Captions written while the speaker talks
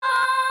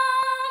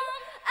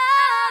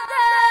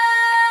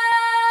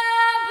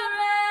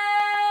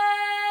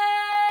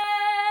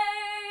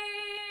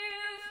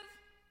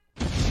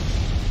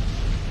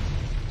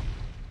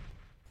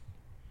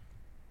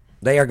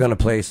They are going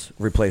to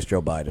replace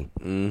Joe Biden.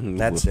 Mm-hmm.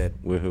 That's it.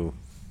 With who?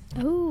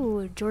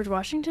 Ooh, George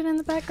Washington in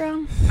the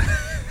background.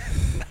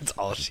 That's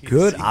all she.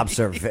 Good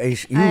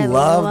observation. I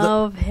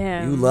love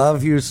him. You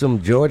love you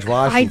some George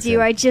Washington. I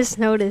do. I just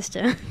noticed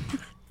him.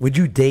 Would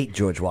you date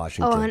George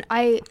Washington? Oh, and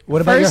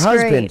What about your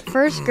husband?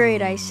 First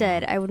grade, I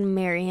said I would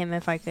marry him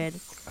if I could.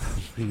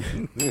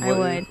 I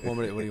would. What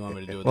do you want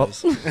me to do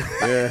with this?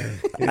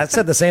 I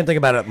said the same thing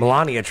about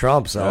Melania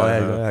Trump, so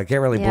I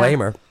can't really blame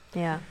her.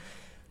 Yeah.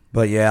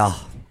 But yeah,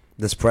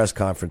 this press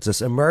conference,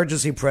 this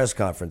emergency press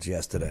conference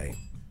yesterday,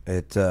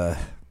 it's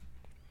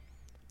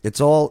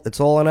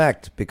all an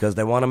act because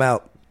they want him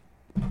out.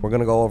 We're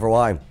going to go over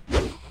why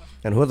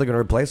and who are they going to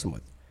replace him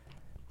with.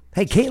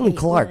 Hey, Caitlin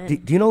Clark.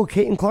 Do you know who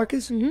Caitlin Clark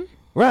is? Mm-hmm.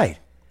 Right.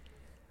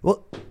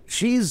 Well,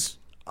 she's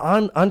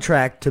on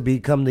track to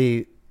become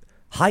the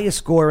highest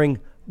scoring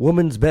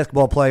women's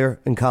basketball player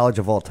in college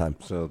of all time.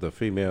 So the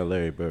female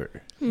Larry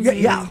Bird.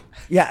 Yeah,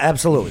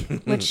 absolutely.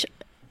 Which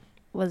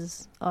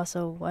was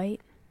also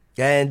white.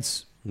 And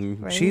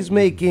she's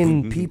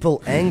making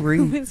people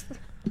angry.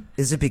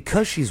 Is it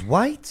because she's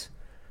white?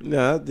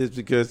 No, just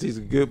because he's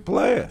a good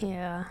player.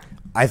 Yeah.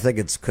 I think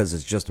it's because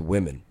it's just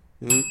women.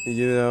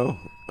 You know,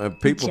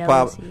 people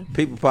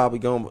probably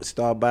gonna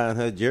start buying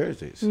her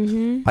jerseys.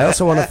 Mm-hmm. I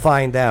also want to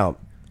find out: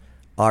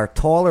 are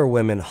taller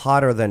women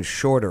hotter than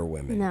shorter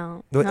women?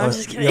 No, I'm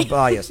just kidding. You're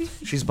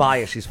biased. She's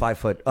biased. She's 5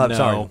 foot. No.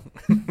 Sorry.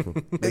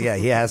 Yeah,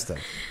 he has to.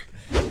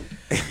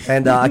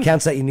 And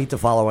accounts that you need to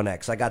follow on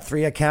X. I got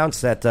 3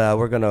 accounts that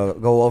we're going to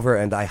go over,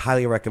 and I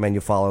highly recommend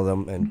you follow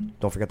them. And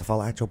don't forget to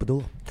follow at Joe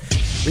Padula.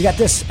 We got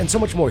this and so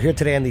much more here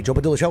today on the Joe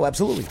Padula Show.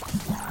 Absolutely.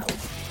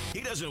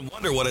 He doesn't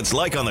wonder what it's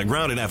like on the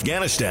ground in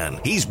Afghanistan.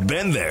 He's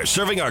been there,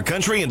 serving our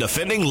country and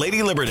defending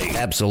Lady Liberty.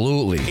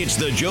 Absolutely. It's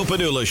the Joe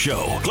Padula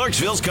Show,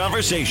 Clarksville's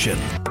Conversation.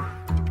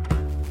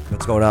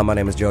 What's going on? My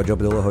name is Joe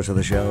Padula, host of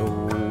the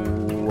show.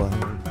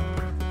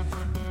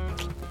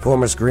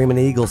 Former Screaming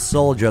Eagle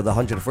soldier of the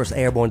 101st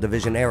Airborne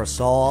Division Air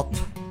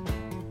Assault,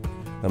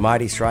 the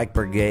Mighty Strike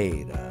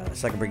Brigade,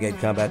 2nd Brigade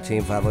Combat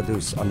Team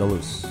 502 on the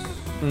loose.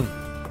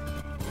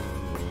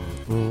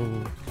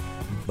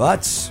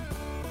 But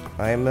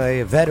I am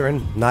a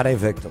veteran, not a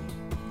victim.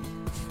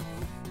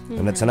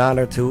 And it's an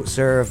honor to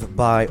serve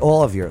by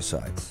all of your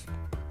sides.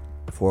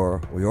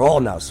 For we are all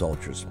now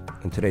soldiers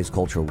in today's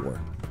culture war.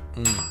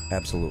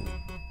 Absolutely.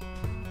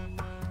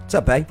 What's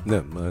up, eh?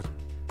 Not much.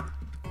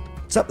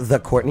 What's up, the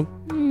Courtney?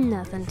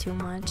 Nothing too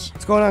much.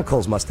 What's going on,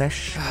 Cole's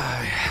mustache?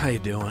 How you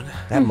doing?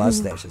 That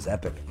mustache is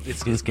epic.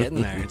 It's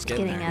getting there. It's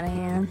getting Getting there. out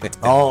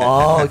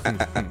of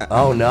hand.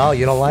 Oh no,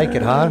 you don't like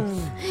it, huh?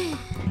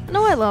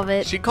 No, I love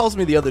it. She calls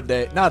me not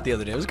the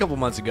other day, it was a couple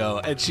months ago,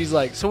 and she's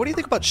like, so what do you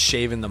think about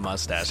shaving the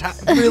mustache?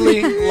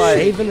 Really? Like,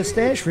 Shaving the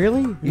stash,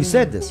 really? You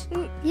said this.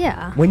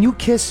 Yeah. When you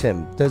kiss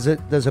him, does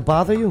it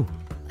bother you?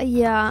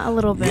 Yeah, a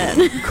little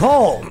bit.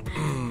 Cole!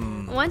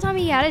 One time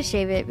he had to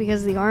shave it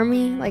because of the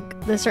army,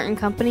 like the certain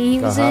company he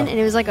was in, and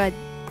it was like a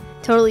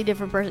totally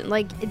different person.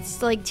 Like,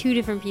 it's like 2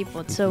 different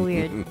people. It's so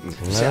weird.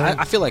 see,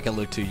 I feel like I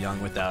look too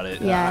young without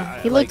it.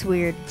 Yeah, he looked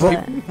weird.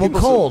 Well, But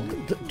Cole,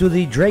 do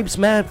the drapes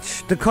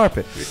match the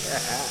carpet?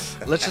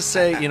 Let's just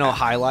say,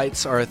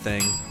 highlights are a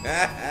thing.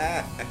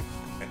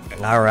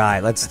 All right,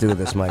 let's do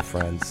this, my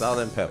friends. Salt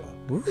and pepper.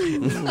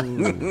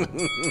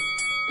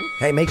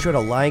 Hey, make sure to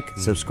like,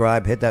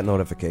 subscribe, hit that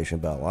notification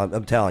bell.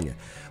 I'm telling you.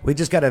 We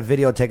just got a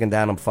video taken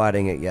down. I'm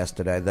fighting it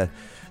yesterday.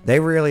 They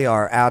really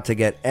are out to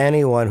get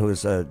anyone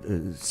who's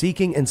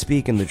seeking and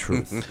speaking the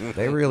truth.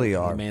 They really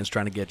are. Man's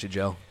trying to get you,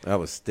 Joe. I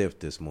was stiff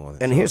this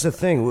morning. And here's the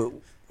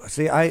thing.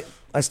 See, I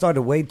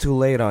started way too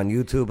late on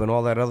YouTube and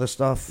all that other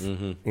stuff.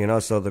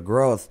 So the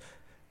growth,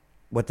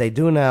 what they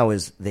do now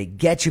is they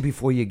get you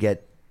before you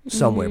get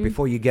somewhere,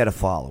 before you get a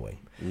following.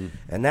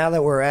 And now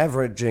that we're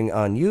averaging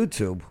on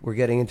YouTube, we're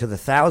getting into the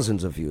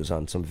thousands of views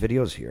on some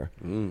videos here.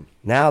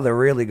 Now they're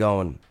really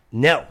going,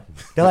 no.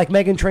 They're like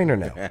Meghan Trainor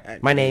now.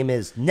 My name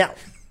is no.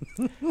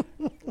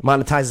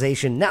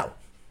 Monetization, no.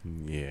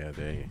 Yeah,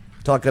 they.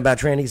 Talking about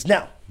trannies,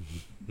 no.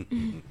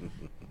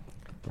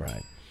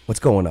 Right.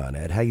 What's going on,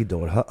 Ed? How you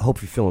doing?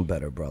 Hope you're feeling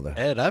better, brother.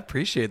 Ed, I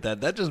appreciate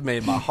that. That just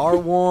made my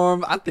heart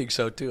warm. I think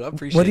so, too. I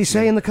appreciate it. What did he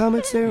say in the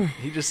comments there?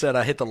 He just said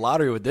I hit the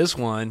lottery with this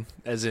one,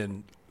 as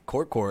in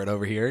court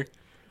over here.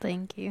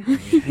 thank you.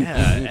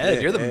 Yeah,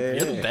 Ed, you're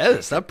the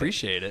best. I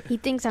appreciate it. He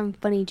thinks I'm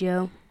funny,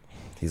 Joe.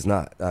 He's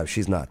not.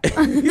 She's not.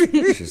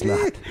 She's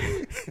not.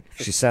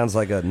 She sounds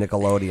like a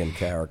Nickelodeon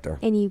character.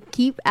 And you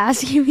keep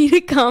asking me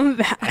to come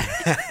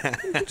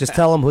back. Just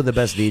tell him who the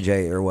best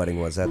DJ at your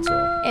wedding was. That's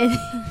all. And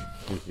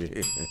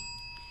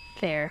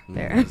fair.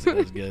 That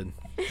was good.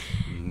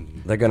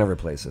 They're going to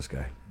replace this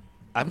guy.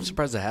 I'm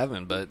surprised I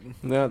haven't, but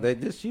No, they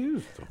just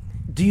used them.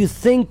 Do you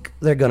think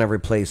they're going to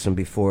replace him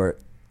before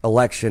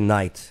election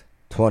night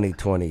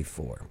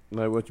 2024?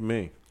 Like, what you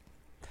mean?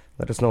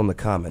 Let us know in the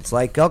comments.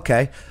 Like,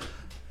 okay,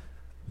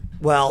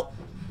 well,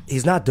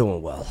 he's not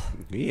doing well.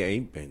 He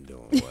ain't been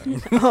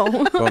doing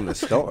well from the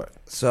start.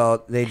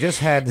 So they just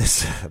had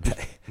this.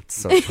 It's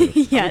so true.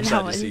 Yeah, I'm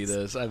that excited to see was.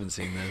 this. I haven't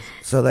seen this.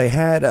 So they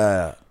had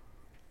a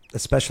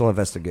special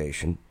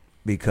investigation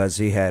because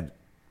he had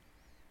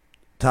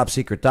top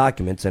secret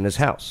documents in his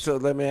house. So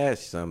let me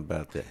ask you something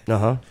about that.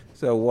 Uh-huh.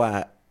 So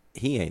why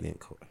he ain't in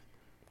court?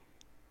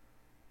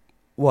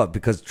 What,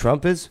 because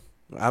Trump is?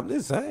 I'm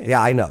just saying.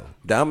 Yeah, I know.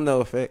 Domino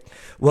effect.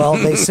 Well,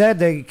 they said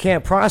they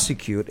can't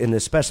prosecute in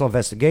this special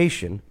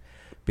investigation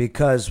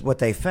because what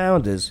they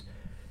found is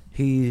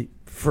he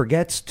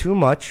forgets too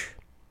much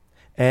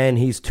and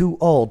he's too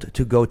old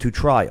to go to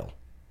trial.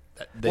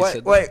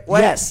 Wait.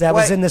 Yes, that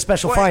was in the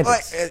special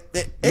findings.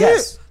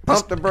 Yes.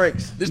 Pump the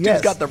brakes. This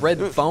Yes. dude's got the red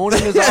phone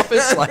in his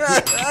office. Like,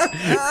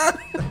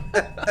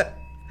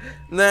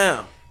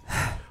 Now,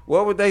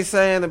 what were they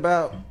saying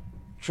about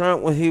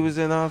Trump when he was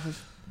in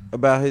office?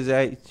 About his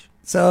age?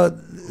 So,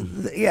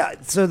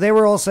 so they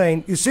were all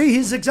saying, you see,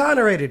 he's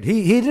exonerated.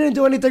 He didn't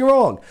do anything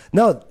wrong.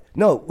 No,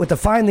 what the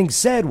findings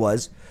said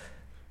was,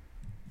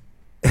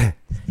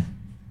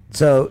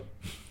 so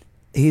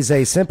he's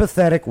a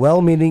sympathetic,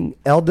 well-meaning,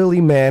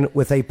 elderly man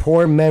with a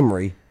poor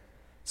memory,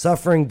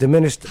 suffering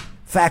diminished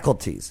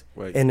faculties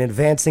in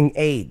advancing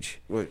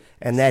age,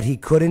 and that he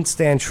couldn't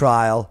stand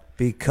trial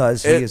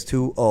because he is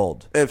too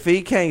old. If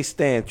he can't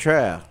stand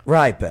trial,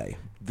 Right, Bay.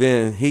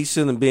 then he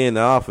shouldn't be in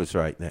the office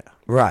right now.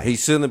 Right. He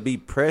shouldn't be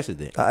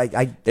president.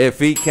 I If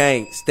he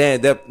can't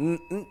stand up.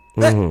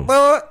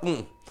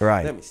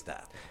 Right. Let me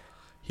stop.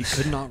 he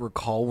could not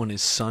recall when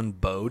his son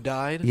Bo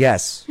died.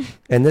 Yes.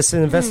 In this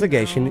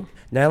investigation,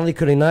 not only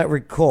could he not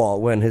recall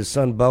when his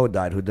son Bo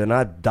died, who did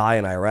not die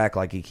in Iraq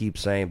like he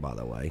keeps saying, by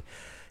the way.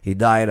 He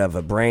died of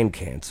a brain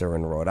cancer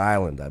in Rhode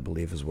Island, I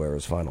believe, is where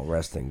his final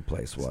resting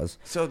place was.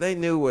 So they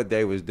knew what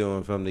they was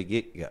doing from the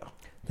get-go.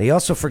 He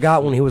also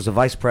forgot when he was the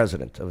vice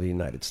president of the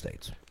United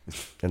States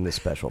in this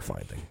special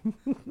finding.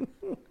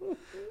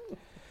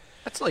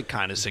 That's like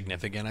kind of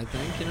significant, I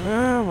think. You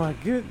know, Oh, my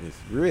goodness.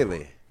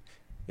 Really?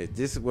 If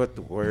this is what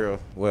the world,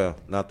 well,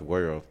 not the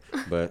world,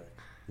 but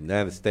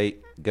United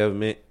States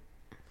government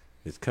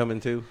is coming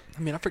to? I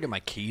mean, I forget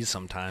my keys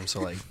sometimes,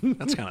 so like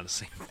that's kind of the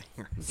same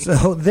thing.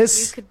 So You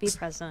this, could be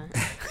president.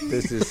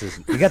 This is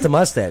you got the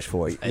mustache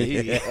for you.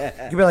 Hey,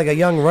 You'd be like a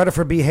young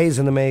Rutherford B. Hayes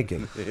in the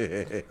making.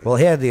 Well,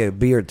 he had the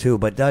beard too,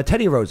 but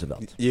Teddy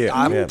Roosevelt.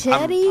 yeah.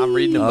 Teddy. I'm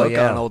reading a Oh, book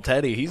yeah. on old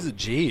Teddy. He's a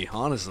G,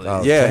 honestly.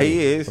 Oh, Yeah, Teddy.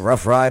 he is.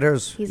 Rough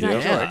Riders. He's not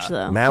Yeah. George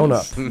though. Mount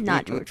He's up.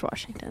 Not George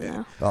Washington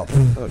though. Oh,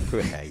 Oh,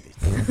 quit hating.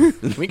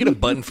 Can we get a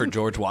button for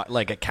George,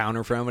 like a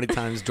counter for how many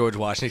times George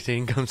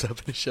Washington comes up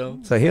in the show?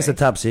 so here's the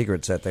top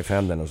secret set they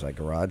found in his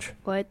garage.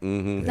 What?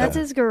 That's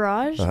his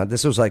garage.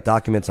 This was like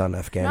documents on Not the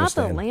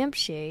Afghanistan.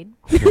 lampshade.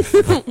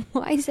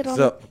 Why is it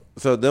on?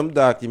 So them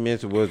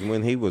documents was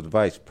when he was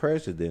vice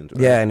president.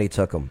 Right? Yeah, and he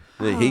took them.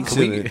 He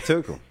shouldn't have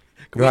took them.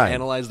 Can we Right.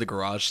 analyze the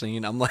garage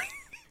scene? I'm like,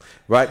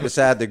 Right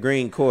beside the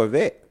green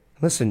Corvette.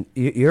 Listen,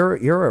 you're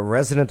a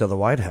resident of the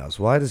White House.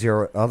 Why does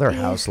your other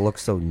house look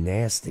so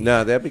nasty?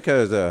 No, that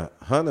because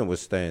Hunter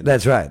was standing.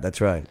 That's right.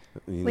 That's right.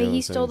 You know Wait, what he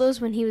I'm stole saying? those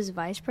when he was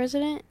vice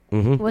president?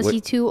 Mm-hmm. Was What- he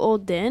too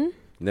old then?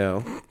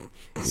 No.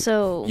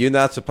 So You're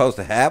not supposed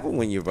to have them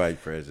when you're vice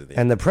president.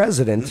 And the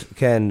president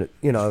can,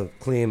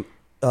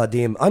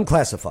 deem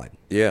unclassified.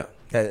 Yeah.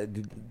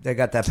 They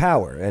got that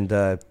power,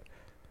 and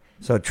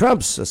so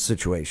Trump's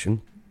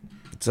situation,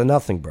 it's a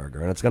nothing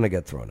burger, and it's going to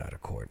get thrown out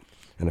of court.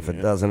 And if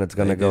it doesn't, it's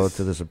going to It go is.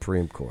 to the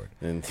Supreme Court.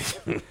 And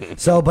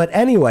So, but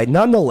anyway,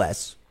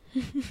 nonetheless,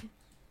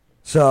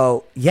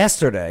 so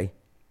yesterday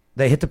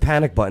they hit the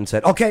panic button,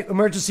 said, "Okay,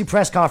 emergency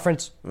press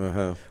conference.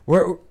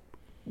 We're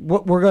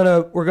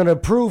gonna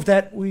prove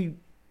that we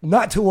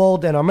not too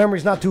old and our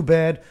memory's not too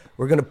bad.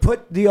 We're gonna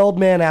put the old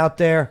man out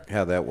there."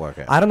 how'd that work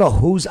out? I don't know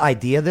whose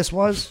idea this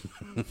was.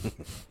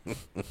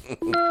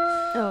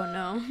 oh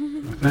no.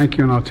 Thank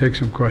you, and I'll take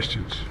some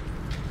questions.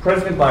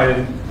 President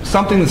Biden,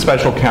 something the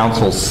special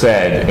counsel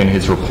said in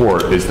his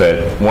report is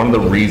that one of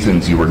the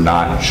reasons you were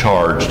not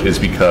charged is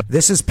because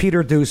This is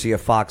Peter Ducey of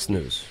Fox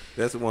News.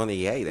 That's the one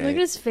he ate. Look at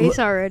his face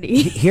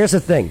already. Here's the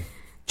thing.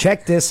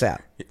 Check this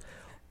out.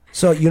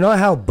 So you know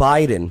how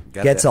Biden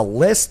Got gets that. a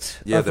list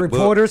Yeah, of the book.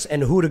 reporters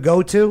and who to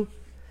go to?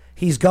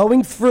 He's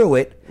going through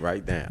it.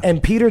 Right now.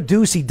 And Peter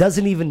Ducey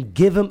doesn't even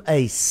give him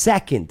a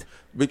second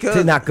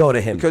to not go to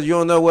him. Because you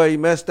don't know where he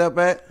messed up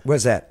at?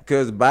 Where's that?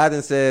 Because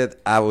Biden said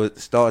I would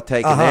start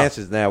taking Uh-huh.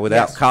 answers now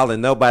without Yes. calling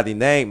nobody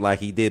name like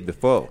he did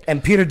before.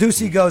 And Peter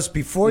Ducey goes,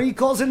 before he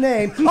calls a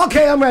name,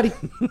 okay, I'm ready.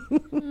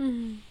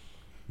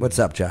 What's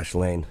up, Josh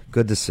Lane?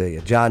 Good to see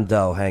you. John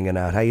Doe hanging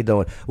out. How you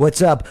doing?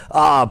 What's up?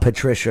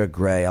 Patricia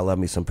Gray. I love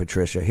me some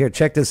Patricia. Here,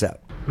 check this out.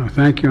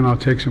 Thank you, and I'll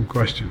take some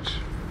questions.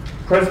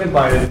 President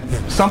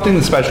Biden, something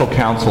the special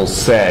counsel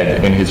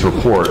said in his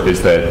report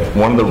is that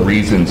one of the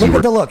reasons you Look were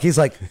at the look. He's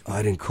like,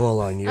 I didn't call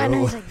on you. I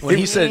know, he's like, when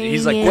he said,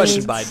 he's like, "Dang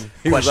question it." Biden.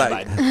 He was Question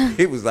like, Biden.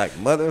 he was like,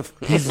 mother.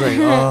 He's like,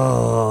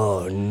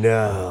 oh,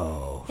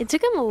 no. It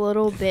took him a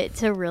little bit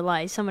to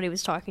realize somebody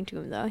was talking to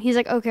him, though. He's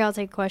like, okay, I'll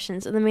take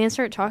questions. And the man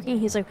started talking.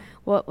 He's like,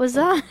 what was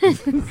that?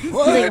 He's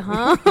like,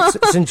 huh?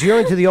 Since you're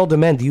into the older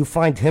men, do you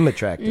find him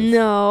attractive?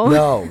 No.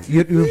 No.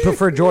 You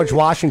prefer George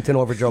Washington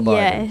over Joe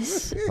Biden?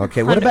 Yes.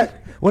 Okay. What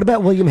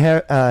about William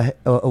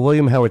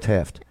Howard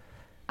Taft?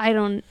 I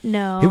don't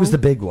know. He was the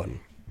big one.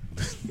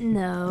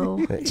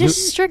 No,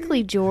 just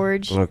strictly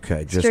George.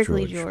 Okay, just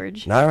strictly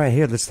George. All right,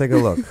 here, let's take a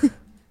look.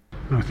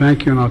 No,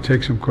 thank you, and I'll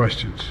take some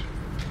questions.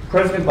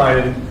 President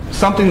Biden,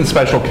 something the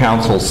special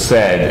counsel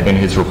said in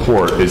his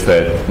report is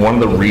that one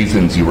of the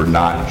reasons you were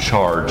not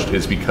charged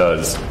is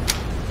because,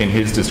 in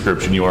his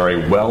description, you are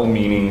a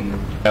well-meaning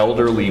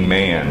elderly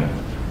man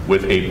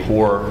with a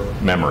poor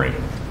memory.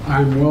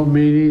 I'm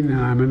well-meaning,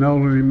 and I'm an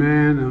elderly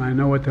man, and I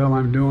know what the hell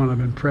I'm doing. I've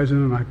been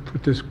president. I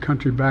put this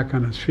country back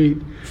on its feet.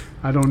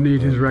 I don't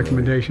need his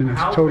recommendation. It's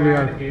How totally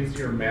bad out. is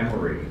your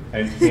memory,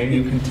 and can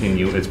you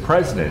continue as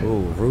president?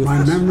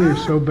 My memory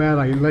is so bad,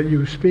 I let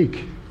you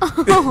speak.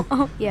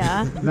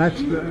 Yeah.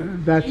 That's Your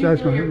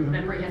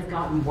memory has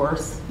gotten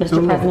worse,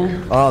 Mr.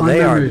 President. Oh, my they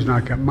memory are. is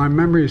not good. My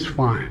memory is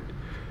fine.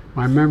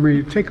 My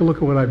memory. Take a look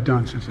at what I've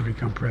done since I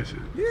become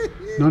president.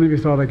 None of you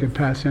thought I could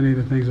pass any of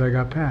the things I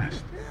got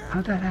passed.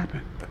 How'd that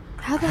happen?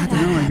 How'd that No,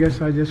 happen? I guess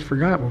I just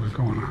forgot what was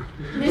going on.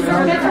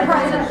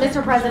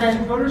 Mr.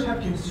 President, Voters have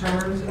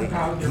concerns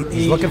about your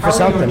He's age. looking for How are you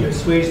something. going to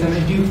assuage them?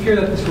 And do you fear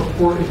that this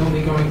report is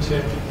only going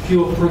to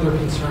fuel further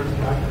concerns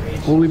about your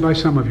age? Only by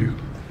some of you.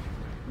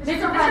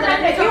 Mr.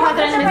 President,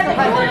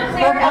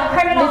 Clear of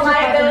criminal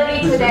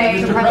liability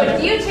today, but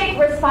do you take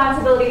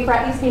responsibility for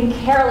at least being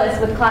careless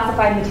with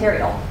classified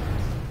material?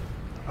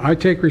 I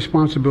take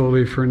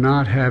responsibility for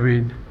not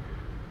having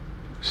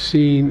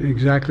seen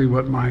exactly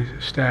what my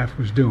staff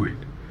was doing.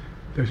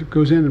 It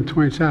goes in and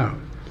points out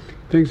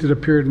things that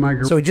appeared in my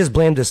garage. So he just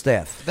blamed his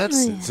staff.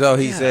 That's So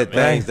he said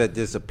man. things that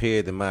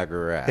disappeared in my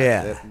garage.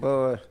 Yeah. That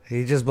boy.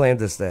 He just blamed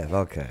his staff.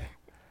 Okay.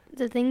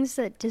 The things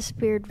that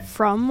disappeared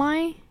from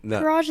my No.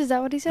 garage, is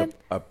that what he said?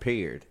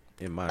 Appeared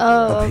in my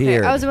garage. Oh, okay.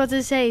 Appeared. I was about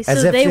to say, so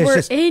As if they there's were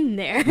just- in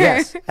there.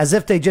 Yes, as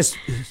if they just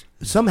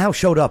somehow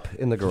showed up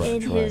in the garage.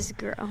 In right. his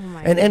garage. Oh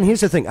my And here's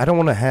the thing: I don't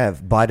want to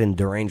have Biden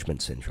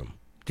derangement syndrome.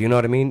 Do you know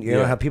what I mean? You know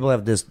Yeah. how people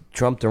have this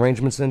Trump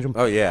derangement syndrome?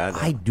 Oh, yeah, I know.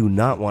 I do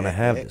not want to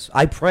have this.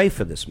 I pray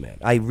for this man.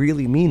 I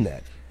really mean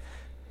that,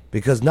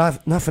 because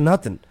not for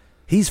nothing,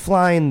 he's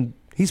flying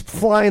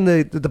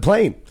the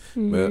plane.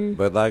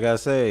 But like I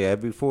say,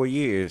 every 4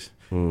 years,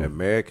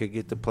 America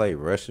get to play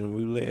Russian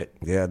roulette.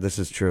 Yeah, this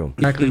is true.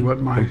 exactly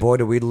what my And boy,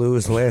 did we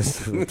lose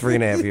last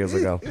 3.5 years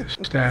ago.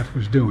 staff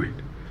was doing.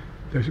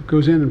 It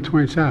goes in and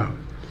points out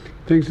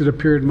things that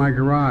appeared in my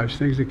garage,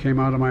 things that came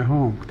out of my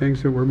home,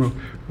 things that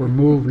were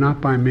moved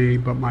not by me,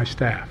 but my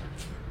staff.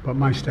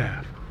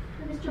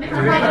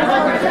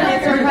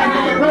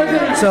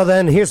 So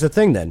then, here's the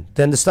thing.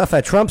 Then the stuff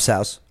at Trump's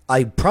house.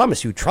 I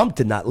promise you, Trump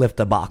did not lift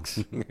the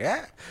box.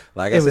 Yeah.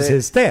 Like It was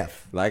his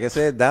staff. Like I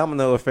said,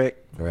 domino effect.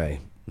 Right.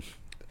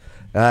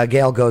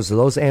 Gail goes,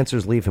 those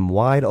answers leave him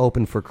wide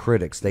open for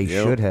critics. They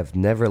Yep. should have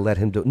never let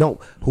him do it. No,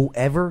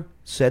 whoever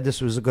said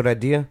this was a good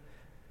idea,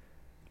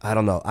 I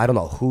don't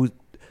know who.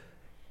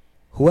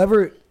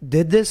 Whoever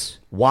did this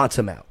wants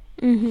him out.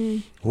 Mm-hmm.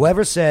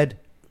 Whoever said,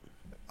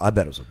 I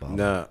bet it was Obama.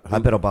 No, I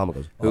bet Obama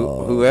goes.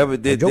 Whoever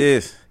did joke.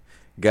 this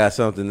got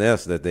something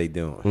else that they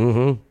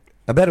doing.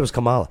 I bet it was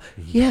Kamala.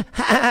 Yeah,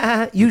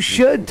 you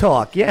should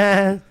talk.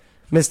 Yeah,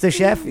 Mr.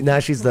 Chef. Now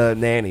she's the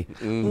nanny.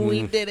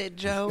 We did it,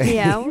 Joe.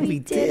 Yeah, we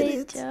did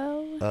it, Joe.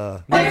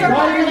 Mr.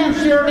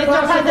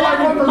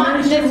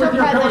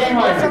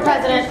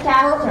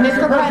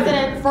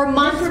 President, for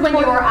months when you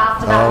were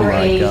asked about Oh your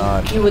my age,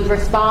 God. you would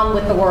respond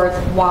with the words,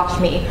 "Watch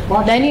me."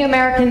 Many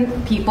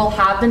American people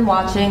have been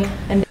watching,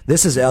 and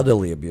This is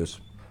elderly abuse.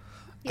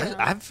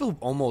 I feel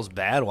almost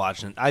bad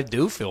watching it. I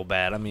do feel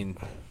bad. I mean,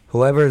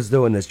 Whoever is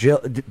doing this,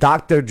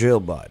 Dr. Jill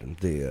Biden,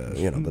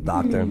 the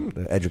doctor,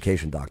 the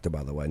education doctor,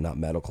 by the way, not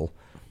medical,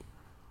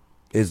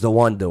 is the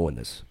one doing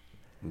this.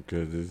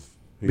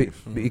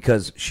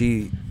 Because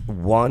she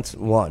wants,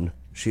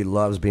 she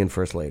loves being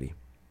first lady.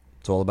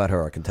 It's all about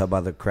her. I can tell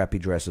by the crappy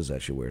dresses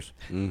that she wears.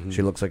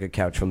 She looks like a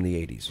couch from the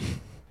 80s.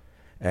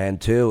 And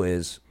two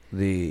is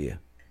the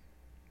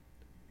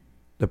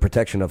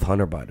protection of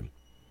Hunter Biden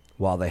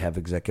while they have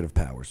executive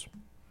powers.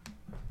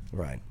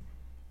 Right.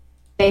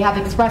 they have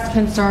expressed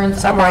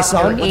concerns that my about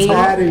son? your age.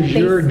 That is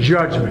your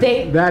judgment.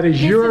 That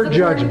is your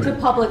judgment.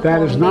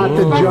 That is not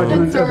the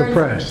judgment of the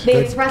press.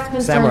 They express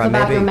concerns Samurai,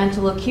 about maybe. your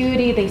mental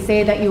acuity. They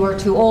say that you are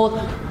too old.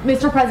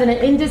 Mr.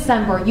 President, in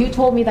December, you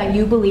told me that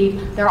you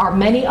believe there are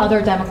many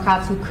other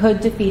Democrats who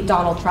could defeat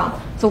Donald Trump.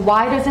 So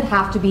why does it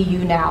have to be you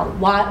now?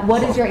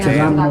 What is your answer to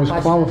I'm the that most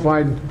question?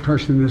 qualified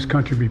person in this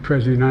country to be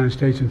president of the United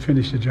States and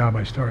finish the job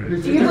I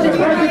started.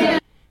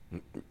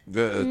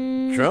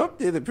 Trump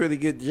did a pretty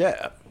good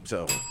job.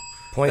 So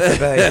Point to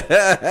Bay.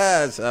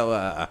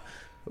 so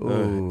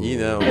you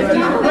know.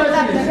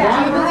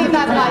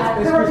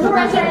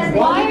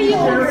 Why are you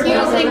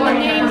confusing the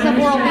names of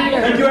world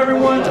leaders? Thank you,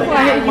 everyone.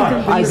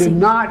 I did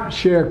not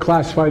share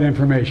classified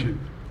information.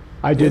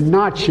 I did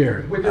not share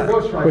it. With your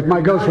ghostwriter. With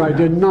my ghostwriter, I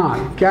did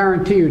not.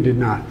 Guarantee you did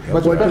not.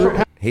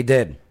 He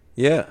did.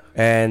 Yeah.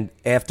 And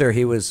after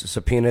he was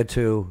subpoenaed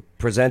to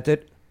present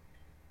it,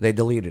 they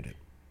deleted it.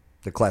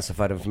 The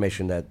classified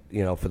information that,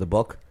 for the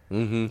book.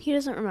 He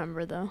doesn't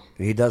remember, though.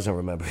 He doesn't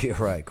remember. You're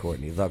right,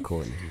 Courtney. The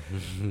Courtney.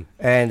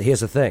 And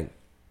here's the thing.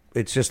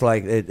 It's just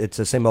like, it's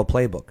the same old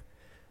playbook.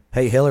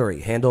 Hey,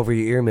 Hillary, hand over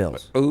your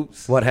emails.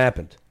 Oops. What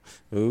happened?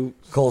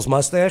 Oops. Cole's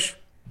mustache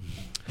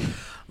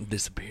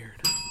Disappeared.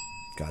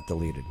 got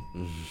deleted.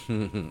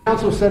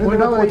 Council said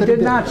no, he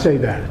did not say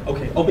that.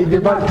 Okay. He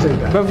did not say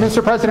that. But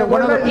Mr. President,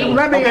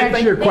 let me answer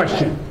your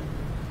question.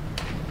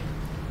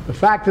 The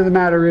fact of the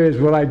matter is,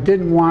 what I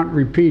didn't want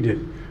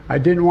repeated, I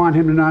didn't want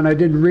him to know, and I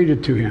didn't read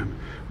it to him,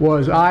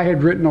 was I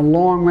had written a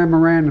long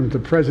memorandum to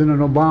President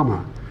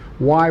Obama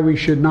why we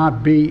should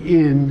not be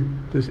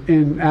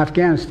in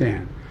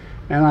Afghanistan.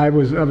 And I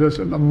was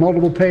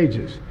multiple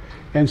pages.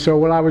 And so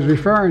what I was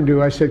referring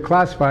to, I said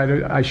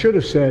classified. I should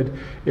have said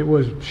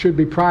should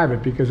be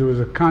private because it was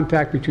a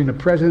contact between the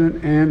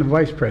president and the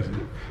vice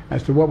president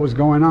as to what was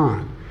going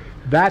on.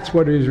 That's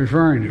what he was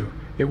referring to.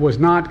 It was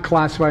not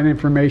classified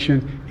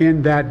information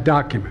in that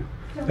document.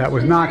 That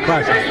was not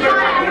classified.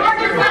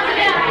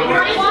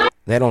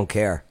 They don't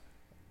care.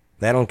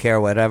 They don't care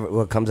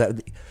what comes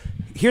out.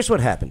 Here's what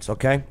happens,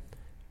 okay?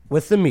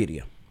 With the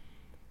media.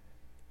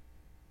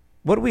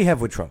 What do we have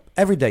with Trump?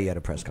 Every day you had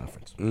a press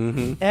conference.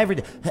 Mm-hmm. Every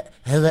day.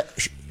 Hello.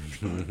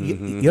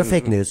 You're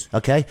fake news,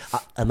 okay?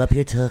 I'm up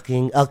here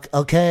talking,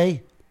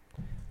 okay?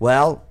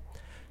 Well,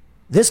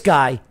 this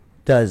guy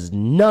does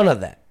none of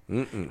that.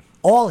 Mm-mm.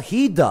 All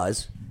he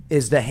does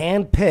is the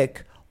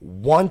hand-pick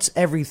once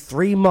every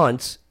 3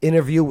 months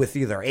interview with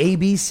either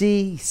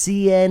ABC,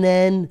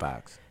 CNN.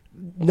 Fox.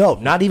 No,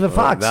 not even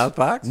Fox. Not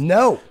Fox?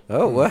 No.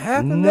 Oh, what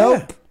happened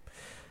Nope.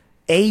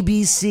 there?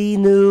 ABC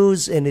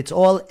News, and it's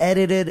all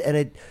edited,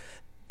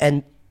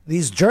 and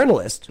these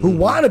journalists who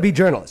want to be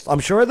journalists, I'm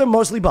sure they're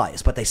mostly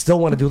biased, but they still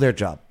want to do their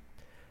job.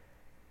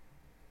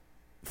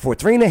 For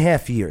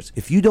 3.5 years,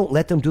 if you don't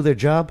let them do their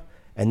job,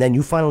 and then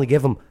you finally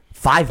give them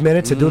 5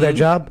 minutes to do their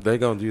job, they're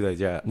going to do their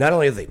job. not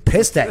only are they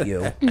pissed at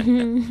you,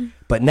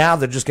 but now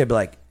they're just going to be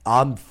like,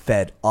 I'm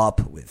fed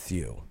up with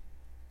you.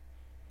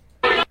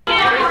 Heck,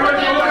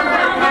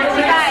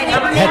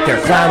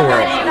 they're clown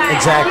world.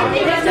 Exactly.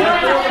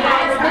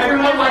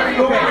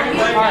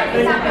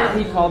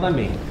 He called on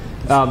me.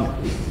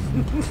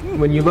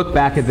 When you look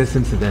back at this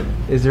incident,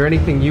 is there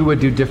anything you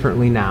would do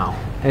differently now?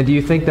 And do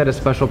you think that a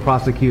special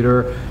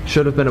prosecutor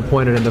should have been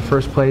appointed in the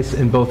first place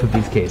in both of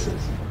these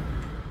cases?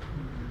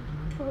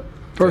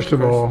 First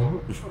of all,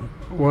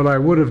 what I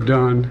would have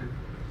done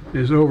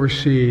is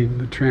oversee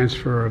the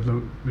transfer of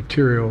the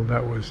material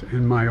that was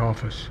in my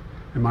office,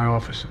 in my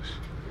offices.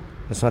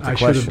 That's not the I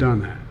question. should have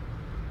done that.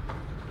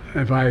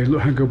 If I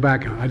go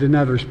back, I didn't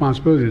have the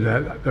responsibility to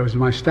that. That was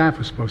my staff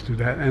was supposed to do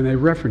that, and they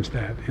referenced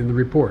that in the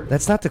report.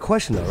 That's not the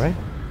question, though, right?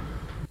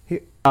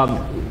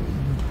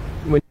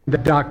 When the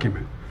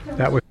document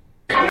that was.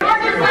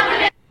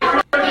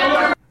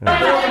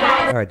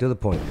 All right, do the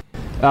point.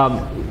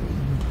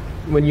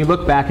 When you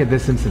look back at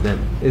this incident,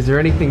 is there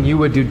anything you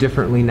would do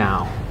differently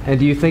now? And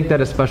do you think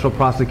that a special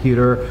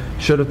prosecutor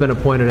should have been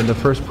appointed in the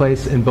first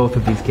place in both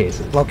of these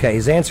cases? Okay,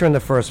 he's answering the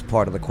first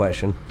part of the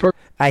question.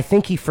 I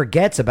think he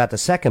forgets about the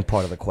second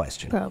part of the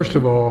question. First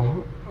of all,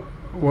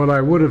 what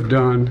I would have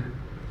done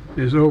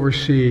is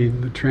oversee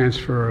the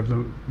transfer of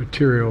the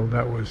material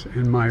that was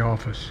in my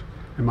office,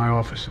 in my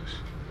offices.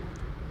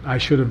 I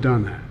should have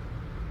done that.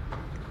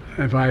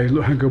 If I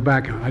go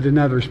back, I didn't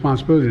have the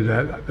responsibility to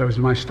that. That was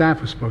my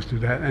staff was supposed to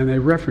do that, and they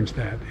referenced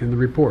that in the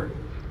report.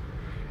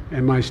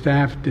 And my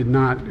staff did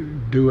not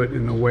do it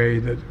in the way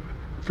that,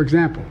 for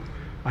example,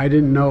 I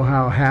didn't know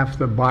how half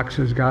the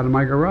boxes got in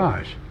my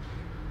garage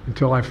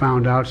until I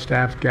found out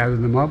staff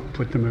gathered them up,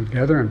 put them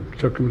together, and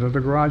took them to the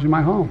garage in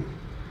my home.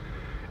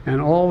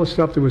 And all the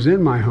stuff that was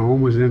in my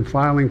home was in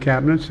filing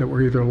cabinets that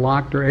were either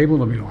locked or able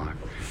to be locked.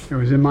 It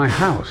was in my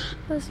house.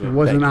 It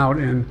wasn't out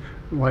in,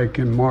 like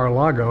in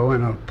Mar-a-Lago,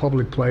 in a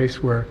public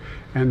place where,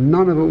 and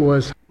none of it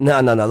was. No.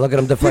 Look at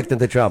him deflecting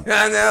to Trump.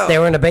 I know. They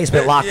were in the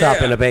basement, locked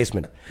up in the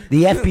basement.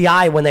 The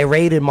FBI, when they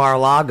raided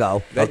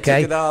Mar-a-Lago, took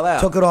it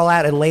all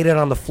out and laid it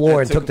on the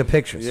floor and took the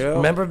pictures. Yep,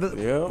 Remember?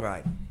 Yep.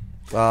 Right.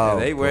 Oh,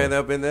 and they went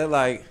up in there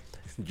like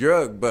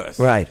drug bust.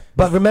 Right.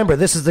 But remember,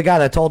 this is the guy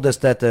that told us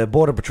that the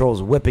Border Patrol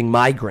is whipping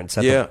migrants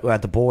at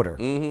the border.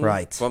 Mm-hmm.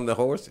 Right. From the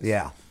horses.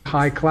 Yeah.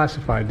 High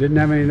classified, didn't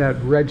have any of that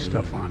red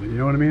stuff on it. You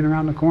know what I mean?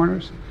 Around the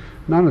corners?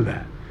 None of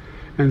that.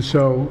 And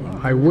so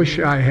I wish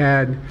I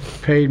had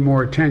paid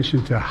more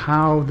attention to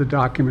how the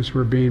documents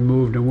were being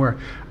moved and where.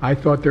 I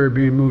thought they were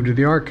being moved to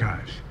the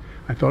archives.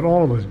 I thought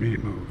all of it was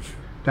being moved.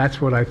 That's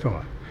what I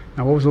thought.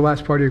 Now, what was the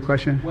last part of your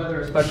question?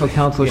 Whether a special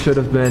counsel should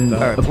have been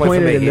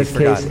appointed in this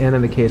case and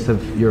in the case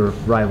of your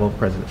rival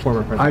president,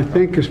 former president. I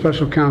think a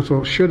special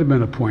counsel should have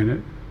been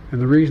appointed.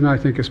 And the reason I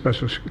think a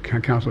special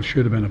counsel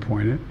should have been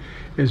appointed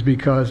is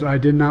because I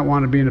did not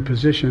want to be in a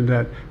position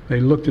that they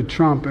looked at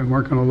Trump and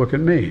weren't going to look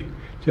at me,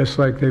 just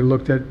like they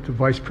looked at the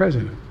vice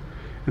president.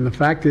 And the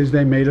fact is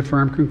they made a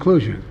firm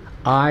conclusion.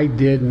 I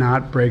did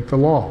not break the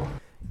law.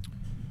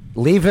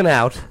 Leaving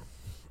out.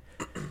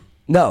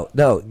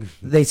 No.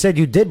 They said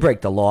you did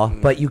break the law,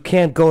 but you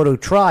can't go to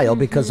trial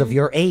because of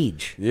your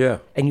age. Yeah.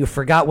 And you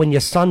forgot when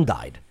your son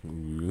died.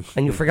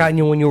 And you forgot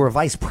when you were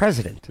vice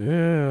president.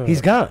 Yeah.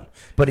 He's gone.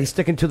 But he's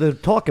sticking to the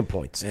talking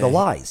points, the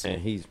lies.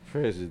 And he's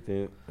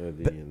president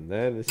of the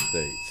United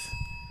States.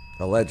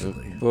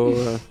 Allegedly.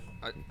 Boy.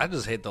 I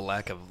just hate the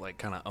lack of like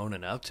kind of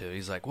owning up to.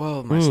 He's like,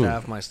 well, my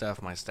staff. My It's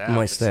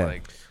staff.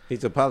 Like,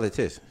 he's a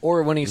politician.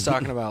 or when he's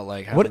talking about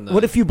like having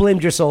What if you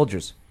blamed your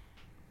soldiers?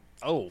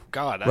 Oh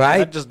God, Right?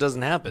 that just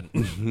doesn't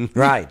happen.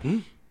 Right.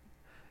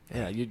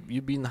 Yeah,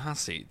 you'd be in the hot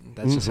seat.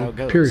 That's just how it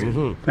goes.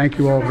 Period. Thank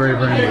you all very,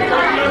 very much.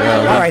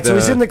 All right, so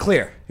he's in the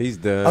clear. He's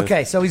done.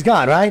 Okay, so he's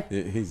gone, right?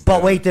 Yeah, he's but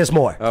done. wait, there's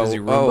more. Does he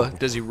Roomba?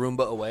 Does he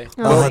Roomba away?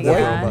 Oh, my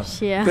yeah.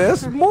 gosh, yeah.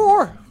 There's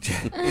more.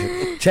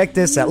 Check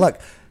this out. Look,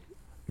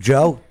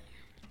 Joe,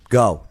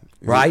 go.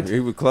 Right? He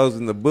was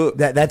closing the book.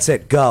 That's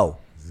it. Go.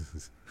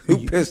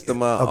 Who pissed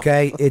him off?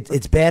 Okay,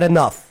 it's bad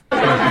enough.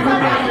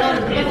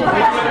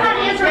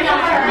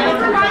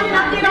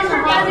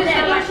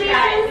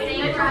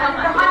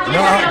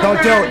 No,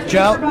 don't do it,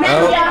 Joe.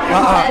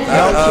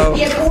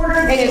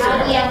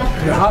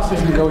 The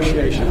hostage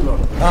negotiation. Look.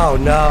 Oh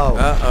no.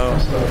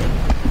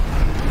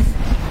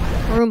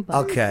 Roomba.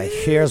 Okay,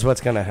 here's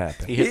what's gonna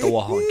happen. He hit the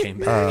wall and came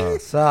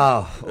back.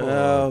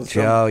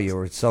 Joe, you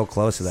were so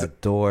close to that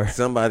door.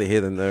 Somebody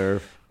hit a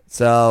nerve.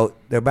 So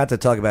they're about to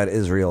talk about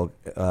Israel,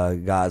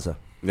 Gaza,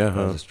 Uh-huh.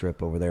 Gaza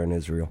Strip over there in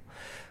Israel.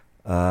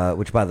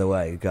 Which, by the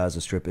way,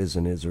 Gaza Strip is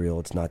in Israel.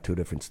 It's not two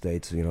different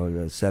states.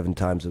 7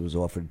 times it was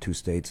offered to 2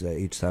 states.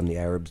 Each time the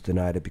Arabs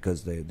denied it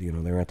because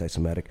they're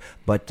anti-Semitic.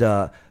 But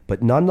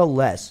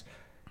nonetheless,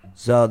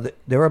 so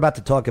they were about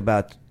to talk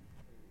about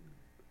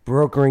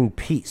brokering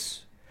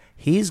peace.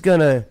 He's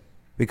gonna,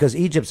 because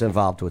Egypt's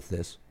involved with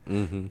this.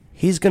 Mm-hmm.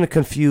 He's gonna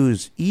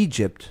confuse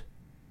Egypt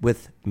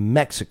with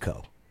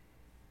Mexico,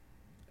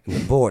 and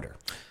the border.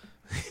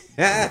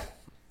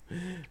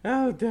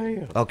 Oh,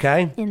 damn.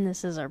 Okay. And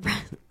this is our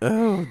president.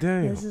 Oh,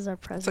 damn. This is our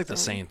president. It's like the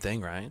same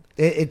thing, right?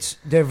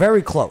 They're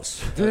very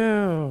close.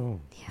 Damn.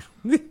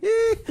 Yeah.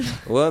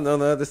 Well, on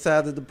the other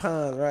side of the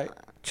pond, right?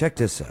 Check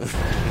this out.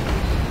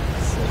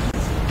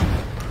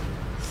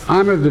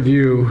 I'm of the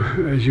view,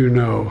 as you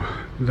know,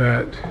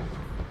 that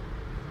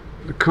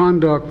the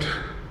conduct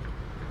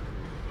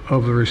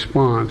of the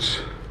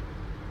response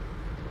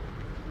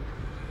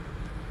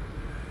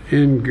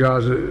in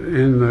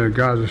the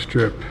Gaza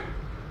Strip,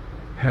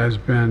 has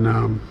been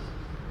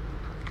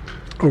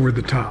over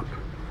the top.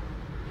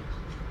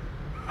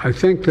 I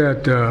think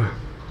that,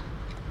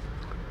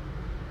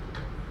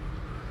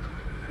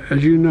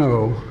 as you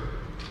know,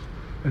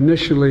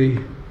 initially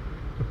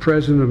the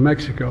president of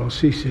Mexico,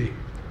 Sisi,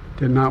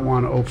 did not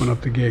want to open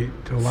up the gate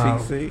to allow.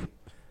 Sisi?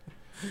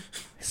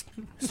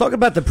 He's talking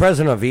about the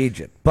president of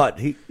Egypt, but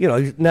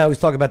now he's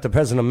talking about the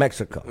president of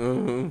Mexico.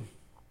 Mm-hmm.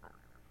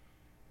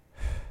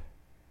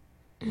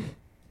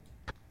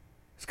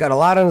 He's got a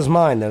lot on his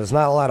mind that is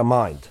not a lot of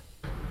mind.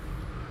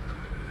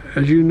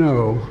 As you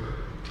know,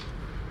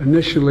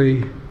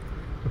 initially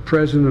the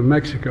president of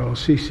Mexico,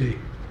 Sisi,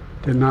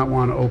 did not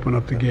want to open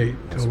up the gate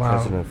to allow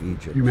president of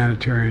Egypt.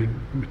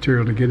 humanitarian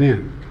material to get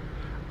in.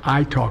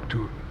 I talked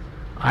to him.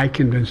 I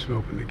convinced him to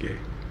open the gate.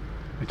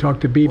 I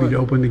talked to Bibi to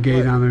open the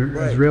gate on the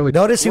Israeli.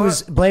 Notice he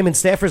was blaming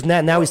staffers.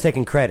 Now he's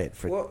taking credit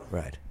for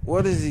right.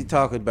 What is he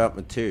talking about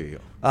material?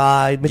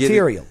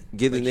 Material.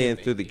 Getting in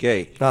through the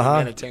gate. No,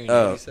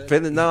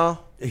 Fentanyl?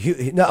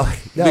 no.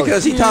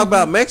 Because he talked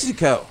about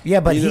Mexico. Yeah,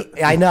 but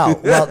I know.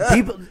 Well,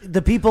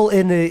 the people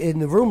in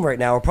the room right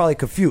now are probably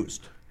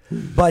confused.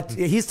 But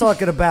he's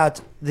talking about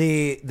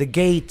the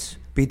gate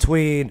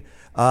between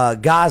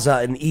Gaza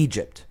and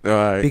Egypt.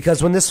 Right.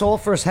 Because when this all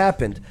first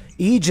happened,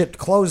 Egypt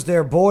closed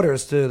their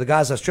borders to the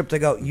Gaza Strip. They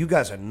go, you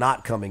guys are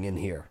not coming in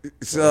here.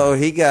 So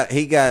he got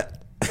he got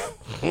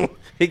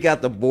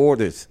the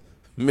borders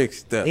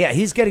mixed up. Yeah,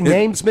 he's getting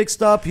names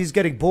mixed up. He's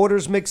getting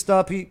borders mixed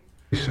up.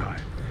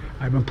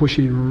 I've been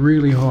pushing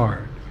really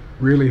hard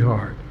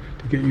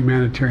to get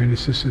humanitarian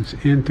assistance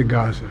into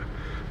Gaza.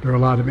 There are a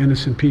lot of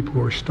innocent people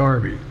who are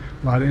starving,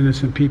 a lot of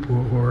innocent people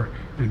who are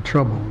in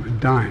trouble and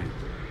dying,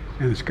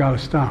 and it's got to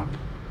stop.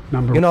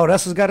 You know what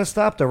else has got to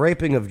stop? The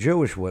raping of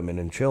Jewish women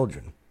and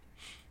children.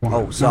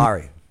 Oh,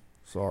 sorry.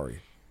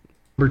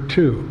 Number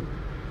 2,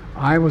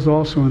 I was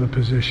also in a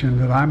position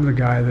that I'm the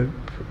guy that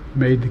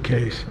made the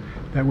case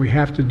that we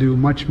have to do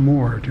much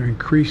more to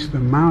increase the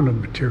amount of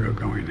material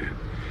going in,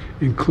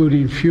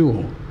 including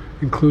fuel,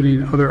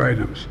 including other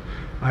items.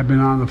 I've been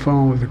on the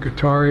phone with the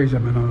Qataris,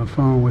 I've been on the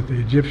phone with the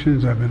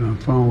Egyptians, I've been on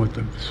the phone with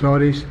the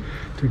Saudis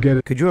to get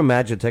it. Could you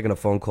imagine taking a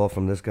phone call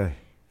from this guy?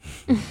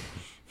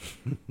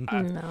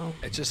 No.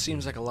 It just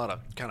seems like a lot of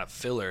kind of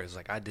filler. It's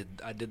like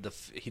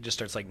he just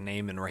starts like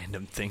naming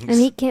random things. And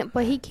he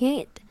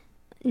can't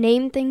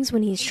name things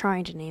when he's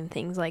trying to name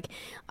things, like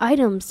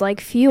items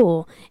like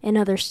fuel and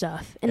other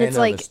stuff. And it's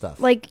like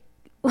stuff. like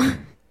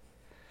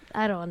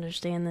I don't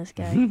understand this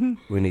guy.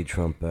 We need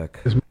Trump back.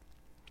 As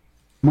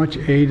much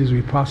aid as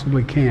we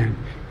possibly can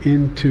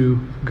into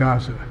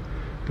Gaza.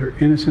 They're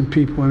innocent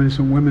people,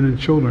 innocent women and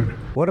children.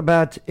 What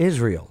about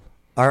Israel?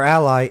 Our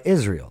ally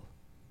Israel.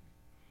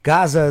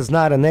 Gaza is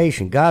not a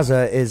nation.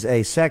 Gaza is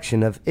a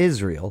section of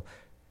Israel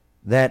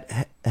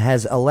that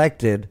has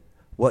elected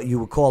what you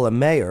would call a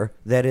mayor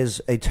that is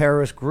a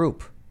terrorist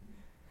group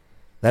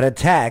that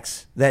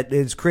attacks, that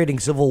is creating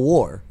civil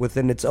war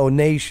within its own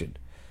nation.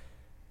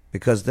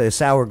 because they're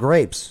sour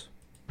grapes.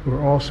 Who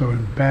are also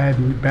in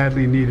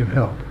badly need of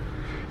help.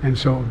 And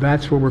so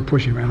that's what we're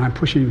pushing. And I'm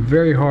pushing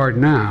very hard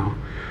now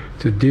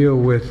to deal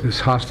with this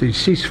hostage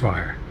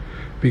ceasefire,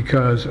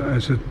 because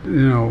I've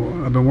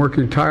been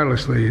working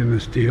tirelessly in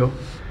this deal.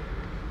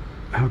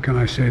 How can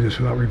I say this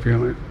without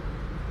revealing it?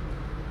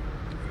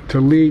 To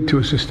lead to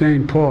a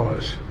sustained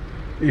pause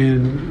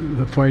in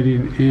the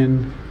fighting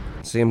in...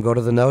 See him go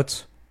to the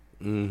notes?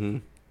 Mm-hmm.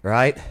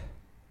 Right?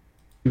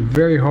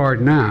 Very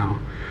hard now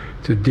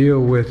to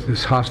deal with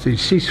this hostage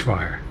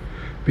ceasefire,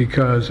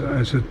 because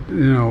I've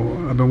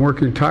been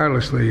working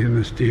tirelessly in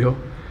this deal.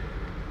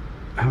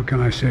 How can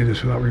I say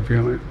this without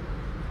revealing it?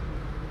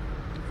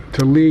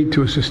 To lead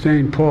to a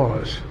sustained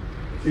pause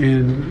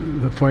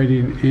in the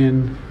fighting,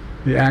 in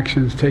the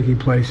actions taking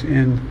place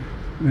in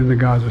the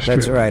Gaza Strip.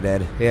 That's right,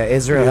 Ed. Yeah,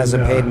 Israel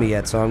hasn't paid me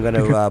yet, so I'm going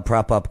to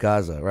prop up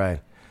Gaza, right?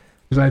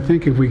 Because I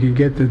think if we can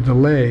get the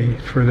delay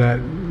for that,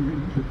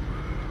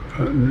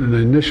 the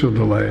initial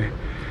delay,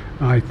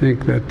 I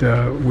think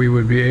that we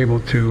would be able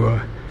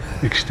to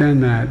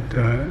extend that.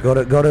 Go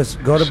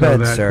to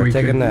bed, sir.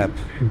 Take a nap.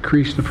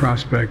 Increase the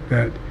prospect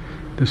that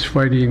this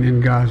fighting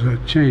in Gaza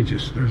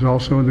changes. There's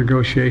also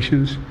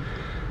negotiations.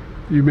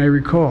 You may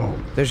recall.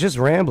 There's just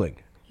rambling.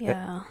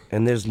 Yeah.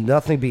 And there's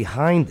nothing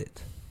behind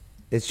it.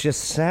 It's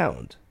just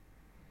sound.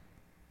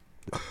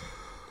 It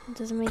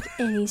doesn't make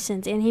any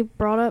sense. And he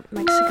brought up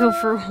Mexico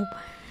for...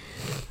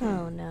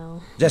 Oh,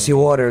 no. Jesse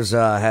Waters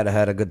had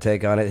a good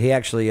take on it. He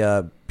actually,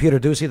 Peter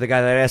Ducey, the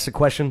guy that asked the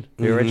question,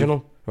 the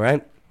original,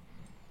 right?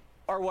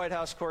 Our White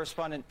House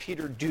correspondent,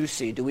 Peter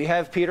Ducey. Do we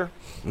have Peter?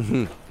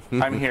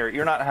 I'm here.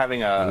 You're not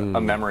having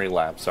a memory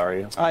lapse, are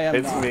you? I am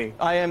it's not. me.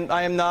 I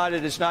am not.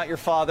 It is not your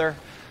father.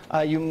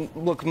 You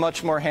look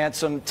much more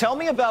handsome. Tell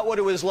me about what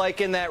it was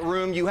like in that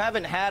room. You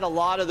haven't had a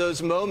lot of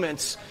those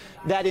moments,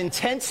 that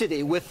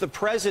intensity with the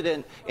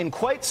president in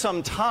quite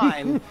some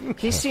time.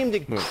 He seemed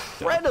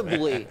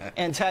incredibly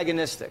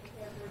antagonistic.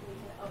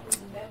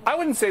 I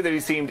wouldn't say that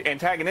he seemed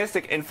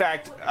antagonistic. In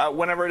fact,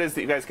 whenever it is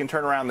that you guys can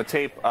turn around the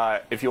tape,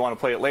 if you want to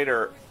play it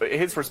later,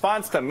 his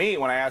response to me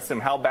when I asked him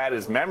how bad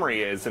his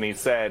memory is, and he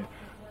said,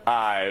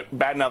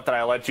 bad enough that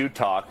I let you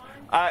talk.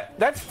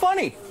 That's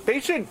funny. They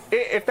should,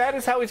 if that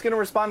is how he's going to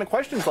respond to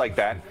questions like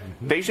that,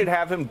 they should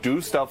have him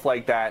do stuff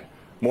like that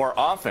more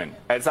often.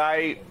 As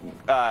I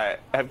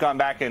have gone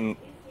back and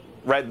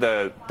read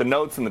the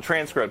notes and the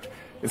transcript,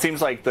 it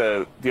seems like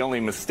the only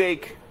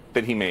mistake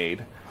that he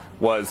made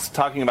was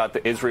talking about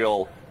the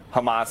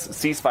Israel-Hamas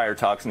ceasefire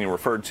talks, and he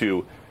referred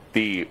to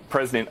the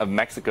president of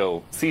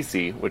Mexico,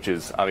 Sisi, which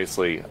is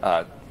obviously,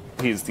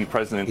 he's the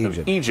president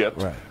of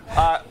Egypt.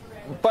 Right.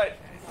 But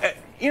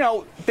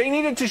they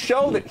needed to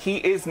show that he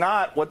is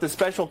not what the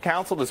special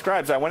counsel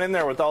describes. I went in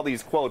there with all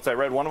these quotes. I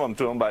read one of them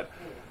to him, but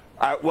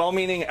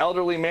well-meaning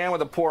elderly man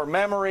with a poor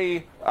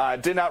memory,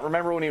 did not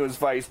remember when he was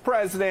vice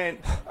president,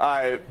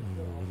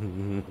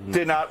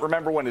 did not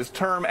remember when his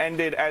term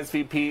ended as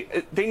VP.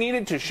 They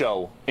needed to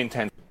show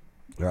intent.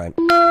 Right.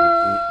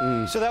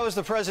 So that was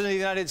the president of the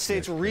United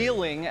States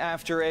reeling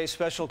after a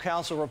special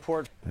counsel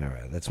report. All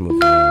right, let's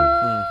move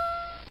on.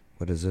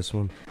 What is this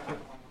one?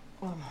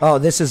 Oh,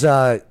 this is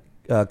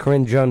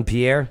Corinne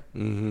Jean-Pierre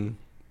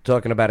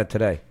talking about it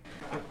today.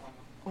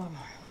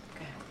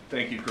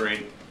 Thank you,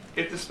 Corinne.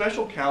 If the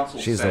special counsel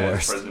says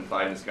President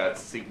Biden's got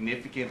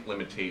significant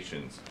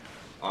limitations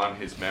on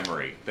his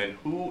memory, then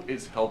who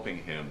is helping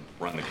him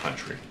run the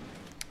country?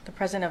 The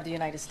President of the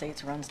United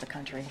States runs the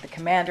country. The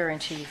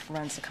Commander-in-Chief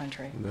runs the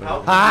country.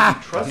 How can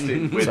you trust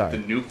it with the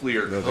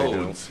nuclear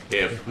codes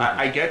if...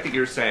 I get that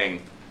you're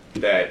saying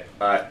that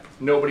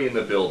nobody in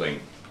the building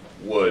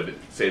would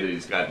say that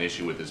he's got an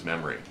issue with his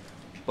memory.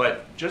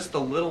 But just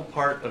the little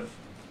part of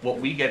what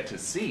we get to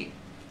see,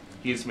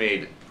 he's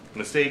made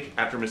mistake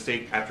after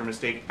mistake after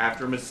mistake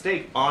after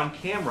mistake on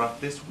camera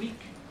this week.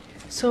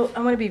 So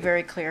I want to be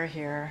very clear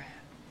here.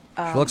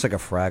 She looks like a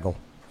Fraggle.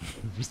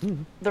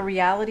 The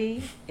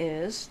reality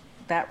is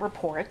that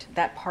report,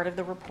 that part of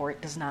the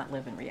report, does not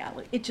live in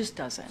reality. It just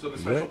doesn't. So the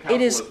special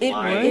counsel is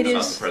lying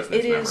about the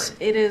president's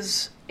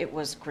memory. It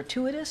was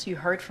gratuitous. You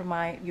heard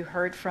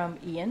from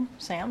Ian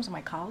Sams,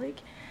 my colleague.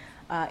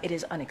 It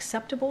is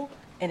unacceptable,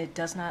 and it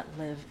does not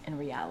live in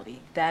reality.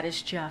 That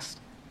is just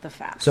the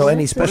fact. So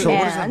any special...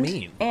 What does that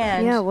mean?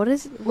 And yeah, what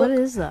is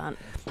that?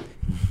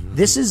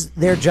 This is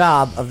their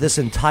job of this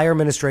entire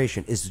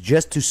administration, is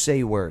just to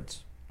say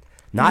words.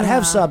 Not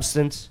have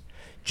substance,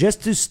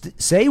 just to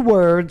say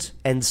words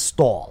and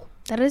stall.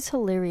 That is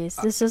hilarious.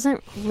 This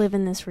doesn't live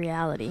in this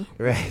reality.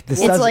 Right.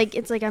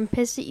 It's like I'm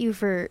pissed at you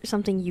for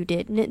something you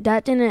did.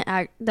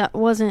 That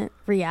wasn't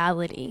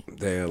reality.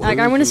 Like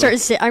I'm gonna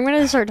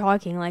start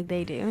talking like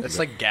they do. It's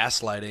like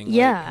gaslighting.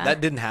 Yeah, like,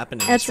 that didn't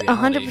happen. In That's this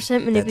reality.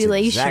 100%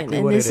 manipulation, exactly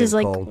and this is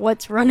like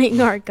what's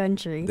running our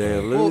country.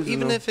 Well,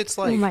 even if it's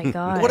like, oh my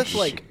gosh, what if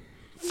like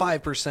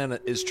 5%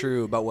 is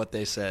true about what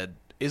they said?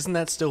 Isn't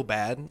that still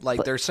bad?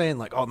 Like they're saying,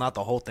 like, oh, not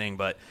the whole thing,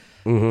 but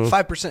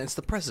 5%. It's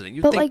the president.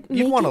 You think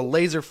you'd want a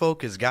laser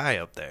focused guy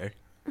up there?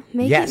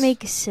 Make it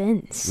make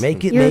sense.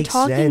 Make it You're make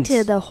talking sense.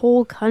 to the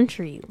whole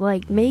country.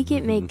 Like, make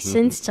it make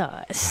sense to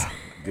us.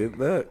 Good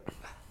luck.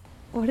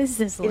 What is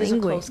this It is a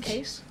language? close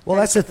case. Well,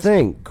 that's the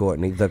thing,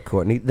 Courtney.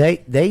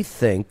 They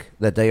think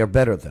that they are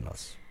better than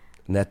us,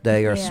 and that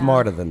they are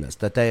smarter than us,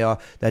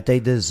 that they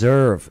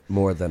deserve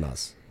more than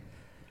us,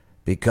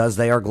 because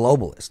they are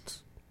globalists,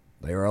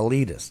 they are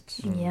elitists.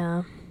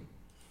 Yeah.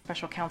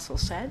 Special counsel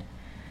said.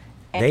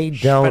 They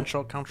don't.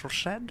 Special counsel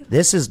said.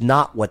 This is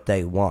not what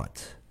they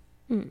want.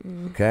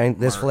 Okay,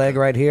 this flag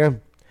right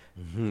here.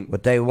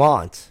 What they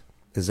want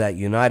is that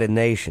United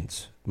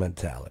Nations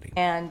mentality.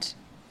 And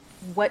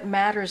what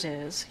matters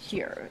is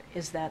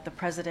that the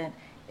president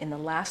in the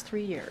last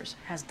 3 years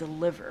has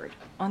delivered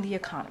on the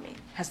economy,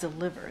 has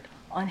delivered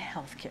on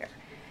health care,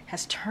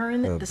 has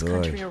turned this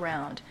country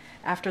around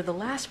after the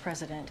last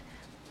president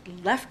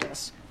left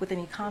us with an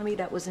economy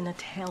that was in a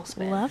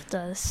tailspin. Left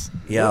us.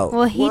 Yo.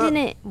 Well, he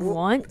didn't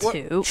want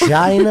to.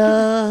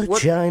 China.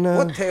 What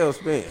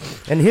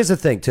tailspin? And here's the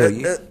thing,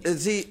 too.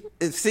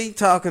 Is he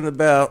talking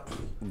about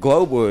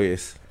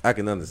globalists? I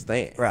can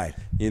understand. Right.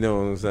 You know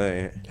what I'm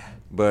saying?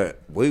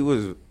 But we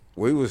was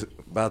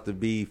about to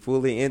be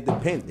fully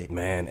independent.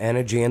 Man,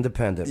 energy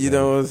independent. You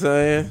know what I'm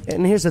saying?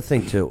 And here's the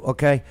thing, too,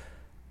 okay?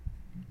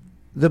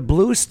 The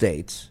blue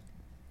states,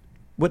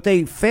 what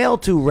they fail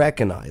to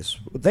recognize,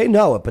 they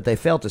know it, but they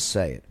fail to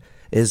say it,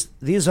 is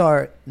these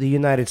are the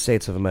United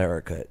States of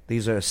America.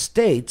 These are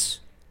states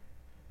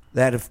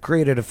that have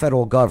created a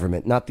federal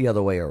government, not the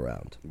other way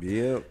around.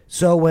 Yep.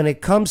 So when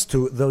it comes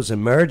to those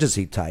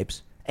emergency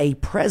types, a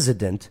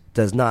president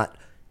does not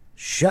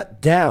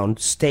shut down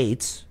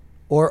states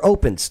or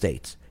open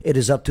states. It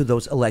is up to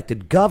those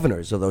elected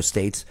governors of those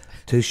states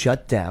to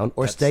shut down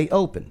or stay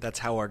open. That's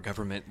how our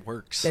government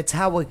works. That's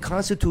how a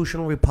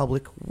constitutional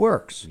republic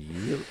works.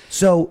 Yep.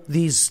 So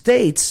these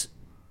states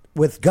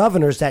with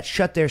governors that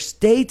shut their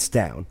states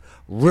down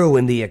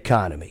ruin the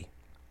economy.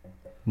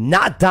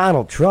 Not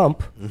Donald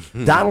Trump.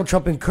 Donald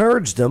Trump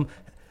encouraged them.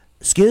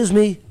 Excuse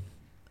me,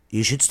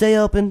 you should stay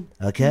open,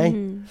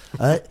 okay?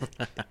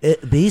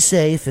 Be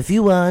safe if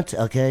you want,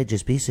 okay?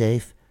 Just be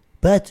safe.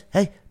 But,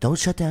 hey, don't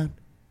shut down.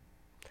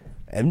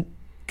 And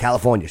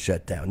California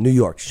shut down. New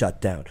York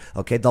shut down.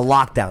 Okay, the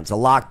lockdowns.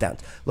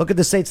 Look at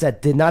the states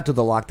that did not do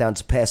the lockdowns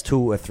the past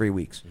 2 or 3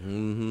 weeks.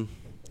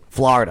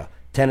 Florida,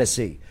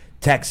 Tennessee,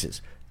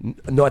 Texas,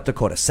 North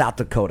Dakota, South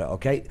Dakota,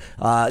 okay?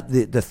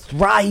 The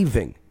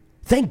thriving,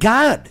 thank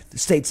God,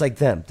 states like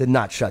them did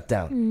not shut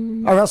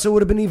down. Or else it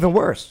would have been even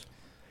worse.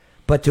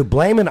 But to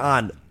blame it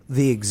on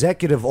the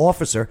executive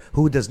officer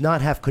who does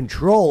not have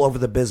control over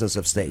the business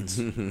of states.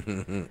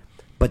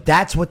 But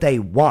that's what they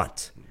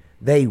want.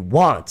 They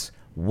want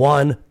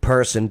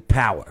one-person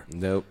power.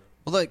 Nope.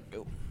 Well, like,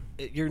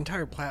 your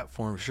entire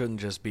platform shouldn't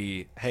just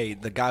be, hey,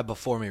 the guy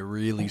before me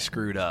really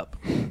screwed up.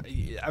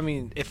 I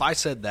mean, if I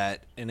said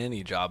that in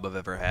any job I've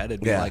ever had,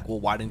 it'd be like, well,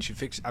 why didn't you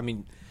fix it? I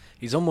mean,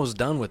 he's almost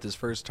done with his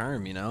first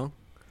term, you know?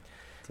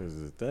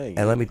 And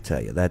let me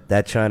tell you,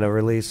 that China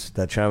release,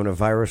 that China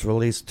virus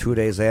release, 2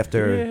 days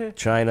after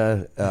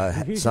China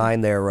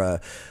signed their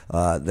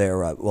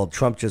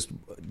Trump just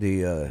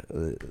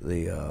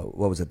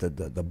what was it,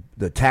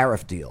 the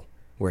tariff deal,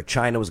 where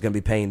China was going to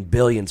be paying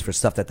billions for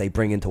stuff that they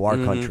bring into our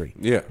country.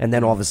 Yeah. And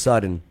then all of a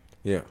sudden,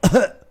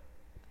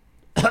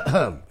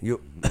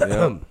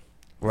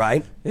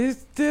 right?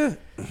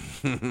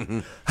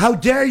 How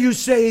dare you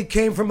say it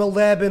came from a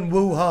lab in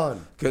Wuhan?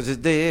 Because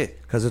it did.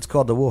 Because it's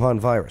called the Wuhan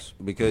virus.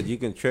 Because you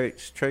can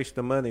trace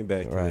the money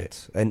back to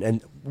it.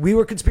 And we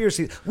were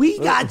conspiracy. We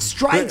got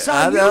strikes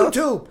on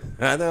YouTube.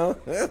 I know.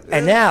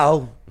 And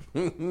now,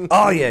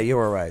 oh yeah, you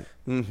were right.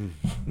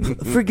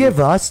 Forgive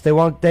us. They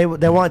want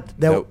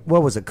Nope.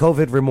 What was it?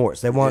 COVID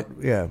remorse. They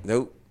want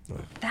Nope.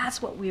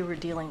 That's what we were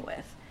dealing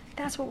with.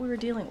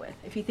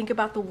 If you think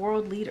about the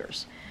world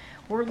leaders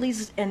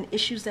and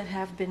issues that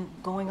have been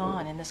going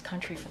on in this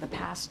country for the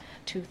past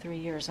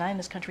 2-3 years, not in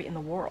this country, in the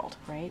world,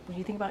 right? When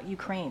you think about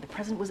Ukraine, the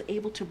president was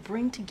able to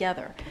bring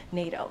together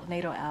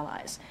NATO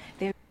allies.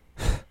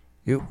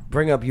 You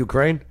bring up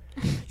Ukraine?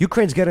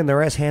 Ukraine's getting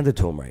their ass handed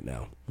to them right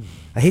now.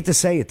 I hate to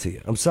say it to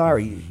you. I'm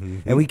sorry.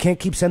 And we can't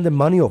keep sending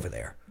money over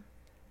there.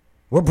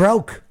 We're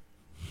broke.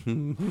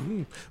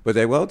 But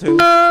they will too.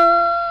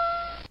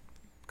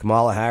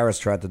 Kamala Harris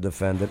tried to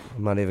defend it.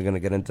 I'm not even going to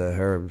get into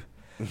her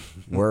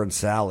word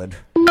salad.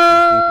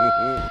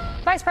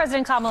 Vice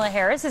President Kamala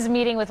Harris is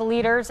meeting with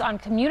leaders on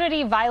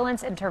community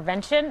violence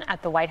intervention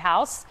at the White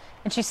House,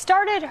 and she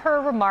started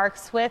her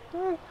remarks with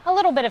a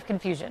little bit of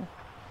confusion.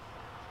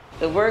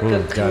 The work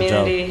of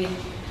community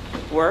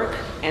work,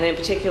 and in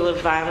particular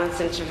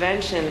violence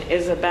intervention,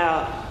 is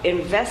about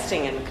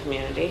investing in the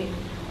community,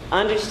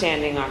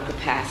 understanding our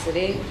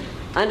capacity,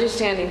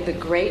 understanding the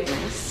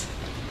greatness,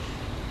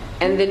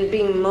 and then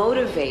being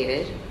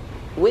motivated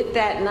with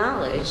that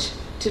knowledge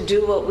to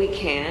do what we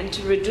can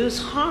to reduce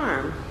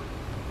harm,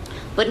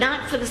 but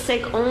not for the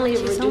sake only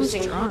of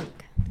reducing harm.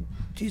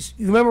 You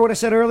remember what I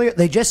said earlier?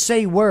 They just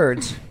say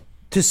words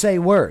to say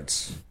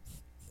words.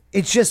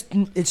 It's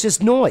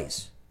just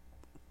noise.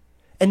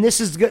 And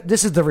this is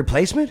the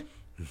replacement?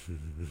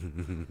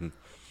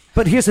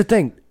 But here's the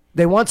thing.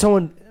 They want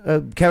someone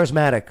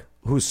charismatic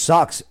who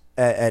sucks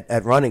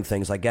at running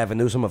things, like Gavin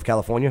Newsom of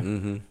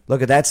California.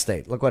 Look at that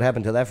state. Look what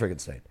happened to that friggin'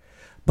 state.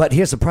 But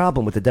here's the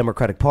problem with the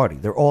Democratic Party.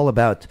 They're all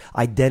about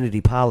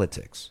identity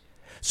politics.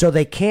 So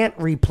they can't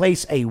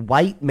replace a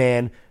white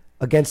man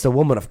against a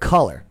woman of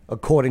color,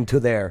 according to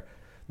their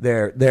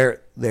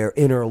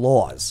inner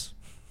laws.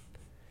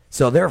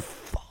 So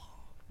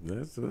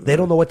they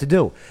don't know what to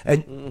do.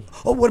 And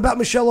what about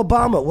Michelle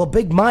Obama? Well,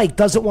 Big Mike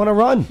doesn't want to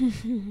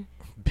run.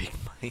 Big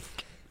Mike.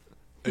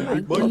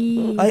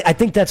 I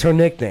think that's her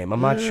nickname.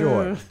 I'm not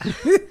sure.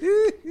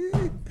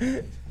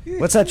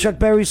 What's that Chuck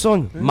Berry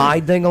song? My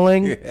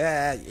Ding-a-Ling?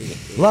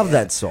 Love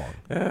that song.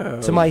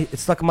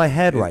 It's stuck in my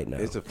head right now.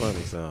 It's a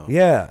funny song.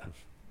 Yeah.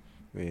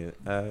 When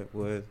I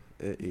was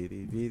a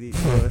itty bitty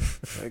boy,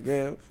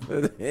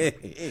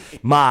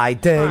 my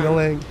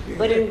ding-a-ling.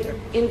 But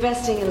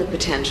investing in the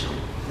potential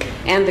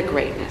and the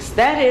greatness.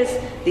 That is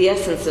the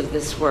essence of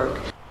this work.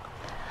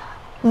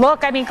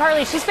 Look, I mean,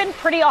 Carly, she's been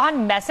pretty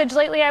on message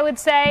lately, I would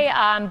say,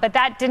 but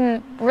that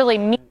didn't really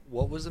mean.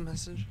 What was the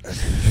message?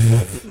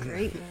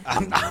 Great.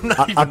 I'm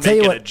not even I'll tell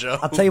you making what, a joke.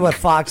 I'll tell you what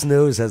Fox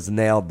News has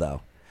nailed,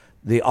 though.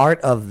 The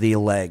art of the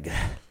leg.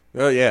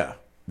 Oh, yeah.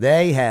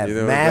 They have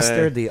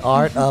mastered the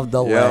art of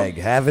the leg,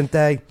 haven't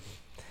they?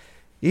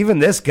 Even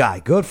this guy,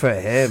 good for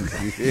him.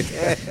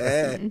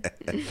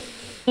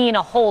 Mean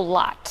a whole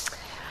lot.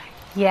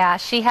 Yeah,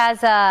 she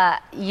has a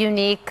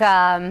unique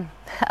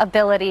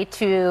ability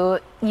to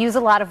use a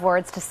lot of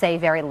words to say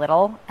very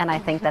little, and I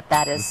think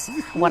that is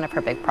one of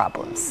her big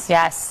problems.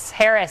 Yes,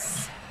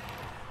 Harris.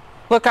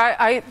 Look,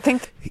 I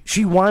think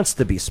she wants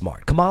to be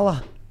smart.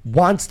 Kamala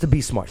wants to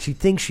be smart. She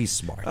thinks she's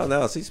smart. Oh,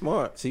 no, she's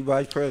smart. She's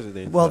vice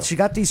president. Well, she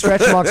got these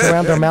stretch marks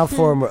around her mouth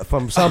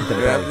from something.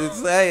 I'm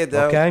just saying,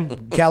 though. Okay?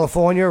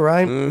 California,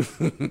 right?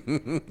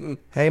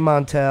 Hey,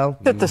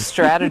 Montel. that the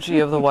strategy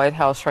of the White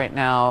House right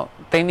now,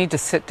 they need to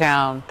sit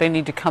down. They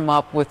need to come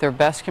up with their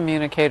best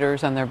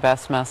communicators and their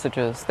best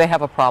messages. They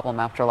have a problem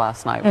after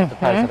last night with the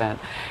president.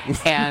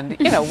 And,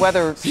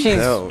 whether she's,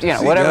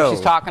 whatever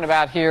she's talking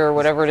about here or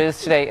whatever it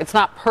is today, it's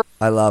not perfect.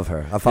 I love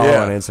her. I follow her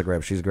on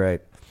Instagram. She's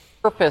great.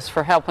 Purpose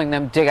for helping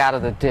them dig out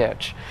of the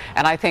ditch.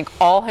 And I think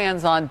all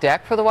hands on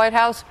deck for the White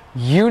House,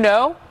 you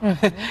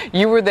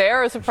were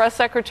there as a press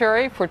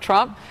secretary for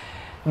Trump.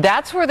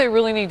 That's where they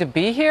really need to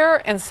be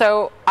here. And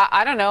so,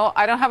 I don't know.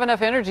 I don't have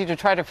enough energy to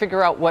try to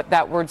figure out what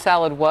that word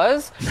salad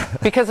was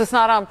because it's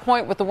not on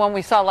point with the one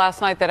we saw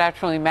last night that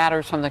actually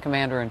matters from the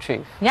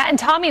commander-in-chief. Yeah, and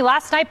Tommy,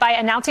 last night by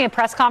announcing a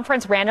press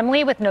conference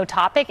randomly with no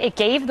topic, it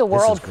gave the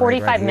world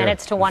 45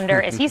 minutes to wonder,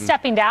 is he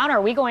stepping down or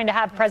are we going to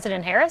have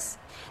President Harris?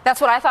 That's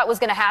what I thought was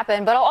going to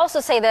happen. But I'll also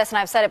say this, and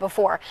I've said it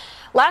before.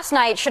 Last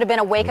night should have been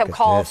a wake-up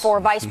call for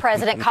Vice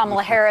President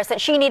Kamala Harris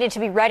that she needed to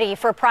be ready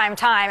for prime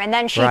time. And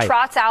then she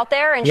trots out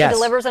there and she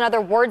delivers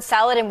another word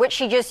salad in which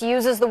she just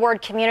uses the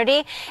word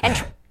community.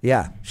 And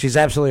yeah, she's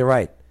absolutely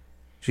right.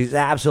 She's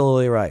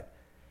absolutely right.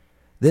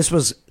 This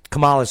was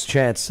Kamala's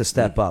chance to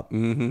step up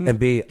and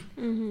be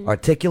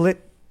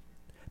articulate.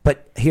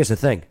 But here's the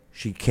thing.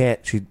 She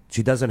can't.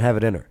 She doesn't have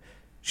it in her.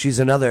 She's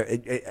another,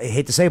 I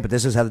hate to say it, but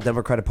this is how the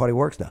Democratic Party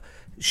works now.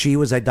 She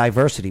was a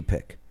diversity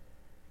pick.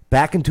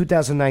 Back in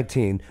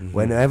 2019,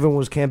 when everyone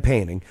was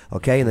campaigning,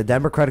 in the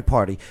Democratic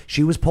Party,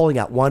 she was polling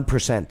at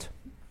 1%.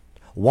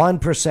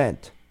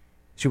 1%.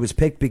 She was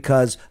picked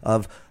because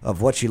of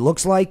what she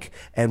looks like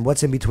and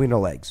what's in between her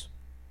legs.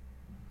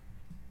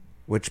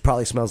 Which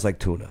probably smells like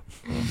tuna.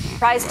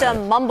 tries to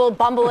mumble,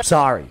 bumble.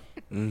 Sorry.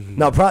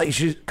 No, probably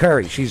she's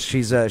curry.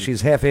 She's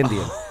half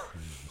Indian.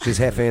 She's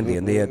half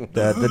Indian.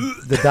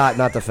 The dot,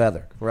 not the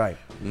feather. Right.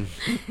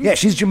 Yeah,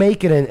 she's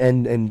Jamaican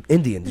and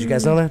Indian. Did you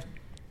guys know that?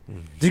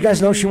 Did you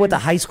guys know she went to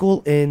high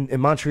school in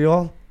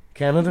Montreal,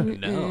 Canada?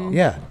 No.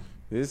 Yeah.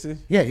 Is she?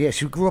 Yeah.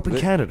 She grew up in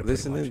Canada.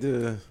 Listening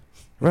to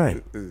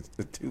right.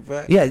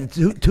 Tupac? Yeah,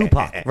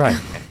 Tupac. Right.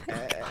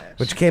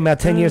 Which came out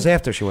 10 years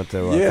after she went to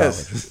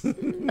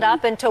college.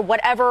 Up into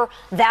whatever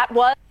that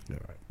was.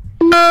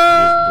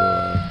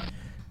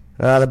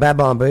 The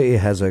Babylon Bee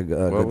has a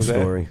good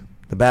story.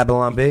 The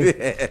Babylon Bee.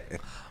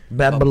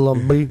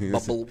 Babylon Bee.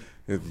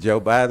 Is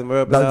Joe Biden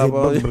rubbing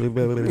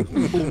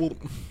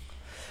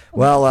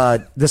Well,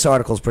 this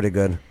article's pretty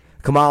good.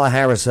 Kamala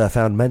Harris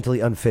found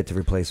mentally unfit to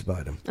replace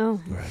Biden. Oh.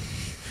 Right.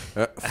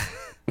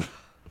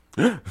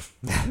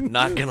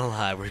 Not gonna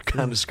lie, we're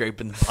kind of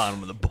scraping the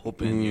bottom of the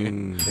bullpen here.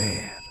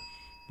 Man.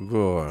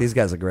 Boy. These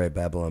guys are great,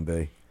 Babylon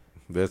Bee.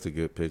 That's a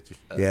good picture.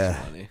 That's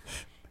funny.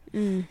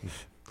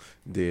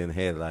 Deer in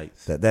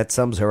headlights. That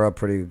sums her up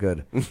pretty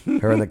good.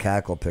 Her in the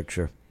cackle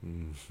picture.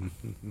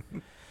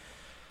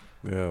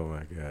 Oh,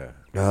 my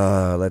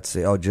God. Let's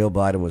see. Oh, Jill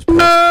Biden was pissed.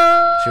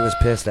 She was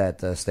pissed at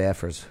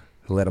staffers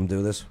who let him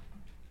do this.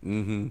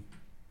 Mm-hmm.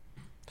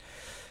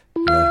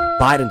 Yeah.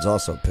 Biden's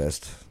also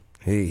pissed.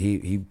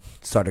 He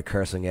started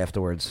cursing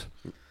afterwards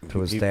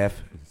to his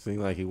staff. Seemed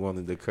like he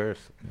wanted to curse.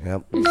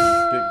 Yep. Pick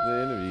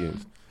the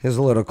interviews. Here's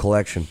a little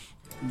collection.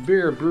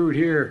 Beer brewed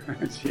here,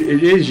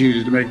 it is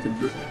used to make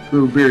the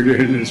brewed beer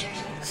in this.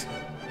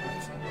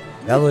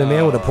 Elderly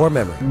man with a poor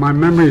memory. My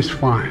memory is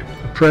fine.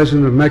 The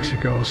president of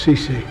Mexico,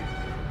 Sisi,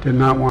 did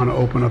not want to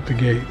open up the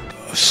gate.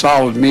 A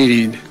solid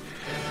meeting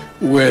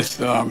with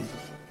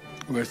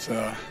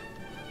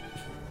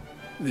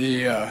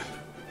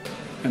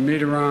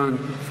Mitterrand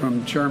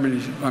from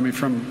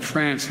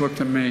France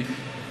looked at me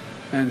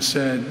and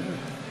said,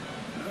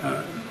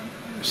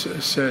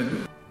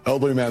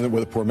 elderly man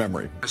with a poor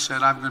memory. I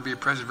said, I'm going to be a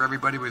president for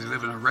everybody, whether you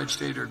live in a red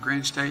state or a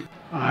green state.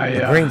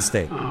 The green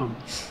state.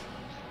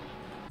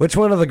 Which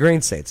one of the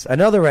green states? I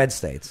know the red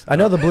states. I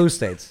know the blue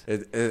states.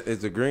 Is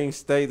the green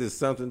state is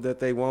something that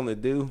they want to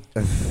do?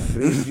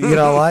 You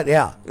know what?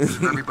 Yeah.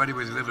 For everybody,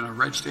 whether you live in a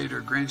red state or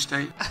a green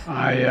state.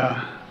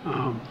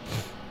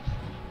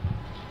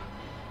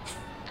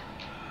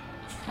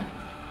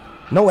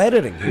 No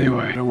editing.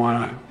 Anyway, I don't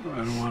want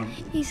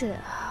to. He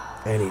said.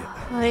 Anyway.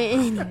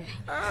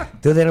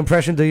 Do that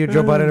impression. Do your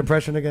Joe Biden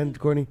impression again,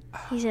 Courtney.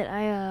 He said,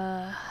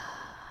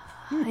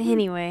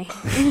 Anyway.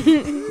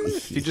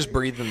 If you just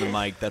breathe in the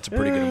mic, that's a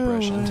pretty good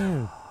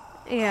impression.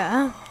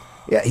 Yeah.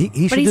 Yeah,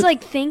 he should. But he's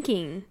like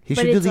thinking. He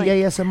should do the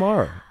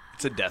ASMR.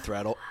 It's a death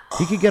rattle.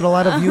 He could get a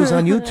lot of views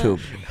on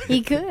YouTube.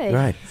 He could.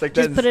 Right. It's like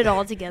just put it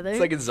all together. It's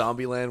like in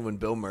Zombieland when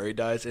Bill Murray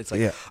dies. It's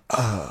like,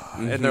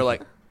 and they're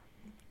like,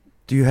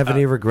 do you have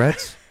any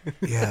regrets?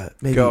 Yeah,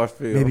 maybe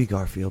Garfield. Maybe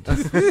Garfield.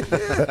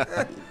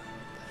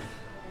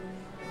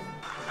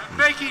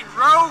 Making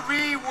Roe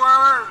v.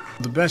 Wade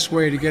the best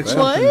way to get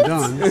something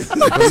done. It's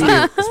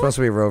supposed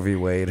to be Roe v.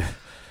 Wade,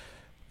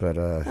 but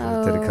it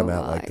didn't come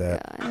out like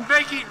that.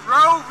 Making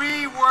Roe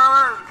v.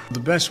 Wade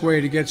the best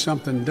way to get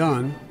something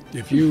done.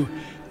 If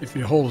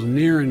it holds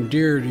near and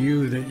dear to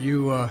you that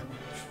you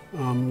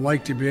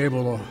like to be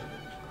able to.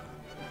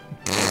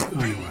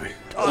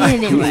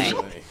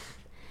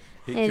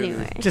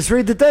 Anyway. Just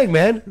read the thing,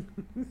 man.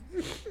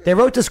 They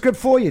wrote the script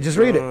for you. Just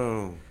read it.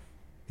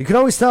 You can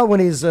always tell when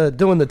he's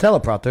doing the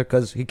teleprompter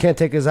because he can't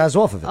take his eyes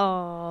off of it.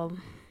 Oh,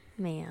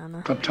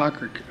 man.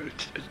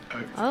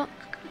 Kleptocracy.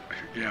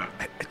 Yeah.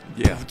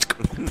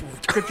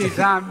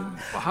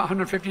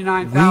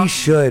 159,000. We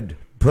should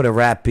put a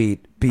rap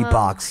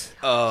beatbox.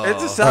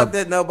 It's a song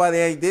that nobody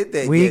ain't did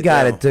that. We yet,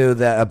 got to though. do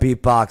that, a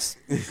beatbox,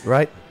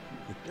 right?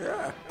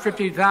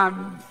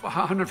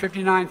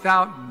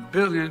 $159,000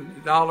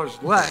 billion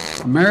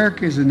less.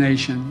 America is a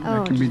nation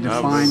that can be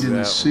defined in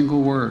a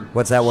single word.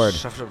 What's that word?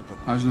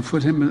 I was going to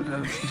put him.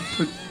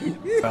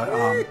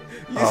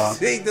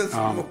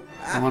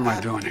 What am I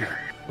doing here?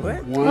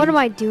 What am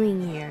I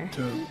doing here?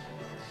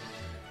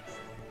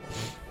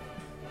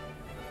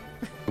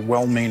 A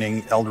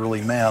well-meaning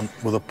elderly man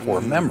with a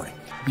poor memory.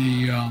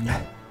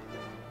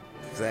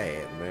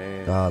 Sad,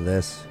 man. Oh,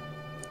 this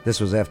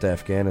was after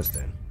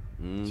Afghanistan.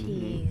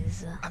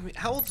 Jeez. I mean,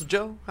 how old's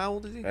Joe? How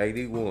old is he?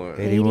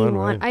 81. 81,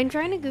 right? I'm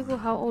trying to Google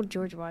how old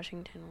George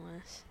Washington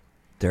was.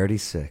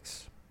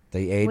 36.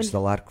 They aged a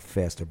lot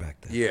faster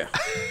back then. Yeah.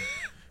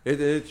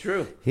 It's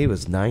true. He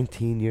was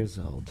 19 years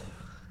old.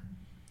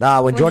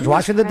 When George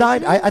Washington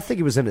died, I think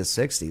he was in his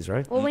 60s,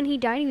 right? Well, when he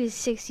died, he was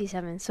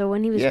 67. So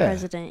when he was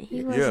president,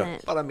 he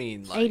wasn't But I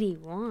mean, like,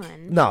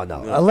 81. No.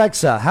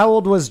 Alexa, how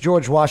old was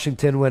George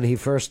Washington when he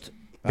first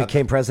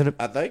became president?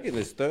 I think in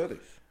his 30s.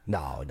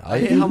 No. I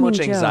hate how much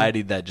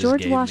anxiety that just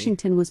George gave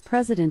Washington was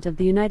president of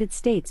the United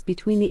States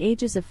between the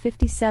ages of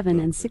 57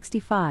 and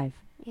 65.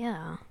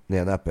 Yeah.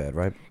 Yeah, not bad,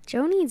 right?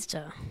 Joe needs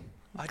to.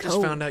 I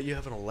just found out you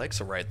have an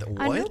Alexa right there.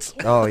 What?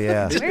 Oh,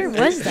 yeah. Where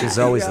was that? She's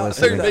always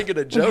listening. They're making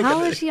a joke. And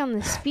how is she on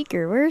the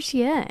speaker? Where is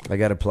she at? I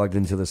got it plugged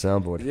into the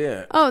soundboard.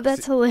 Yeah. Oh,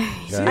 that's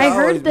hilarious. Yeah. I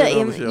heard been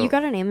on the show. you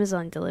got an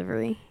Amazon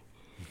delivery.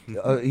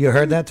 You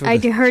heard that? I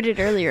heard it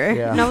earlier,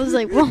 Yeah. and I was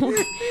like, "Whoa!"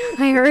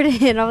 I heard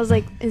it, and I was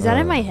like, "Is that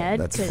in my head?"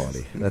 That's 'Cause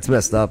funny. That's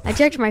messed up. I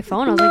checked my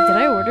phone. I was like, "Did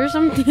I order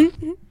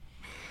something?"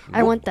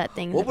 I want that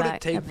thing. What would back,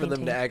 it take that for them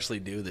painting. to actually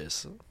do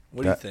this?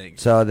 What do you think?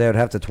 So they would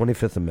have the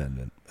 25th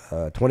Amendment.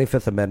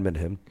 25th Amendment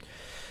him.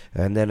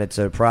 And then it's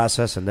a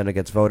process, and then it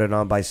gets voted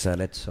on by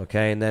Senate,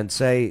 okay? And then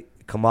say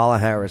Kamala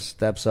Harris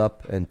steps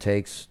up and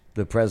takes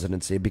the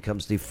presidency,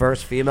 becomes the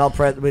first female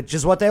president, which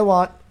is what they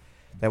want.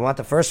 They want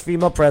the first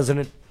female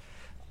president.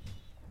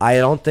 I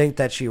don't think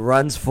that she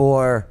runs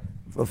for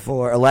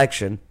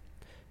election,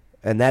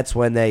 and that's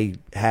when they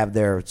have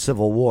their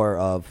civil war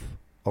of,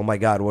 oh, my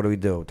God, what do we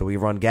do? Do we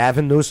run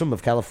Gavin Newsom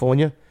of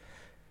California?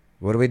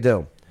 What do we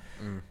do?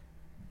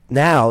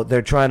 Now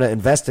they're trying to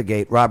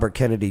investigate Robert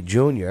Kennedy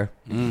Jr.,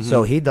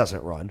 so he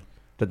doesn't run.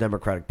 The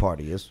Democratic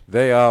Party is.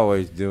 They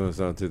always doing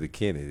something to the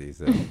Kennedys.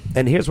 So.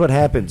 And here's what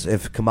happens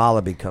if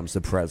Kamala becomes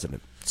the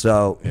president.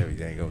 So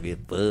everything going to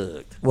get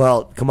bugged.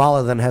 Well,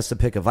 Kamala then has to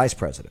pick a vice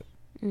president.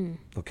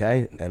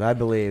 Okay? And I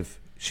believe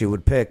she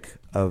would pick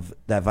of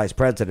that vice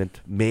president,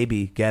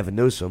 maybe Gavin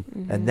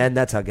Newsom, and then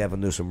that's how Gavin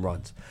Newsom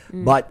runs.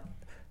 But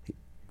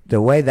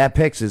the way that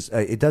picks is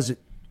the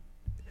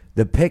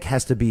pick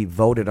has to be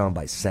voted on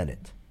by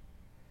Senate.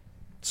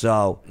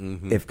 So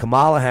if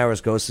Kamala Harris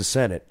goes to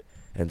Senate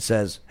and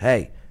says,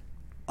 hey,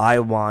 I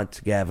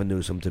want Gavin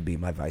Newsom to be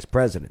my vice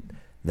president,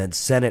 then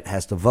Senate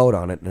has to vote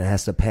on it and it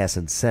has to pass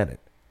in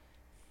Senate.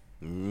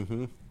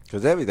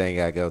 Because everything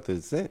got to go through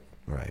the Senate.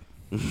 Right.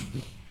 So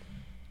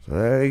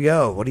there you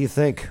go. What do you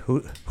think?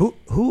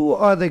 Who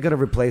are they going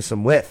to replace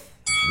him with?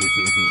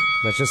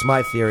 That's just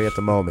my theory at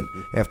the moment.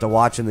 After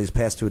watching these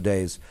past 2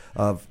 days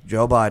of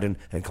Joe Biden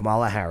and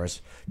Kamala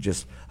Harris,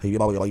 just I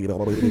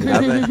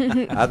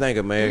think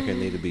America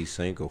need to be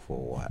single for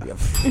a while.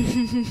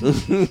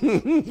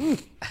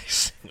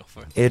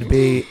 It'd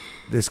be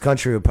this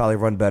country would probably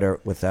run better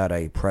without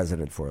a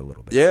president for a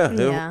little bit. Yeah,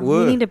 Yeah,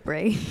 we need a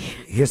break.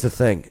 Here's the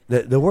thing: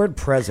 the word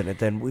president,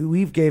 then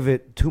we've gave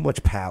it too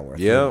much power.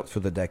 Yep. For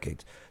the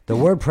decades. The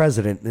word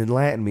president in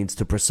Latin means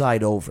to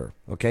preside over.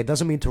 Okay, it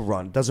doesn't mean to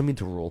run, it doesn't mean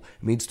to rule.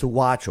 It means to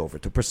watch over,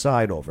 to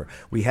preside over.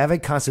 We have a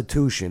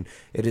constitution.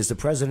 It is the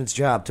president's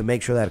job to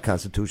make sure that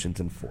constitution's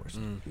enforced.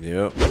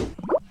 Yep.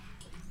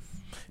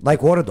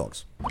 Like water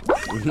dogs.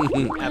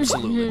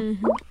 Absolutely.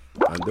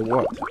 Under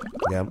what?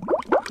 Yeah.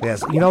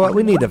 Yes. You know what?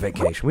 We need a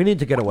vacation. We need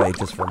to get away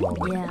just for a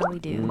moment. Yeah, we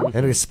do.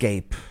 And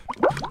escape.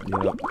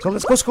 Yep. So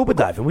let's go scuba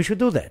diving. We should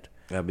do that.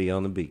 I'll be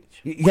on the beach.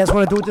 You guys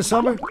want to do it this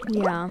summer?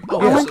 Yeah. Oh,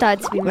 I yes. want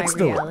that to be my Let's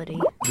do it. reality.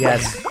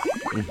 Yes.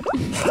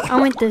 I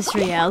want this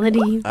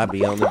reality. I'll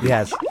be on the beach.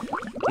 Yes.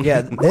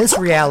 Yeah, this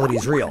reality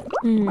is real.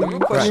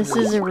 This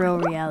is a real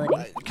reality.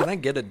 Can I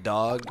get a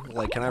dog?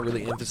 Like, can I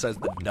really emphasize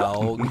the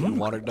dog,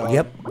 water dog?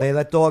 Yep, they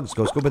let dogs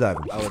go scuba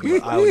diving. I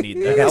would need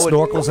that. They got I would-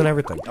 snorkels and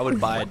everything. I would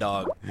buy a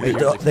dog. They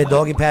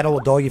doggy paddle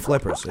with doggy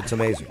flippers. It's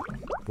amazing.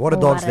 Water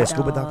dogs, they're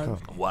scuba.com.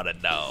 What a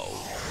dog.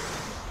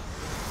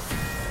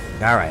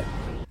 All right.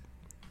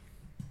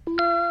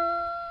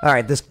 All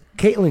right, this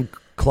Caitlin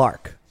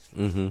Clark.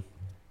 Mm-hmm.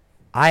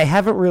 I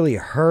haven't really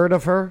heard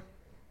of her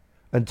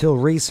until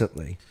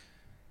recently,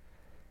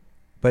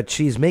 but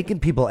she's making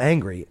people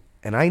angry,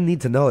 and I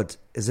need to know it.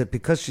 Is it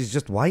because she's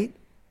just white?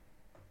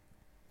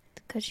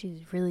 Because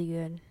she's really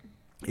good.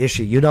 Is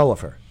she? You know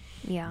of her.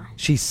 Yeah.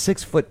 She's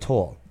 6 foot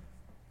tall.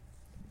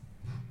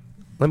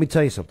 Let me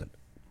tell you something.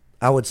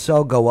 I would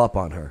so go up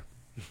on her.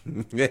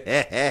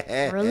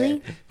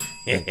 Really?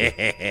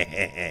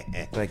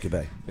 Thank you,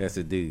 babe. That's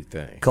a dude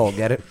thing. Cole,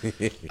 get it?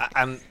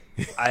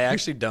 I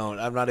actually don't.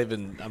 I'm not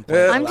even.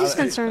 I'm just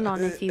concerned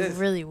on if you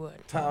really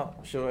would. Tall,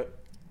 short.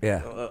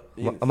 Yeah.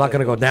 I'm not going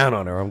to go down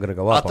on her. I'm going to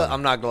go up on her.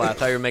 I'm not gonna lie. I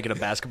thought you were making a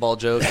basketball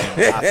joke.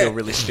 And I feel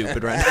really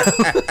stupid right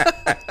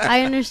now.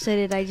 I understood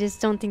it. I just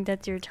don't think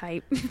that's your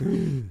type.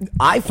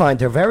 I find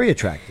her very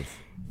attractive.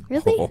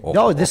 Really?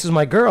 No, this is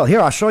my girl. Here,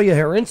 I'll show you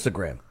her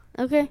Instagram.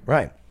 Okay.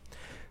 Right.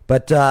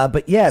 But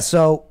yeah,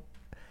 so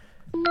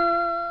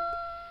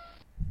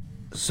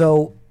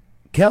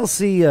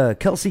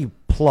Kelsey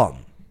Plum,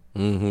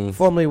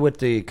 formerly with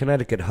the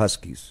Connecticut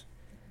Huskies,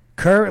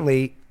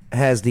 currently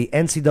has the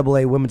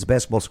NCAA women's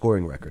basketball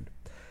scoring record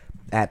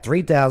at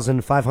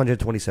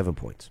 3,527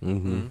 points.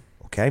 Mm-hmm.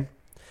 Okay?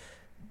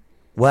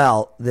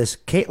 Well, this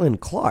Caitlin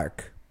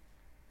Clark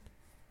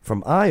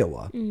from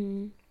Iowa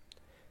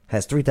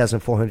has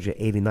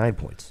 3,489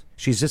 points.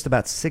 She's just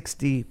about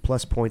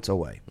 60-plus points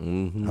away.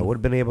 Mm-hmm. I would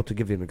have been able to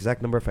give you an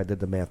exact number if I did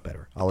the math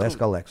better. I'll ask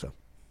Alexa.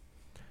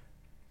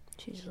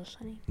 She's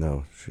listening.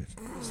 No,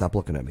 stop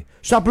looking at me.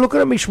 Stop looking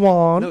at me,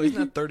 Schwan. No, isn't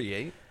that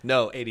 38?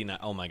 No, 89.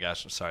 Oh my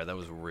gosh, I'm sorry. That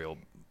was real.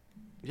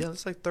 Yeah,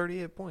 that's like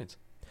 38 points.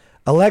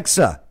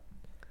 Alexa,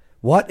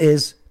 what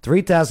is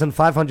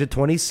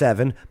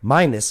 3,527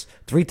 minus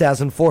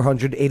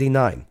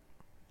 3,489?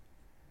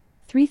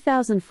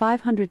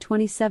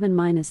 3,527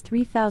 minus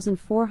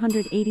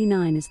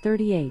 3,489 is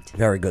 38.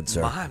 Very good,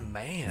 sir. My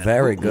man.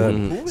 Very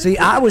good. See,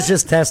 I was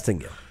just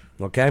testing you,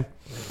 okay?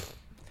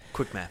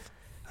 Quick math.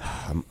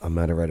 I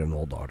might have read an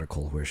old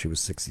article where she was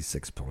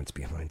 66 points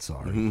behind.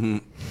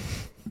 Sorry.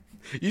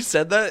 You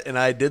said that, and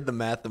I did the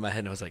math in my head,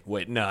 and I was like,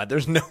 wait, no,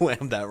 there's no way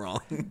I'm that wrong.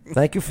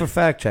 Thank you for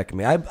fact-checking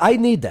me. I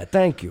need that.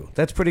 Thank you.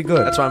 That's pretty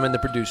good. That's why I'm in the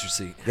producer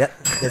seat. Yeah,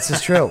 this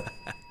is true.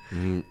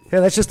 Here,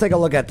 let's just take a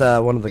look at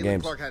one of the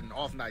games. Clark had an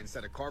off night and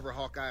set a Carver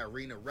Hawkeye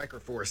Arena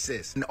record for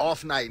assists. An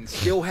off night and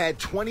still had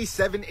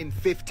 27 and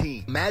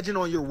 15. Imagine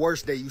on your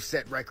worst day you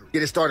set record.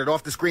 Get it started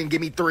off the screen,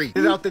 give me 3.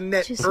 Get it out the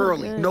net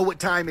early. Know what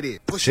time it is.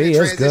 Push it in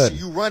transition,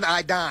 you run,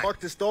 I dime. Clark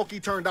to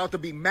Stolke turned out to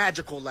be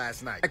magical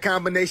last night. That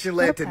combination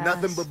led to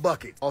nothing but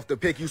buckets. Off the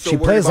pick, you so She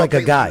worried plays about like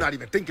a Caitlin, guy. you're not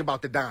even thinking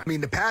about the dime. I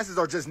mean, the passes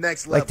are just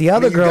next level. Like the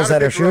other you girls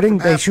gotta that are pick her up shooting,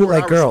 from they half shoot court.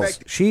 like I girls.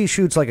 respect it. She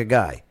shoots like a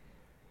guy,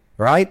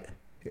 right?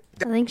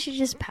 I think she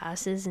just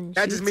passes and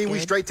That shoots just mean we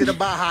good. straight to the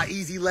Baja,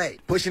 easy lay.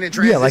 Pushing in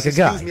transition, Yeah, like a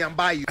guy. excuse me, I'm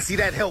by you. I see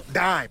that help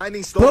dime. I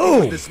think Boom. Stolke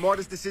was the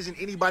smartest decision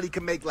anybody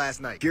could make last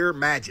night. Pure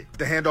magic.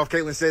 The handoff,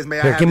 Caitlin says, may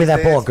I Here, have give me this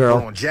that ball, dance? girl.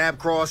 Go on, jab,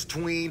 cross,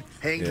 tween,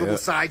 hang, dribble,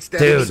 sidestep,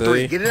 Dude.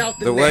 three. Get it out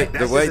the, net.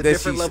 That's just a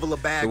different level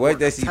of bag work.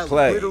 I'm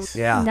telling you.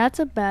 Yeah. That's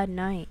a bad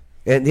night.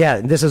 And yeah,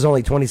 this is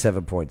only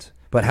 27 points.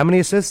 But how many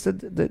assists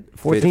did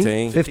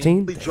 14?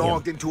 15? We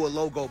jogged into a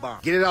logo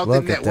bomb. Get it out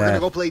Look the at net. We're that. gonna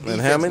go play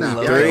defense how many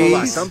now.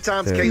 threes?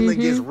 Sometimes Dude. Caitlin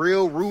gets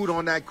real rude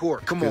on that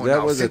court. Come on that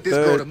now, was sit a this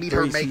girl third to meet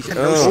her three mate. she-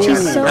 No,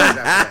 She's so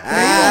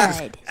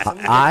bad.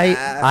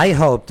 I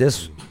hope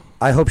this.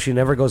 I hope she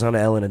never goes on to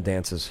Ellen and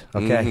dances.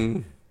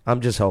 Okay,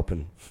 I'm just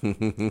hoping.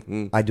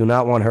 I do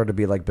not want her to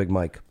be like Big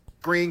Mike.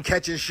 Screen,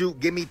 catch and shoot,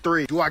 give me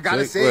 3. Do I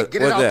gotta say What- it?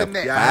 Get it what's out that? the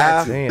net.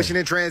 Five? Pushing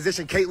in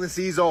transition, Caitlin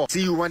sees all.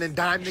 See you running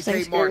dime to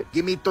Kate Martin.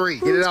 Give me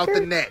 3. Get it out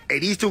the net. Hey,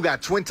 these two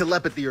got twin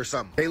telepathy or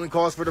something. Caitlin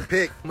calls for the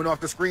pick. Coming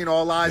off the screen,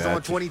 all eyes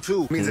on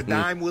 22. Means a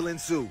dime will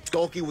ensue.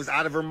 Stalky was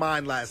out of her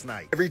mind last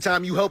night. Every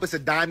time you help, it's a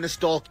dime to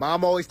Stalky.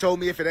 Mom always told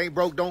me if it ain't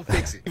broke, don't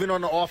fix it. Even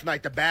on the off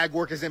night, the bag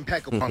work is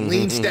impeccable. On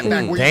lean, step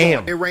back where you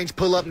going. Mid-range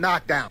pull-up,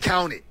 knockdown.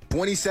 Count it.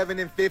 27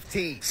 and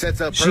 15.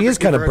 Sets up She is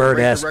kind of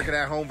Bird-esque. record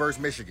at home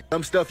versus Michigan.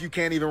 Some stuff you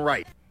can't even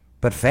write.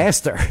 But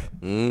faster.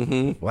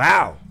 Mm-hmm.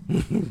 Wow.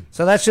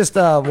 So that's just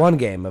one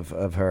game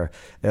of her.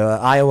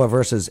 Iowa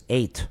versus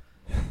 8.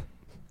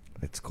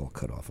 It's called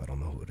cutoff. I don't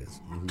know who it is.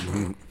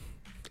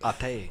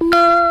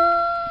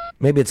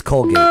 Maybe it's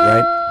Colgate,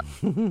 right?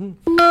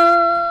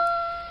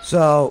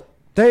 So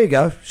there you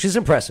go. She's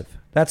impressive.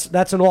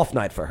 That's an off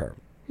night for her,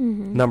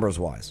 numbers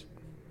wise.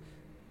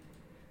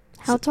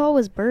 How tall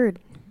was Bird?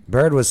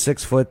 Bird was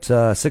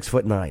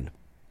 6'9".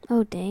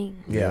 Oh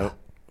dang. Yeah.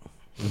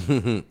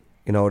 You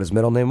know what his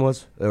middle name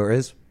was or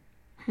is?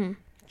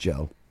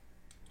 Joe.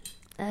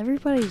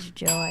 Everybody's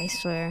Joe, I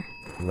swear.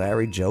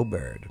 Larry Joe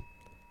Bird.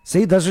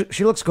 See,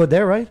 she looks good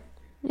there, right?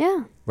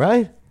 Yeah.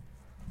 Right?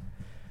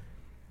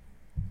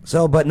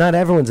 So, but not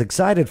everyone's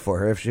excited for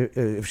her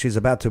if she's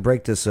about to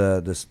break this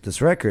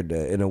record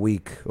in a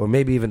week or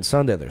maybe even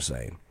Sunday. They're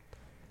saying.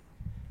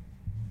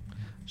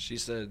 She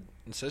said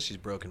it says she's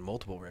broken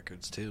multiple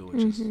records too,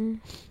 which is.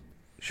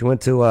 She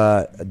went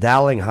to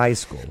Dowling High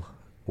School,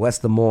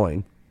 West Des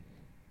Moines,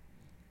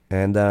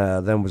 and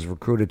then was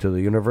recruited to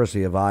the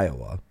University of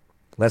Iowa.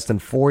 Less than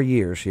 4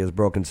 years, she has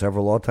broken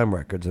several all-time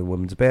records in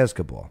women's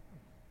basketball.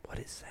 What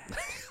is that?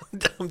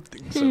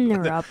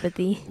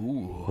 Neuropathy.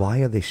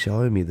 Why are they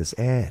showing me this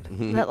ad?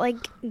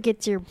 That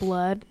gets your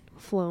blood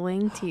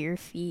flowing to your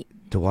feet.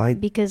 Do I?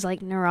 Because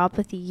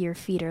neuropathy, your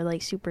feet are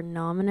super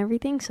numb and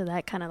everything, so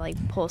that kind of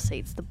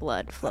pulsates the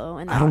blood flow.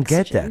 And I don't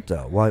get oxygen. that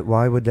though.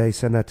 Why would they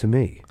send that to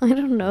me? I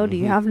don't know. Do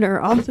you have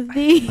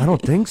neuropathy? I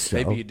don't think so.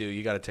 Maybe you do.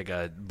 You got to take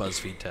a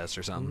BuzzFeed test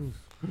or something.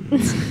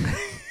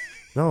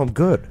 No, I'm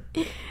good.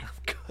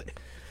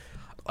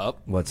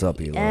 Up. What's up,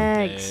 Elon?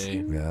 Eggs.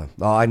 Yeah.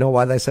 Oh, I know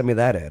why they sent me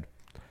that ad.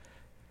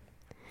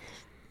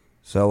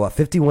 So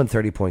 51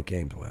 30-point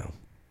games. Wow.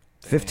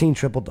 15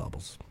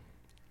 triple-doubles.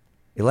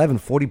 11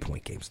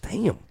 40-point games.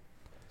 Damn.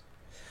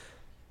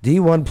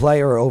 D1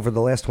 player over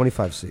the last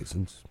 25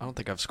 seasons. I don't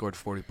think I've scored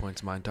 40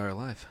 points in my entire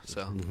life.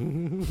 So.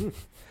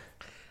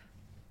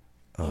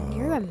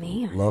 You're a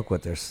man. Look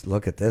at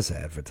this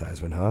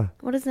advertisement, huh?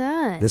 What is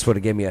that? This would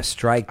have given me a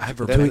strike. That's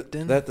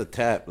the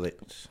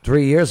tablets.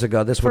 3 years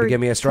ago, this would have For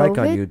given me a strike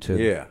on COVID? YouTube.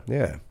 Yeah.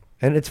 Yeah.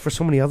 And it's for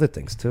so many other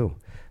things too.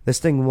 This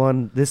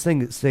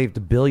thing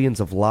saved billions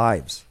of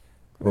lives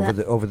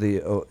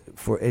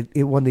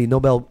it won the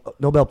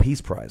Nobel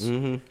Peace Prize.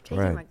 Taking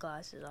my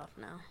glasses off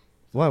now.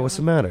 Why? What's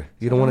the matter?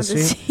 You don't want to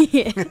see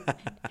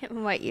it?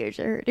 My ears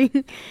are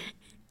hurting.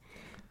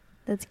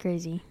 That's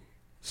crazy.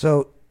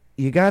 So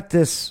you got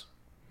this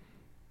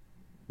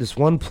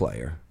one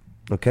player,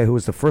 okay, who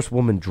was the first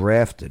woman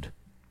drafted,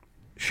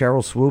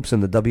 Cheryl Swoops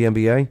in the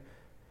WNBA.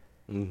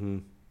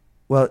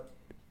 Well,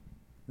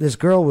 this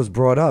girl was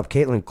brought up,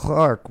 Caitlin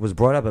Clark was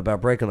brought up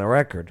about breaking the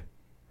record.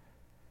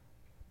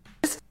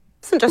 This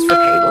isn't just for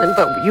Caitlin,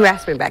 but you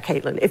asked me about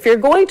Caitlin. If you're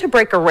going to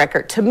break a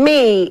record, to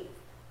me,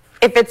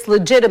 if it's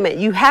legitimate,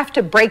 you have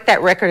to break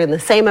that record in the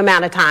same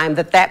amount of time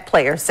that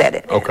player set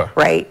it. Okay.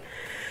 Right?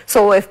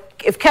 So if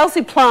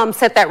Kelsey Plum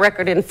set that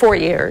record in 4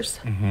 years,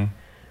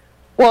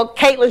 well,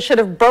 Caitlin should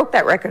have broke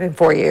that record in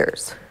 4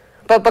 years.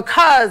 But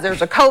because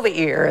there's a COVID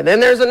year and then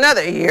there's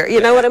another year,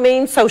 you know what I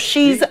mean? So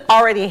she's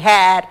already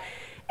had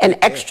an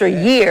extra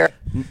year.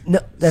 No,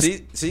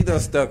 she done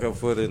stuck her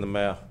foot in the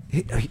mouth.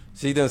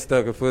 She done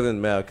stuck her foot in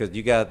the mouth because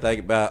you got to think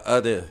about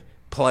other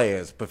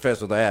players,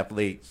 professional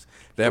athletes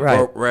that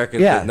broke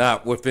records but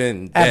not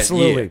within that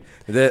year.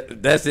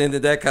 That's the end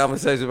of that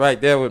conversation right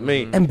there with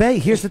me. And Bay,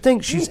 here's the thing.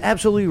 She's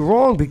absolutely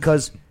wrong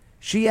because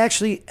she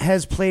actually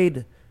has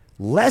played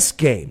less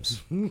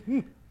games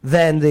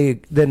than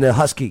the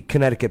Husky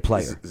Connecticut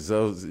player.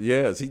 So,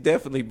 yeah, she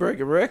definitely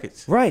breaking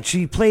records. Right.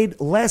 She played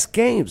less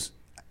games.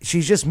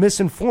 She's just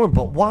misinformed.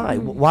 But why?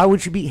 Why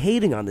would you be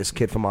hating on this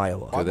kid from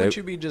Iowa? Why would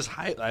you be just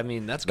hyped? I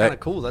mean, that's kind of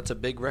cool. That's a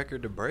big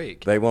record to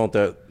break. They want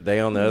they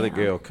on the other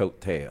girl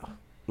coattail.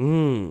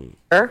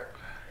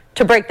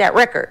 To break that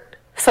record.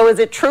 So is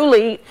it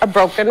truly a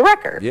broken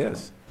record?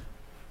 Yes.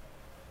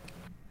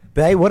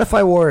 Bay, what if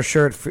I wore a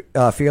shirt,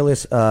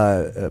 fearless,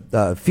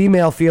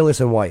 female, fearless,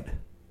 and white?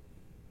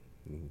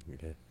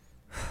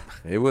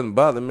 It wouldn't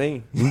bother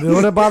me. It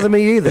wouldn't bother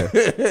me either.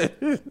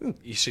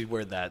 You should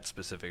wear that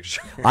specific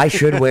shirt. I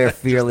should wear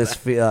fearless,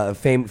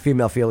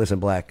 female, fearless,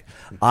 and black.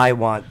 I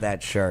want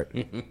that shirt.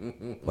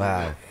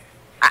 Wow.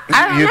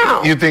 I don't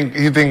know. You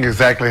think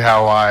exactly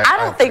how I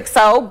don't think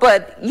so,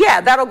 but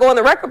yeah, that'll go in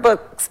the record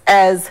books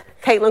as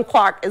Caitlin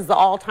Clark is the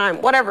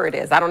all-time, whatever it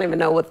is. I don't even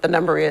know what the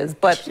number is,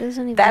 but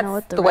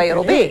that's the way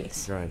it'll be.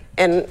 Right.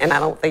 And I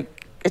don't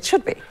think it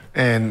should be.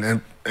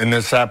 And And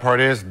the sad part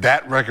is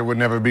that record would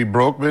never be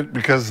broken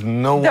because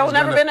there'll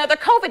never be another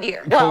COVID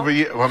year. COVID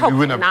year. Well,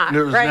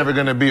 there was never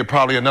going to be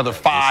probably another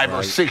 5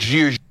 or 6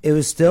 years. It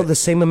was still the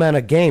same amount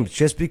of games,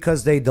 just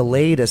because they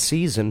delayed a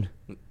season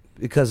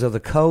because of the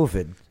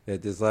COVID.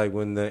 It's just like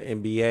when the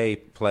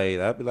NBA played.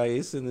 I'd be like,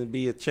 it's going to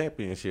be a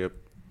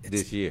championship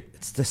this year.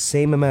 It's the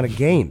same amount of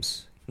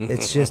games.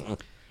 It's just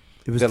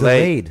it was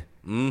delayed.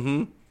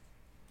 Mm-hmm.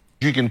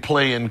 You can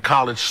play in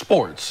college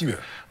sports,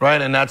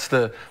 right? And that's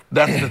the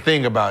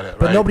thing about it, right?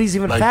 But nobody's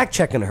even fact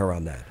checking her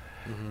on that.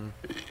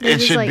 It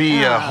should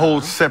be a whole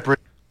separate.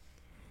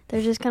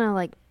 They're just kind of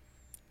like,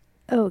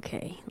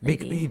 okay.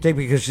 You think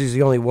because she's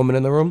the only woman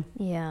in the room?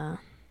 Yeah,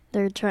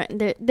 they're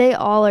trying. They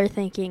all are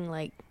thinking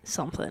like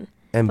something,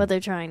 but they're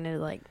trying to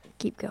like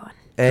keep going.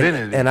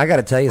 And I got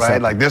to tell you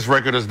something. Like this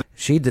record is.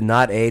 She did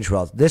not age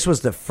well. This was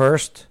the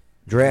first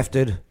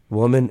drafted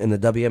woman in the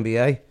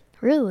WNBA.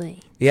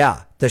 Really?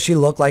 Yeah. Does she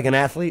look like an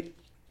athlete?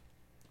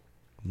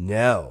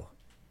 No.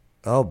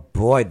 Oh,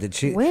 boy, did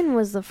she. When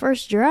was the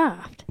first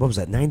draft? What was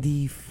that,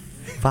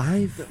 95?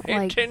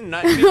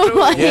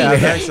 1892. Yeah, I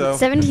think so.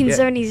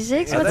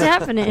 1776? What's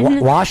happening?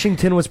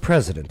 Washington was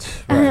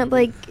president.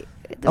 Right.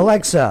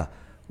 Alexa,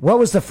 what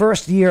was the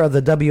first year of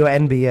the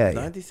WNBA?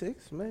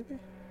 96, maybe?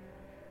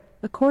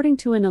 According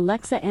to an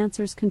Alexa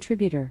Answers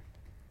contributor,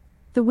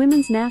 the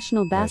Women's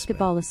National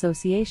Basketball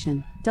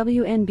Association,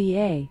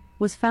 WNBA,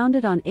 was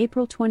founded on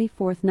April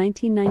 24th,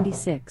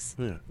 1996.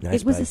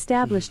 It was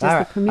established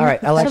as the premier. All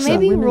right, Alexa. So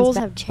maybe rules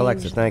have changed.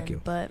 Alexa, thank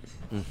you. But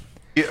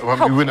Yeah, well,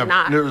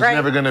 there's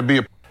never going to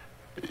be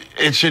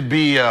it should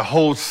be a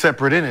whole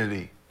separate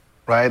entity,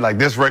 right? Like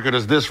this record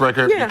is this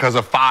record because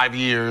of 5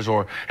 years,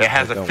 or it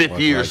has a 5th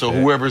year. Like so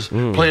whoever's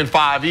playing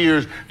 5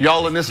 years,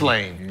 y'all in this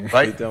lane,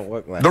 right? It don't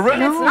work like the rest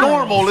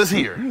normal is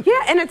here.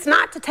 Yeah, and it's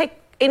not to take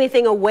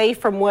anything away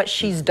from what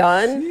she's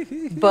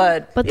done,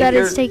 but that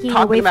is taking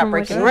away from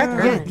what she's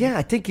done. Yeah,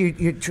 I think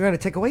you're trying to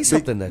take away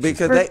something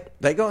because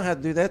they gonna have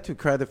to do that to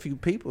quite a few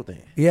people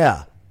then.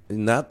 Yeah,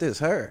 not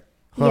just her.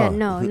 Yeah,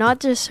 no, not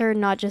just her,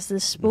 not just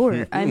the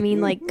sport. I mean,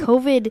 like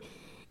COVID,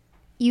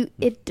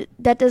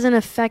 that doesn't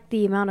affect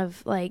the amount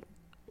of like.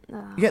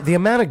 Yeah, the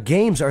amount of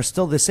games are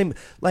still the same.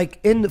 Like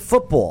in the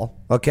football,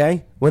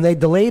 okay, when they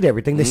delayed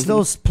everything, they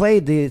still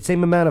played the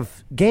same amount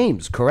of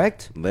games.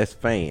 Correct? Less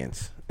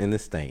fans in the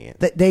stand.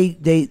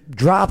 They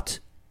dropped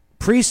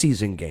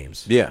preseason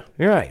games. Yeah,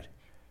 you're right.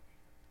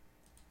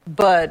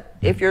 But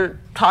if you're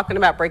talking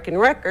about breaking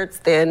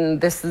records, then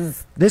this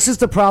is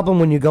the problem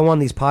when you go on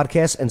these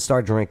podcasts and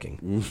start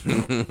drinking.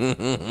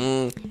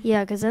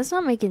 Yeah, because that's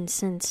not making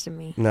sense to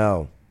me.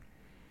 No.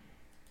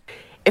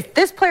 If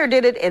this player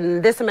did it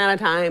in this amount of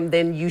time,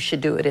 then you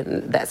should do it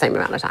in that same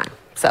amount of time.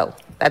 So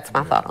that's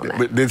my thought on that.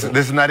 But this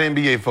is not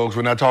NBA, folks.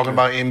 We're not talking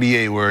about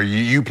NBA where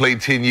you played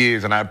 10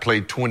 years and I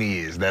played 20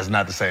 years. That's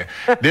not the same.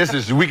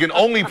 We can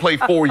only play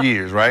 4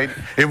 years, right?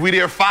 If we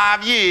there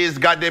 5 years,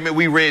 goddamn it,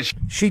 we read.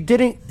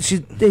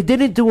 They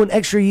didn't do an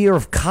extra year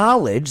of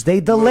college.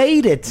 They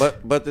delayed it.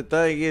 But the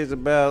thing is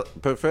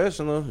about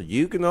professional,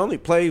 you can only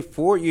play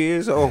 4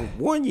 years or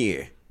 1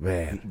 year.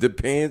 Man,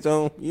 depends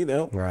on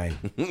right.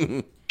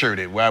 Sure,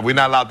 we're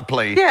not allowed to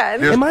play. Yeah.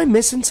 Am I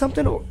missing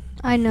something?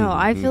 I know.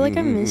 I feel like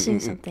I'm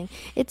missing something.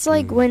 It's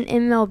like when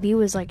MLB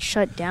was like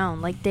shut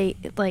down. Like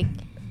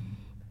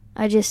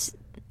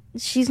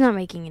she's not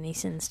making any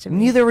sense to me.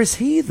 Neither is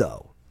he,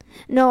 though.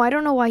 No, I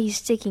don't know why he's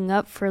sticking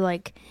up for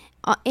like,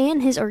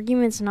 and his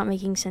argument's not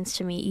making sense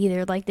to me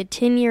either. Like the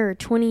 10-year or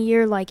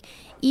 20-year, like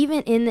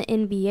even in the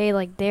NBA,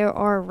 like there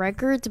are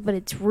records, but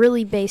it's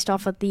really based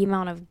off of the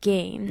amount of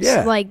games.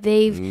 Yeah. Like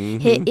they've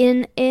hit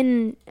in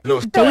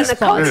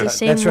baseball, it's the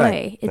same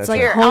way. It's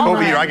like home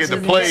over here, I get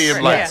to play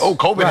and like,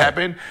 COVID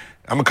happened.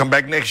 I'm gonna come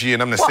back next year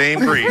and I'm the same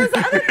grade.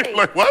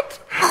 Like what?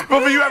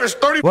 But you average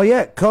 30. Well,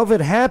 yeah, COVID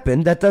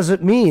happened. That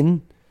doesn't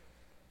mean,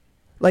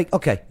 like,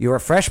 okay, you're a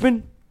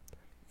freshman,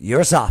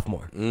 you're a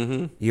sophomore,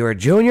 you're a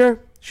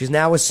junior. She's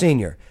now a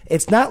senior.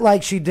 It's not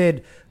like she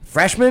did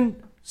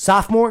freshman,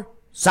 sophomore,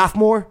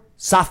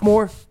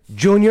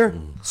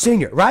 junior,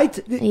 senior, right?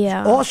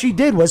 Yeah. All she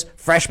did was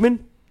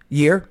freshman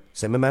year,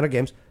 same amount of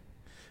games.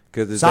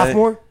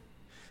 Sophomore.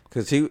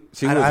 Because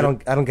I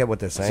don't get what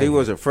they're saying. She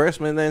was a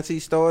freshman then she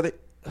started.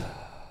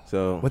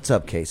 So what's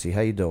up, Casey? How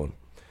you doing?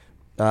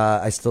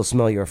 I still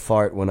smell your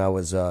fart when I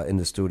was in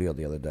the studio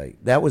the other day.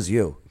 That was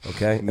you,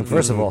 okay? And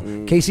first of all,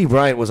 Casey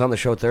Bryant was on the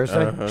show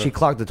Thursday. She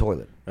clogged the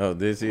toilet. Oh,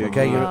 did she?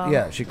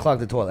 Okay, she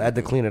clogged the toilet. I had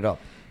to clean it up.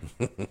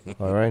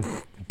 All right?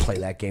 Play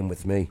that game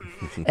with me.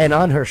 And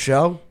on her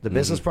show, The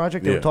Business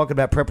Project, they were talking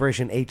about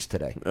Preparation H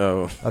today.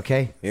 Oh.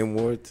 Okay? In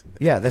words?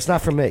 Yeah, that's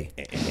not for me.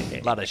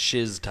 A lot of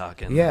shiz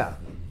talking. Yeah.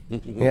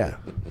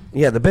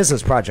 Yeah, the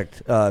Business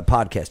Project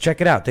podcast. Check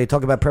it out. They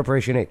talk about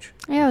Preparation H.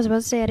 Yeah, I was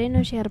about to say I didn't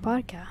know she had a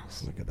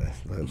podcast. Look at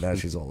that. Now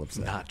she's all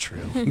upset. Not true.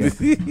 Yeah.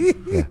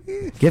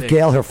 Give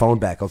Gail her phone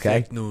back,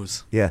 okay? Fake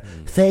news. Yeah.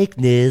 Fake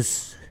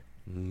news.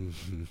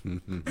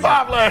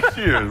 5 last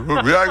year. I'm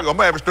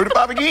gonna average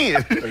 35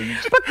 again. Because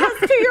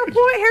to your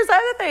point, here's the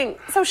other thing.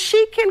 So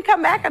she can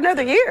come back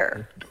another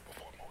year.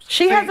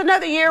 She has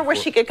another year where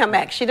she could come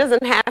back. She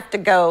doesn't have to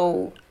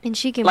go. And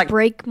she can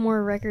break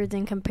more records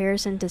in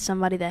comparison to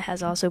somebody that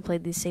has also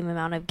played the same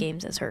amount of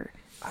games as her.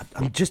 Are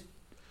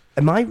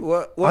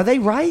they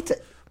right?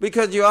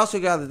 Because you also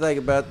got to think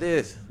about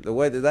this. The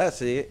way that I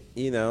see it,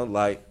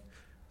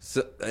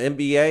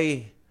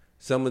 NBA,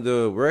 some of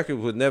the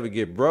records would never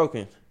get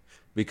broken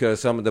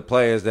because some of the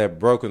players that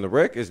broken the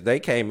records,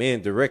 they came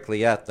in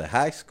directly after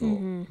high school.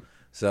 Mm-hmm.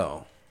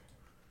 So,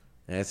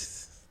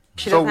 that's...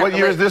 So what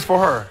year is this for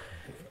her?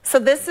 So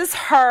this is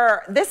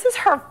her.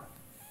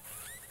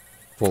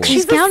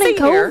 She's counting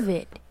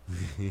COVID.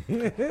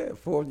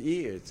 4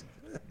 years.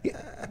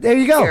 There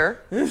you go.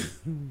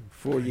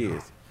 4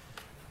 years.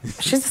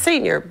 She's a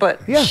senior, but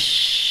yeah.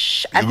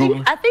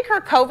 I think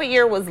her COVID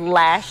year was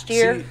last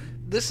year. See,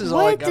 this is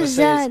all I gotta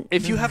say is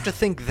if you have to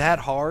think that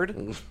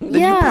hard, then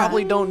you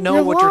probably don't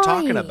know what you're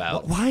talking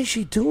about. Why is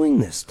she doing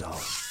this, though?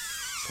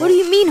 What do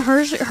you mean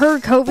her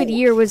COVID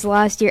year was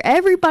last year?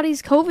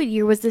 Everybody's COVID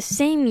year was the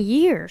same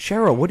year.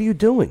 Cheryl, what are you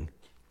doing?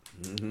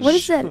 What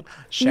is that?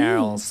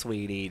 Cheryl,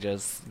 sweetie,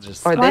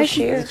 just. Or this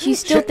year? She's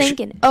still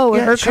thinking,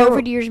 her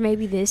COVID year's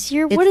maybe this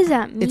year? What does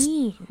that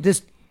mean?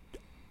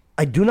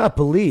 I do not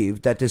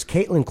believe that this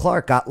Caitlin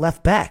Clark got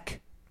left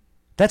back.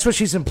 That's what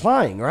she's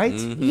implying, right?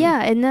 Mm-hmm.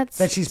 Yeah, and that's...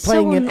 That she's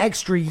playing an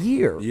extra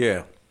year.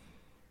 Yeah.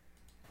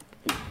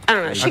 I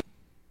don't know.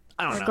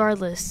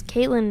 Regardless,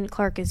 Caitlin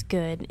Clark is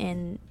good,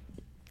 and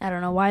I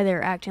don't know why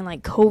they're acting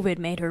like COVID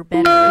made her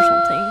better or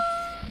something.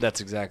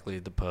 That's exactly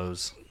the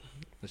pose.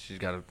 She's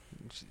got a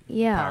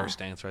power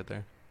stance right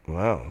there.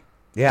 Wow.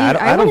 Yeah,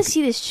 dude, I want to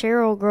see this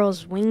Cheryl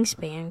girl's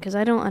wingspan because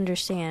I don't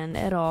understand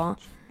at all.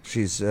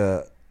 She's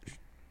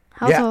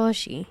how tall is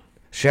she?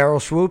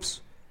 Cheryl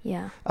Swoops?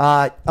 Yeah.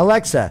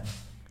 Alexa,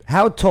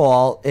 how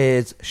tall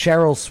is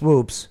Cheryl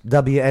Swoops,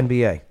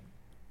 WNBA?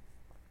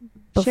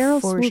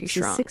 Cheryl Swoops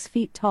is 6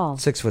 feet tall.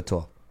 6 foot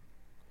tall.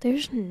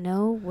 There's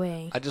no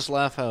way. I just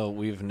laugh how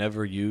we've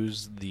never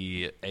used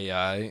the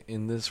AI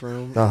in this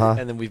room,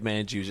 and then we've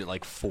managed to use it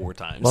like 4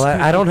 times. Well,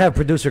 I don't have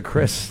producer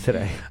Chris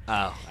today.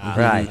 Oh,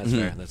 right. That's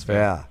fair. That's fair.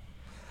 Yeah.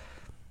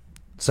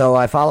 So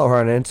I follow her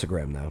on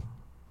Instagram now.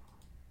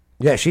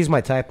 Yeah, she's my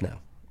type now.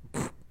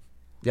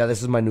 Yeah,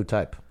 this is my new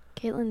type.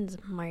 Caitlin's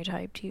my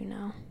type too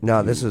now.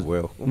 No, this is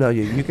Will. No,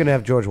 you can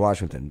have George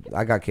Washington.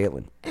 I got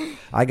Caitlin.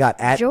 I got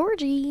at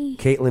Georgie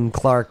Caitlin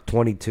Clark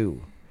 22,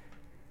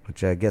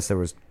 which I guess there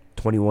was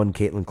 21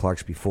 Caitlin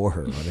Clarks before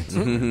her on it.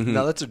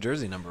 No, that's a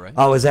jersey number, right?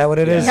 Oh, is that what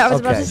it is? Yeah, I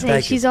was about to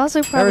say she's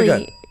also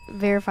probably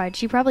verified.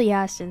 She probably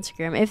asked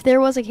Instagram if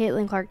there was a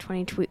Caitlin Clark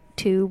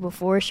 22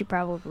 before. She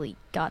probably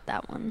got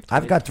that one.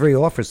 I've got 3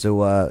 offers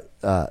to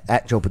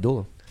at Joe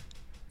Padula.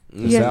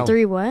 You have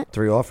 3 what?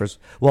 3 offers.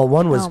 Well,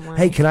 one was,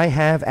 hey, can I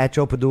have at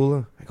Joe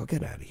Padula? I go,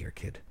 get out of here,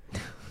 kid.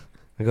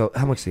 I go,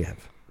 how much do you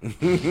have?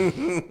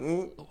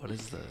 What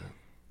is the...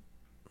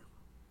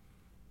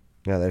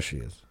 Yeah, there she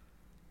is.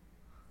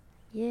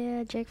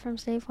 Yeah, Jake from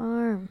State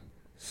Farm.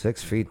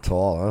 6 feet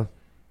tall, huh?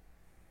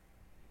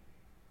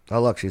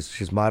 Oh, look,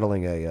 she's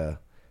modeling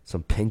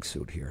some pink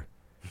suit here.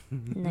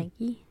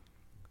 Nike?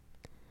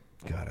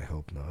 God, I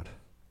hope not.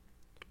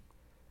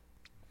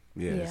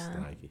 Yeah, it's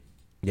Nike.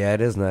 Yeah,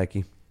 it is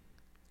Nike.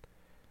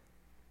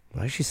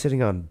 Why is she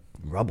sitting on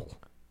rubble?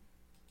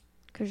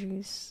 Because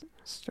she's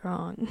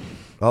strong.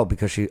 Oh,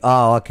 because she...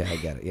 Oh, okay, I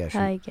get it. Yeah,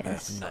 I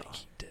guess.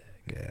 Nike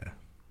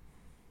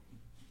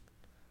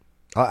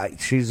yeah.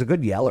 She's a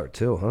good yeller,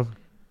 too, huh?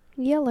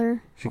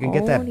 Yeller. She can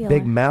get that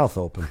big mouth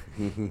open.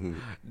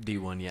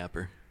 D1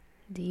 yapper.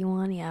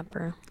 D1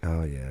 yapper.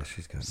 Oh, yeah,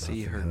 she's got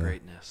See her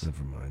greatness.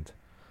 Never mind.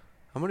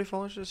 How many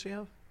followers does she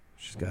have?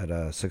 She's got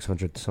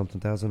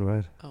 600-something thousand,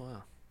 right? Oh,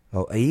 wow.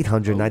 Oh,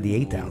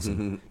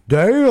 898,000.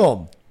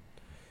 Damn!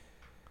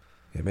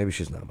 Yeah, maybe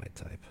she's not my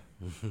type.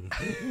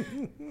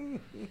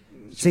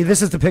 See,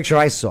 this is the picture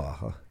I saw.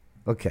 Huh?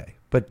 Okay,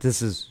 but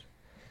this is...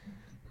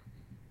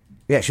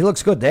 Yeah, she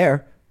looks good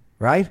there,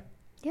 right?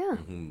 Yeah.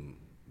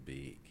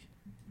 Big.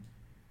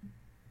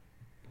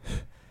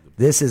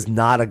 This is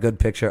not a good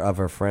picture of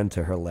her friend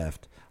to her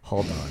left.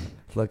 Hold on.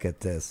 Look at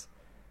this.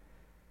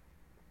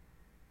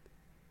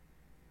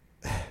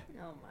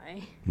 Oh,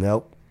 my.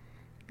 Nope.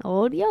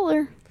 Old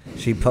Yeller.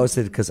 She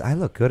posted, because I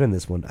look good in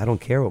this one. I don't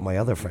care what my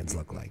other friends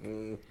look like.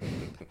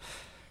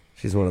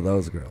 She's one of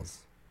those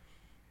girls.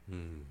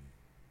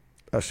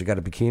 Oh, she got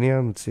a bikini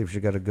on? Let's see if she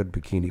got a good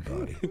bikini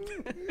body.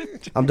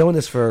 I'm doing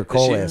this for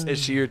Cole. Is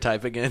she your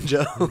type again,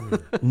 Joe?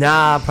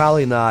 Nah,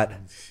 probably not.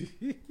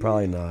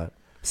 Probably not.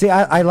 See,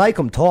 I like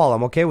them tall.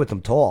 I'm okay with them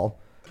tall.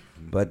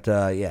 But,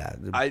 yeah.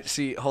 I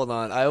see, hold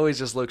on. I always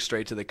just look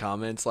straight to the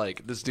comments.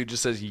 Like, this dude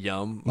just says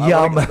yum.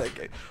 Yum.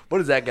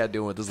 What is that guy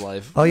doing with his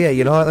life? Oh, yeah,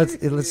 you know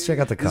what? Let's check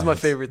out the comments. This is my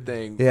favorite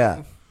thing.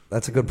 Yeah,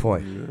 that's a good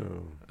point.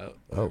 Yeah.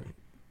 Oh.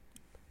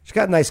 She's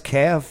got a nice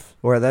calf.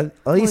 Or at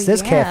least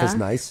this calf is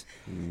nice.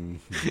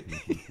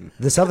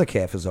 This other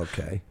calf is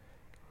okay.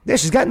 Yeah,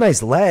 she's got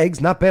nice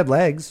legs. Not bad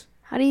legs.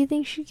 How do you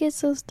think she gets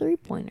those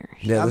 3-pointers?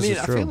 Yeah, this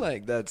is true. I feel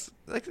like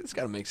it's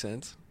got to make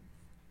sense.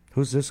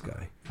 Who's this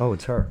guy? Oh,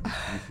 it's her.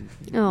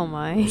 Oh,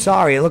 my.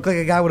 Sorry, it looked like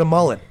a guy with a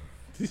mullet.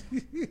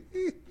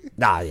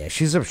 Nah, yeah,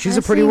 she's a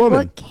pretty woman.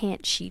 What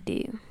can't she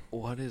do?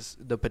 What is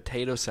the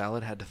potato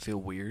salad had to feel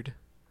weird?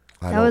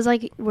 That was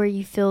like where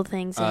you fill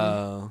things in.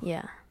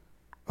 Yeah.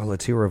 Oh,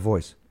 let's hear her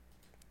voice.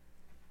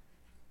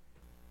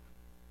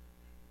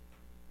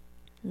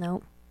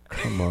 Nope.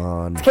 Come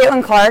on. It's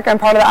Caitlin Clark. I'm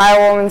part of the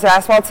Iowa women's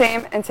basketball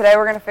team, and today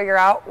we're going to figure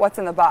out what's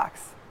in the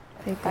box.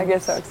 I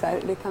get so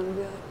excited to come and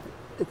be like,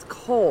 it's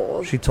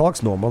cold. She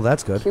talks normal.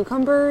 That's good.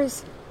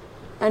 Cucumbers?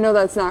 I know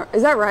that's not.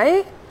 Is that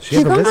right? She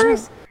has a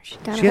lisp?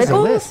 Cucumbers? She has a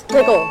lisp.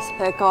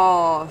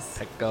 Pickles.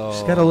 She's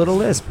got a little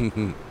lisp.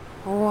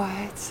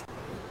 What?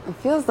 It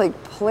feels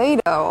like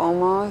Play-Doh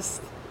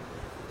almost.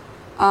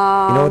 You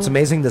know what's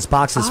amazing? This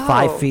box is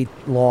 5 feet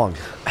long.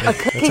 A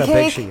cookie That's how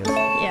cake? big she is.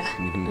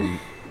 Yeah.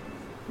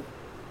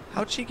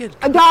 How'd she get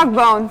a dog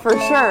bone for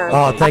sure?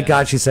 Oh, thank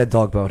God she said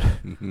dog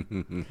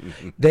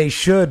bone. They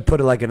should put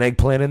like an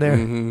eggplant in there.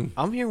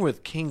 I'm here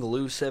with King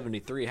Lou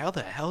 73. How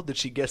the hell did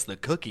she guess the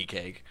cookie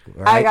cake?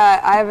 Right.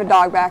 I have a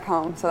dog back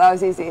home, so that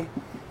was easy.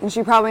 And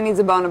she probably needs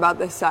a bone about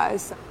this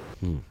size.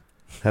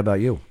 How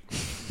about you?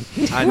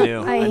 I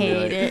knew. I knew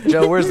hate it.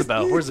 Joe, where's the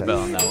bell? Where's the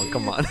bell on that one?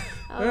 Come on.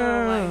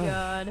 Oh my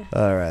God.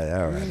 All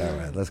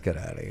right. Let's get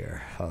out of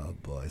here. Oh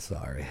boy,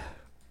 sorry.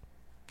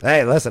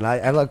 Hey, listen,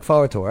 I look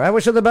forward to her. I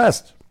wish her the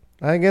best.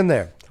 Hang in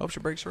there. Hope she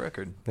breaks the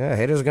record. Yeah,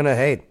 haters gonna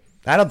hate.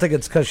 I don't think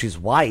it's because she's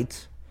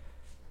white.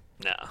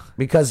 No.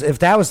 Because if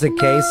that was the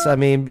case, I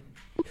mean,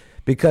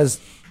 because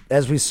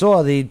as we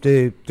saw,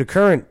 the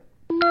current,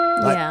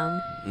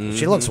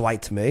 she looks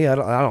white to me. I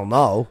don't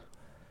know.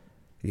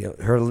 You know,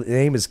 her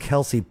name is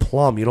Kelsey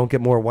Plum. You don't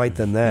get more white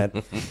than that.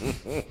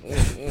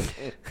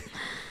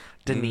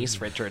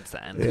 Denise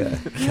Richardson. Yeah,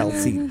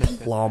 Kelsey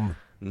Plum.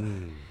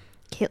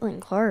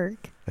 Caitlin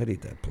Clark. I'd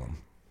eat that plum.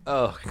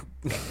 Oh,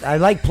 I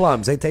like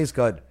plums. They taste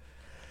good.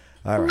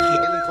 All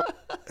right.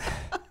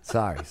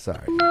 Sorry.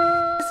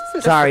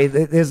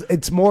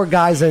 It's more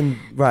guys than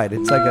right.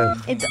 It's like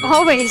a. It's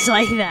always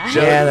like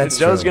that.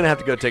 Joe's gonna have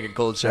to go take a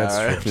cold shower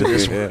after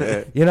this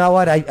one. You know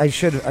what? I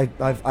should.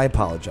 I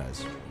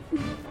apologize.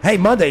 Hey,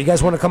 Monday, you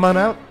guys want to come on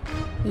out?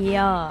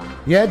 Yeah.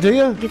 Yeah, do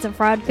you? Get some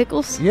fried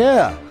pickles?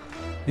 Yeah.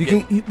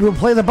 We'll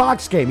play the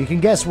box game. You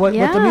can guess what the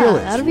meal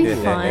is. That'll be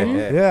fun.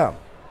 Yeah.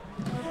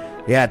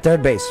 Yeah,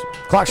 third base.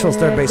 Clarksville's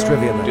third base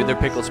trivia night. Dude, their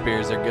pickle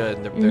spears are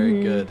good. They're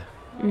very good.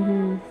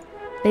 Mm-hmm.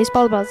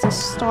 Baseball's about to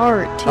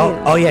start, too.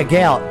 Oh yeah,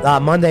 Gail.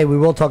 Monday, we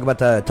will talk about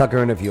the Tucker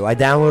interview. I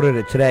downloaded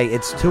it today.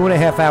 It's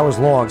 2.5 hours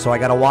long, so I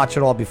got to watch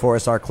it all before I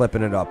start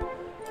clipping it up.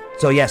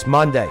 So, yes,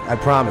 Monday. I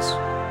promise.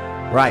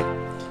 Right.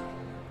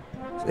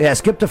 Yeah,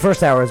 skip the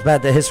first hour. It's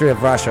about the history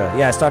of Russia.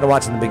 Yeah, I started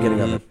watching the beginning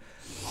of it.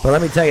 But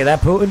let me tell you, that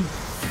Putin...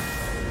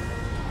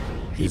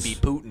 He be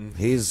Putin.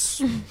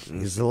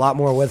 He's a lot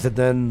more with it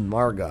than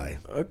our guy.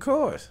 Of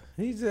course.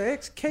 He's an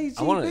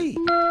ex-KGB.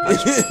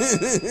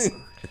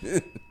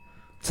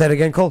 Say it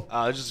again, Cole.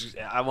 I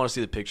want to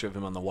see the picture of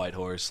him on the white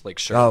horse, like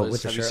shirtless.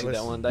 With the Have shirtless? you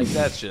seen that one? Like,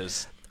 that's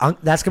just...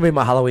 That's going to be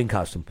my Halloween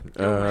costume.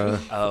 For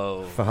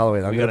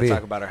Halloween. We got to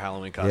talk about our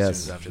Halloween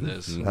costumes after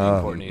this. I'm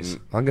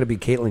going to be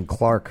Caitlin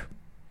Clark.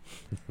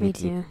 Me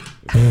too.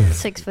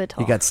 6 foot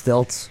tall. You got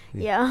stilts?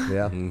 Yeah.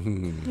 Yeah.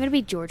 I'm going to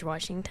be George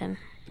Washington.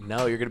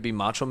 No, you're going to be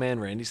Macho Man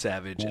Randy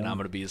Savage, and I'm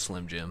going to be a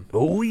Slim Jim.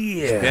 Oh,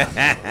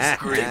 yeah.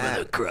 Scream of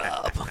the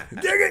crop.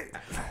 Dig it.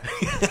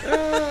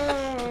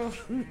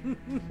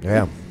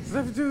 Yeah.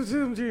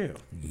 Slim Jim.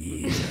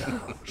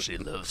 Yeah. She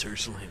loves her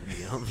Slim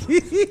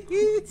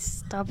Jim.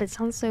 Stop, it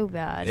sounds so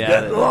bad.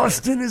 Yeah, got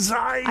lost in his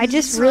eyes. I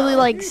just really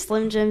like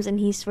Slim Jims, and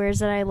he swears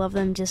that I love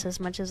them just as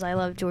much as I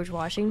love George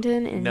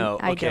Washington, and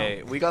I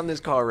don't. We got in this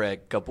car wreck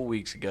a couple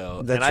weeks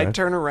ago, That's and I right.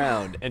 turn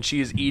around, and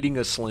she is eating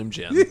a Slim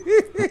Jim.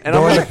 And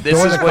I'm like,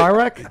 this is the car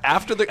wreck?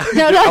 After the...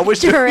 No, not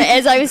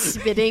as I was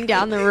spinning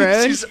down the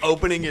road. She's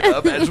opening it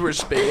up as we're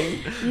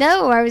spinning.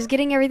 No, I was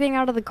getting everything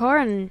out of the car,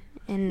 and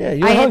Yeah,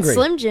 you were I had hungry.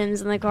 Slim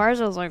Jims in the car,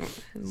 so I was like,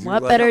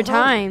 what like, better I'm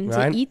time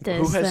Right. to eat this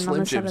Who has than on Slim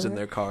the side Jims of in the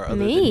their car other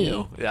Me. than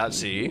you? Yeah,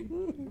 see?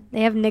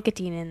 They have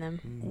nicotine in them.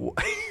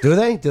 Do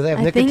they? Do they have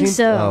I nicotine? think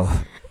so.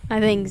 Oh. I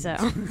think so.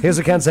 Here's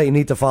accounts that you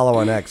need to follow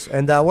on X.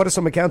 And what are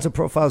some accounts and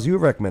profiles you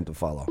recommend to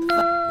follow?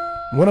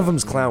 One of them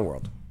is Clown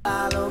World.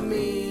 Follow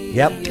me.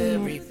 Yep.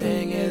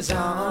 Everything is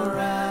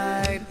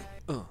alright.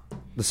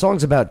 The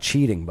song's about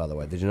cheating, by the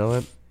way. Did you know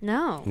that?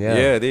 No. Yeah,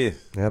 Yeah, it is.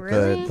 Yep.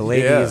 Really? The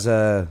lady is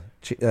the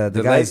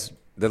guy's.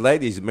 The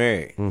lady's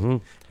married, Mm-hmm.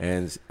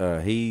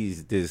 and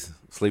he's just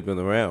sleeping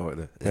around with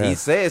her. Yeah. He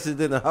says it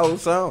in the whole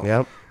song.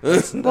 Yep.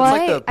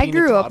 Well, I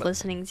grew up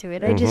listening to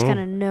it. I just kind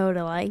of know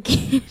to like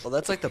it. Well,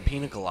 that's like the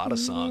Pina Colada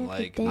song.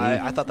 Like,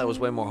 I thought that was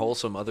way more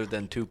wholesome other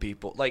than two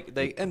people. Like,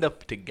 they end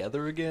up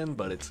together again,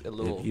 but it's a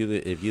little...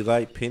 If you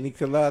like pina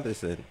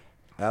coladas and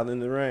Out in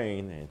the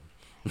Rain... and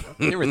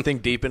You ever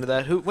think deep into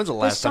that? When's the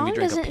last time you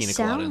drank a doesn't pina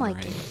colada sound in the like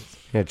rain? it.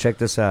 Yeah, check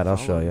this out. I'll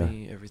show Follow you.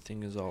 me,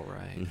 everything is all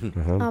right.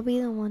 I'll be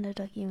the one to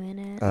tuck you in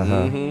it. Uh-huh.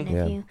 And if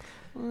Yeah. you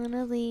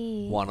wanna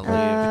leave. Want to leave.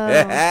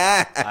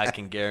 Oh. I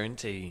can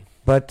guarantee.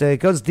 But it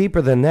goes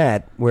deeper than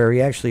that, where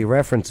he actually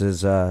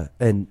references,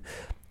 and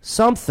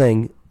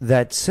something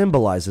that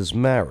symbolizes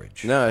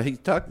marriage. No, he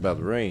talked about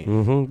the ring.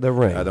 Mm-hmm, the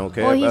ring. I don't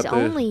care well, about he's this.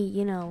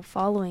 only,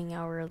 following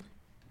our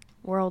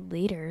world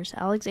leaders.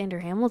 Alexander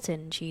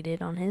Hamilton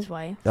cheated on his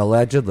wife.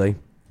 Allegedly.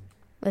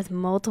 With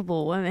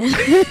multiple women.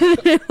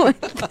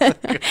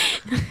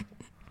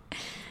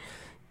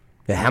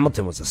 Yeah,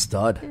 Hamilton was a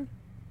stud.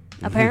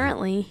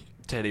 Apparently.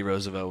 Teddy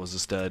Roosevelt was a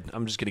stud.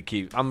 I'm just going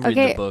to I'm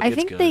reading the book. I It's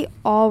think good. they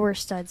all were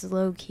studs,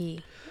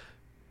 low-key.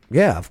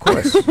 Yeah, of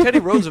course. Teddy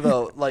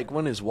Roosevelt,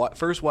 when his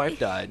first wife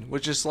died,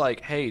 was just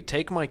like, hey,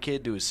 take my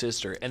kid to his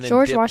sister. And then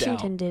George dipped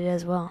Washington out. did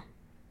as well.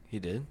 He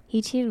did?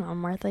 He cheated on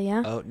Martha,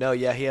 yeah. Oh, no,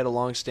 yeah, he had a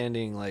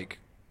long-standing, I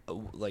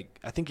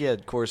think he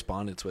had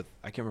correspondence with,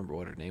 I can't remember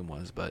what her name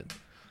was, but...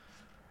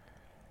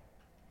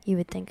 You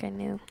would think I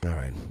knew. All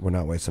right, we're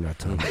not wasting our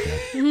time with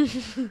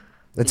that.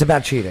 It's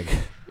about cheating.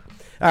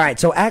 All right,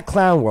 so at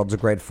Clown World's a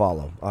great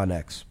follow on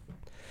X.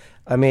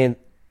 I mean,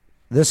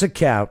 this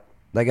account,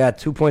 they got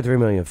 2.3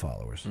 million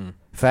followers.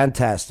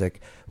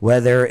 Fantastic.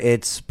 Whether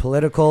it's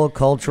political,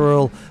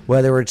 cultural,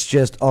 whether it's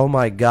just, oh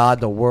my God,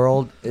 the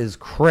world is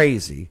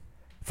crazy.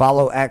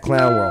 Follow at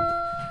Clown World.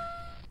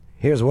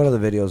 Here's one of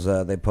the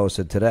videos they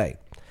posted today.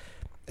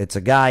 It's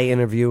a guy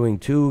interviewing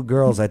two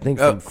girls, I think,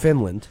 from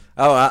Finland.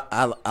 Oh,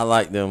 I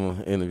like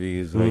them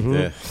interviews like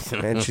that.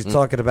 And she's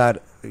talking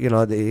about,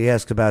 he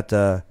asked about,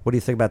 what do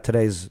you think about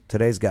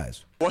today's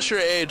guys? What's your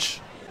age?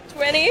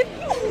 20.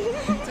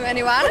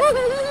 21.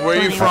 Where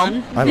are you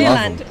from? I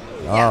love them.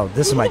 Oh,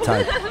 this is my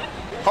type.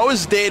 How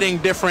is dating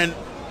different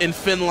in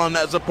Finland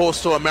as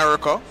opposed to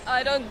America?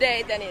 I don't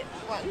date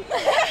anyone.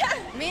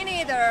 Me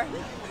neither.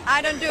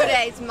 I don't do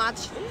dates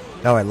much.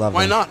 Oh, I love them.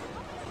 Why not?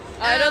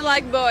 I don't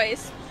like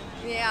boys.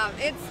 Yeah,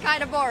 it's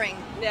kind of boring.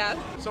 Yeah.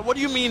 So what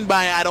do you mean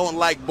by I don't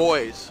like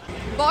boys?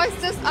 Boys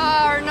just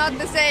are not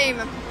the same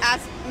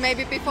as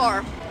maybe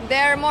before.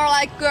 They're more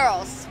like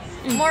girls.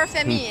 More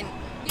feminine.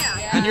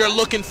 Yeah. And you're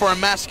looking for a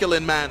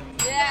masculine man.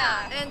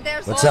 Yeah. And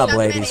there's What's up,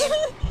 ladies?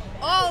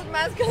 Old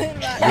masculine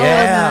man.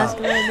 Yeah.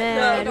 Old masculine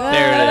man.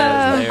 There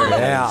it is.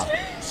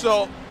 Yeah.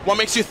 So what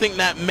makes you think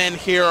that men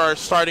here are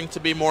starting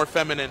to be more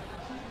feminine?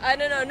 I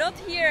don't know, not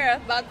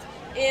here, but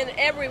in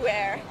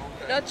everywhere.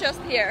 Not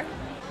just here.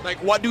 Like,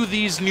 what do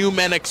these new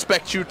men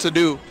expect you to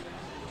do?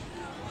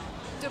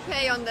 To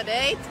pay on the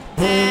date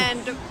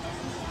and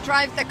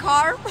drive the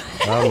car.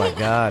 Oh, my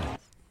God.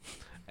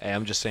 Hey,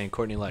 I'm just saying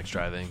Courtney likes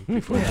driving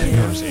before that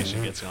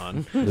conversation gets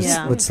on.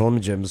 With Slim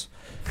Jims.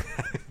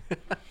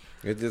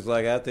 It's just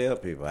like I tell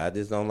people, I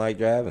just don't like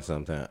driving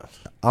sometimes.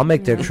 I'll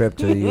make their trip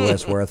to the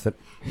U.S. worth it.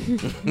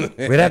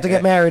 We'd have to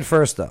get married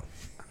first, though.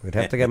 We'd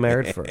have to get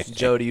married first.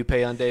 Joe, do you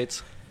pay on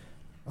dates?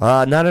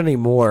 Not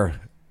anymore,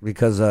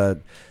 because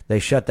they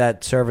shut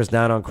that service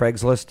down on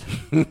Craigslist.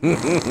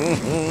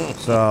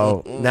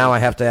 So now I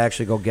have to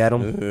actually go get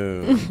them.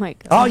 Oh, my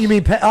God. Oh, you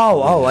mean pay?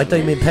 Oh, I thought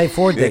you mean pay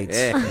for dates.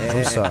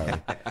 I'm sorry.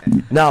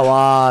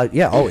 No,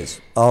 yeah, always.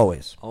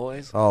 Always?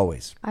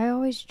 Always. I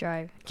always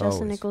drive. Justin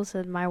Always. Nichols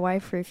said my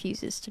wife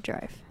refuses to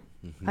drive.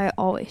 I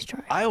always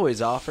drive. I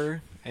always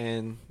offer,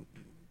 and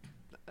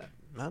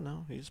I don't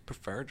know, you just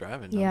prefer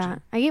driving, don't Yeah,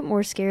 you? I get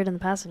more scared in the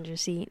passenger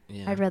seat.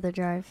 Yeah. I'd rather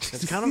drive.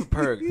 It's kind of a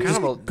perk.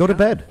 Go to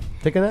bed.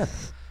 Take a nap.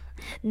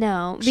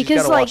 No, She's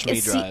because gotta watch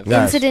me see, drive.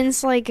 Yes.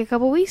 incidents like a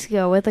couple weeks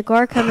ago with the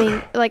car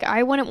coming,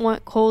 I wouldn't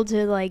want Cole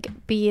to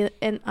be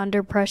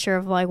under pressure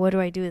of what do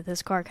I do with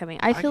this car coming.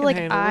 I feel can like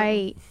handle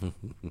I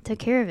took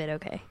care of it.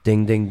 Okay.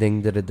 Ding, ding,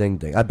 ding, ding, ding,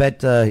 ding. I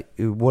bet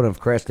he would have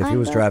crashed if he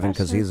was driving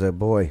because he's a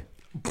boy.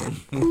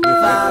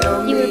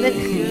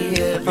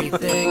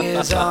 Everything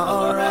is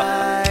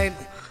alright.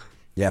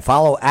 Yeah,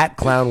 follow at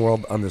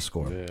ClownWorld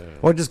 _.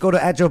 Or just go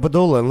to at Joe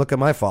Padula and look at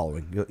my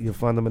following. You'll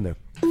find them in there.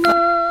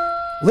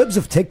 Libs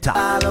of TikTok.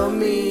 Follow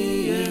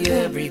me,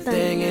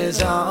 everything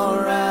is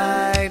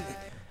alright.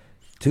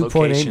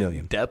 2.8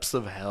 million. Depths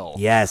of hell.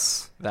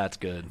 Yes. That's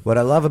good. What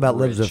I love about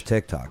Libs Rich. of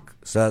TikTok,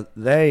 so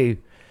they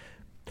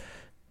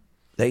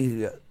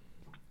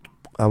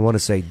I want to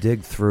say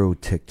dig through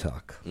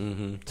TikTok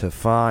to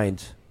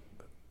find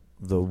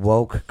the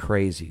woke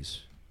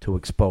crazies, to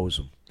expose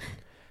them.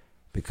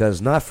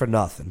 Because not for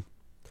nothing,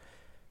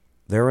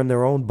 they're in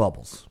their own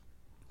bubbles,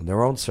 in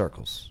their own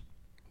circles.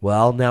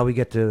 Well, now we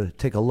get to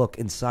take a look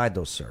inside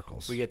those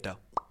circles. We get the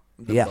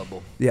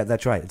bubble. Yeah,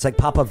 that's right. It's like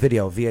pop-up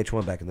video,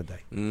 VH1 back in the day.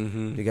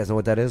 Mm-hmm. You guys know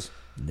what that is?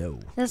 No.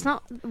 That's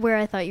not where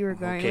I thought you were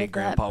going Okay, with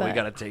Grandpa, that. we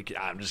got to take it.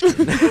 I'm just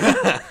kidding.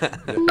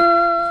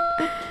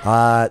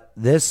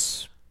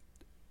 This,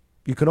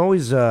 you can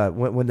always,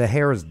 when the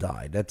hair is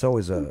dyed, that's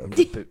always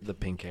the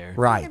pink hair.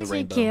 Right. Gets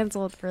you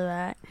canceled for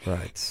that.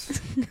 Right.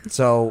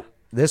 So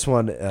this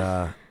one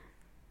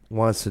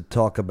wants to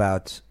talk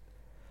about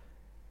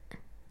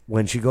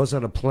when she goes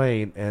on a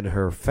plane and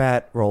her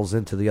fat rolls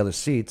into the other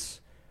seats,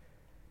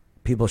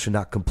 people should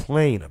not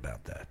complain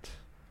about that.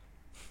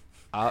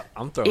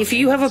 I'm throwing If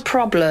you have a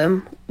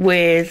problem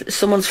with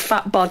someone's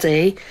fat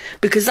body,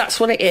 because that's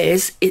what it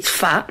is, it's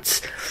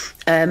fat,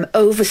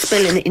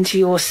 overspilling it into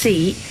your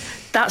seat,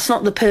 that's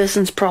not the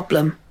person's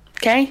problem,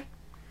 okay?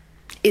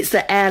 It's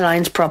the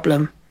airline's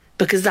problem,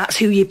 because that's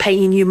who you're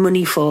paying your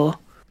money for.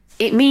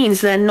 it means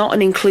they're not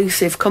an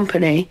inclusive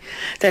company.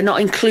 They're not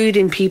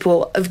including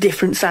people of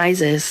different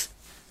sizes.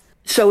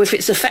 So if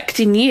it's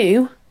affecting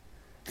you,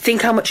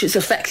 think how much it's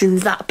affecting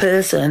that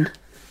person.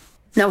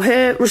 Now,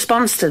 her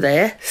response to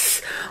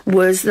this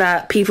was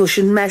that people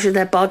should measure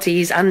their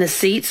bodies and the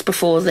seats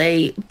before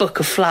they book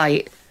a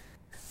flight.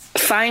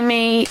 Find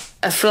me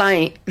a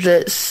flight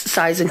that's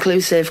size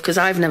inclusive, because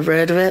I've never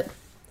heard of it.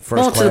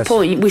 More to the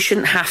point, we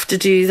shouldn't have to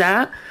do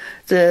that.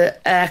 The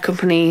air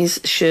companies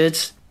should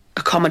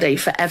accommodate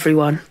for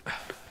everyone.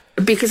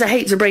 Because I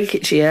hate to break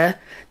it to you,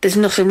 there's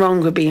nothing wrong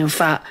with being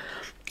fat.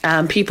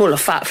 People are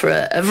fat for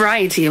a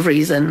variety of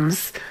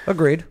reasons.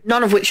 Agreed.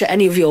 None of which are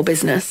any of your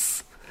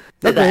business.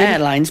 The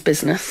airline's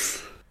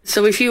business.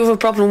 So if you have a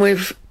problem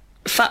with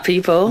fat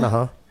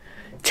people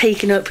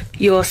taking up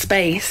your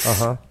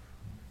space,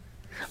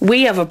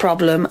 we have a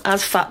problem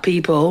as fat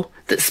people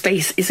that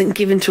space isn't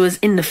given to us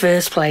in the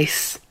first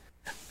place.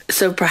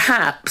 So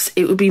perhaps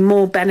it would be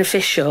more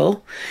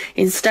beneficial,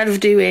 instead of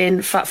doing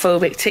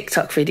fatphobic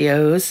TikTok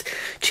videos,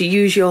 to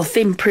use your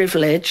thin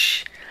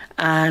privilege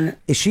and...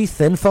 Is she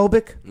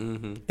thin-phobic?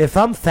 Mm-hmm. If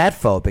I'm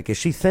fat-phobic, is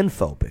she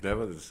thin-phobic? That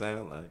what it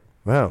sound like.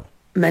 Wow.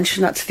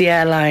 Mention that to the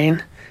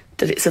airline,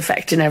 that it's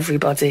affecting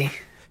everybody.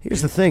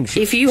 Here's the thing.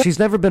 She's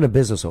never been a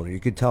business owner. You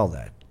could tell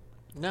that.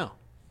 No.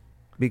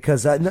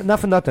 Because, not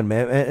for nothing,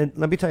 man. And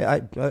let me tell you,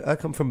 I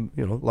come from,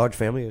 large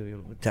family,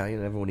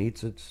 Italian, everyone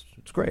eats. It's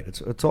great.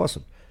 It's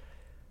awesome.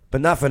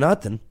 But not for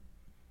nothing.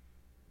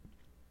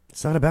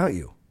 It's not about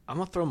you. I'm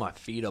going to throw my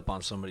feet up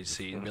on somebody's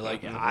seat and be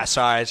like,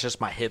 sorry, it's just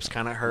my hips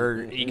kind of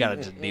hurt. You got to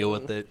just deal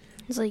with it.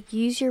 It's like,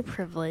 use your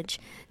privilege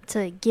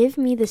to give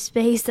me the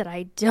space that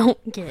I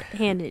don't get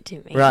handed to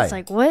me. Right. It's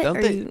like, what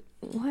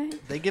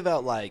what? They give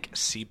out, like,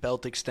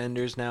 seatbelt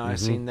extenders now. I've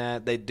seen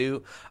that. They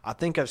do. I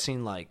think I've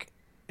seen, like,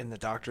 in the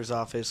doctor's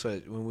office,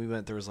 when we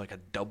went, there was, like, a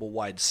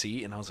double-wide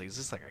seat. And I was like, is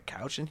this, like, a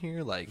couch in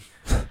here? Like...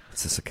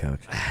 Is this a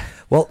couch?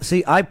 Well,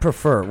 see, I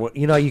prefer,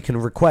 you can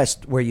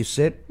request where you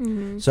sit.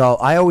 Mm-hmm. So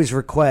I always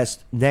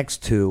request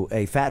next to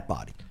a fat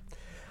body.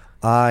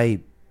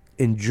 I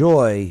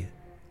enjoy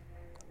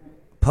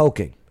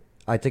poking.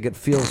 I think it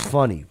feels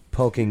funny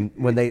poking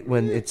when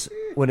it's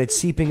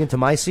seeping into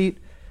my seat.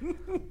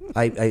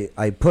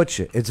 I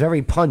push it. It's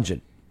very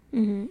pungent.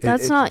 Mm-hmm.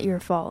 That's not your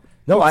fault.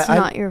 No, it's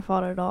not your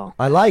fault at all.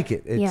 I like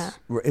it.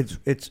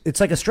 It's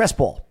like a stress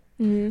ball.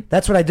 Mm-hmm.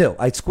 That's what I do.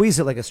 I squeeze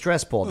it like a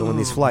stress ball doing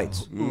these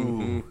flights.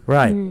 Mm-hmm.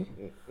 Right.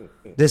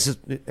 Mm-hmm. This is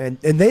and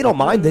they don't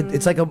mind it.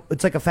 It's like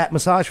a fat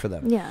massage for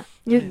them. Yeah.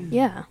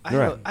 Yeah. I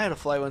had a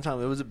flight one time.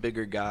 It was a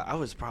bigger guy. I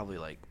was probably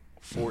like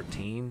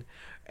 14.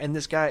 And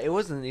this guy, it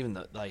wasn't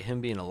even like him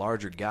being a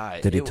larger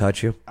guy. Did he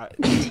touch you?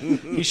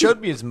 He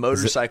showed me his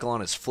motorcycle on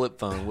his flip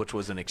phone, which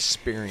was an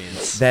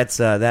experience.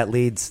 That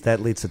leads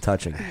to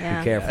touching. Yeah.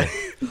 Be careful.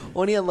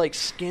 Well, and he had like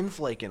skin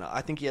flaking.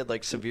 I think he had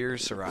like severe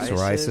psoriasis.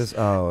 Psoriasis?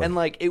 Oh. And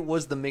like it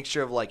was the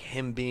mixture of like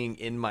him being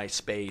in my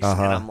space,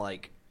 and I'm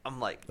like,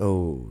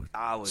 oh,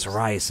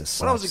 psoriasis.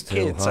 When I was a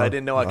kid, so I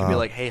didn't know I could be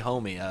like, hey,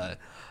 homie,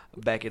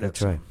 back it up.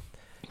 That's right.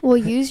 Well,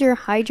 use your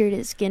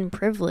hydrated skin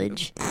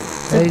privilege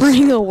to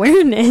bring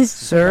awareness,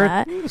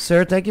 sir.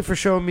 Sir, thank you for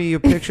showing me your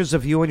pictures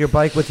of you on your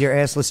bike with your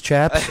assless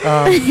chaps.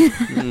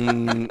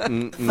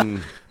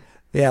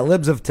 Yeah,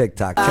 Libs of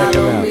TikTok. Check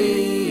them out.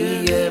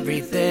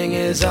 Everything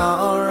is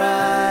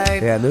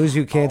alright. Yeah, news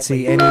you can't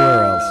see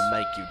anywhere else.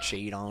 Make you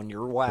cheat on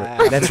your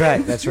wife. That's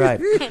right. That's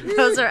right.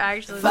 Those are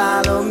actually.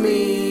 Follow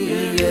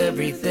me.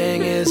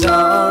 Everything is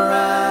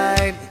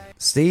alright.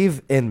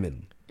 Steve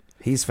Inman.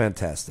 He's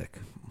fantastic.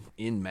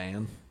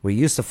 Man. We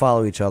used to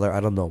follow each other. I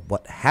don't know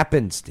what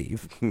happened,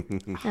 Steve.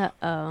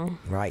 Uh-oh.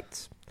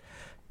 Right.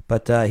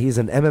 But he's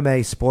an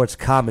MMA sports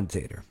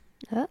commentator.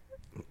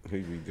 He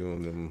be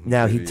doing them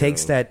now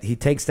videos. he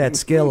takes that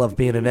skill of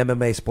being an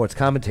MMA sports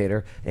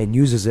commentator and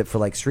uses it for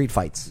like street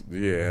fights.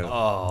 Yeah.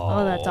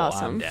 Oh, that's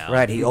awesome.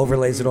 Right. He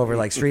overlays it over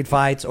like street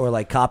fights or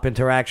like cop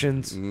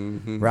interactions.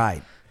 Mm-hmm.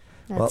 Right.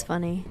 That's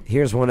funny.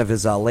 Here's one of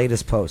his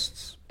latest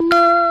posts.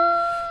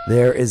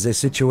 There is a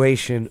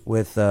situation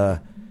with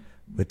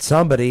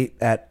somebody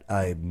at,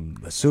 I'm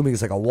assuming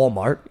it's like a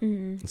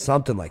Walmart,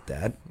 something like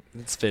that.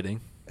 It's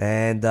fitting.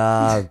 And,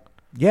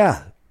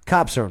 yeah,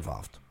 cops are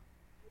involved.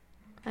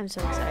 I'm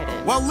so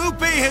excited. Well, Lupe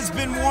has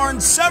been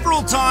warned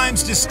several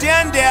times to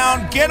stand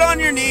down, get on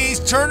your knees,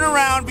 turn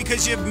around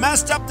because you've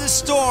messed up the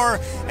store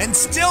and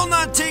still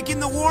not taking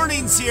the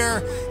warnings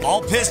here.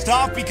 All pissed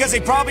off because they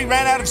probably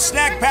ran out of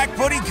snack pack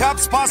pudding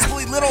cups,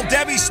 possibly Little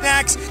Debbie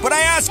snacks. But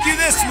I ask you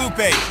this,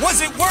 Lupe, was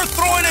it worth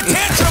throwing a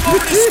tantrum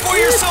over to score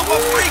yourself a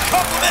free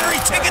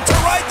complimentary ticket to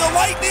ride the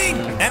Lightning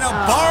and a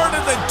bar to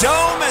the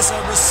Dome as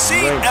a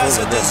receipt as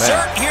a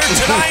dessert here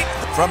tonight?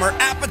 From her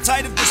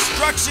appetite of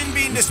destruction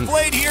being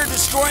displayed here,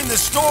 destroying the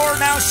store,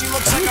 now she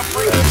looks like a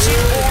freaking sheep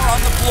whore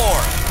on the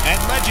floor. And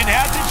legend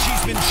has it,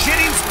 she's been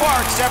shitting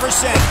sparks ever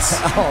since.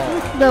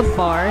 The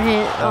bar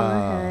hit on the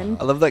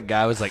head. I love that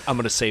guy was like, I'm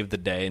going to save the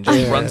day, and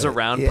just runs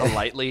around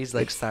politely. He's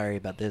like, sorry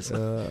about this.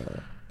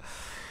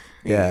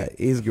 Yeah,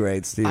 he's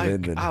great, Steve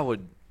Inman. I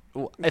would,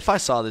 if I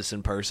saw this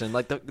in person,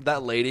 like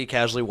that lady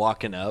casually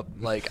walking up,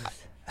 like...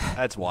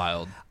 That's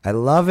wild. I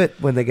love it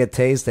when they get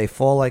tased. They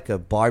fall like a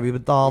Barbie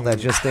doll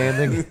that's just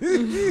standing.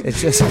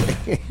 It's just.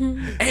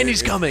 And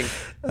he's coming.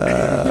 Store,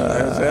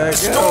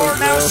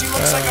 now she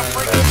looks like a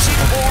freaking cheap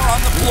whore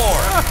on the floor.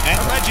 And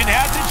legend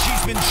has it,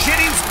 she's been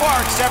shitting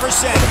sparks ever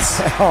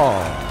since.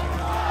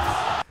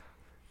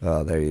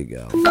 Oh, there you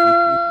go.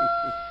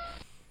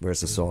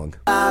 Where's the song?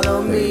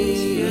 Follow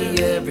me,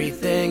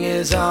 everything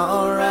is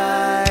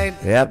alright.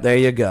 Yep, there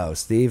you go.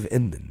 Steve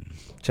Inman.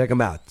 Check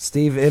him out.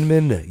 Steve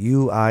Inman,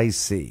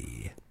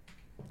 UIC.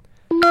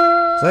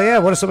 So, yeah,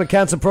 what are some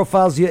accounts and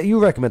profiles you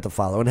recommend to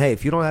follow? And, hey,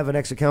 if you don't have an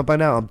X account by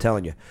now, I'm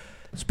telling you,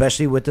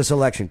 especially with this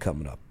election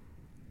coming up,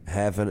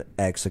 have an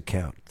X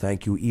account.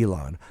 Thank you,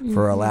 Elon,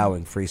 for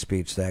allowing free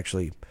speech to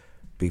actually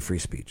be free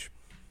speech.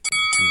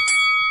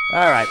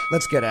 All right,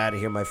 let's get out of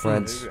here, my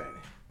friends.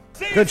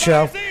 Good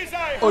show.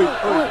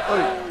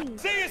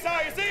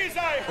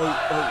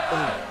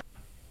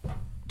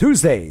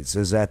 Tuesdays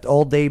is at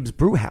Old Abe's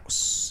Brew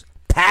House.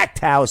 Packed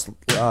house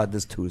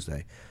this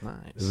Tuesday. Nice.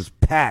 It was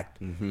packed.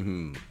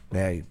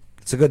 Hey,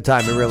 it's a good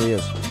time. It really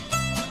is.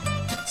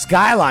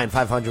 Skyline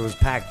 500 was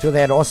packed too. They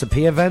had an Awesome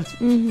P event,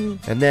 and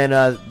then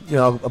a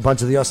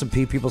bunch of the Awesome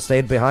P people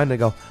stayed behind. They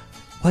go,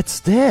 "What's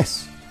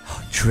this?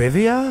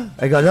 Trivia?"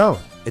 I go, "No,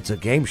 it's a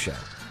game show."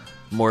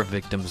 More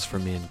victims for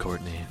me and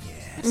Courtney.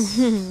 Yes.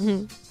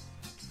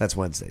 That's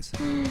Wednesdays.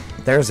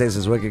 Thursdays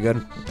is wicked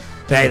good.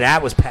 Hey,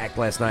 that was packed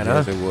last night,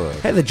 yes, huh? It was.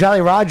 Hey, the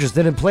Jolly Rogers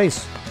didn't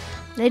place.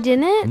 They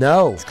didn't?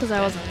 No. It's because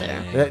I wasn't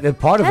there.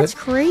 Part of That's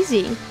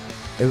crazy.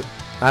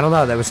 I don't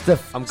know. That was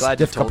stiff. I'm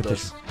glad you told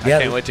us. I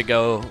can't wait to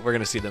go. We're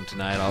going to see them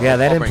tonight.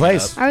 They didn't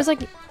place. I was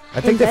like,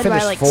 I think they bed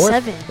finished by like 4th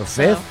 7 or 5th.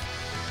 So.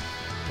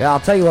 Yeah, I'll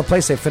tell you what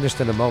place they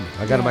finished in a moment.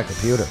 I got it on my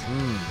computer.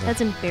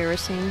 That's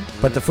embarrassing.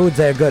 But the food's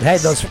there good. Hey,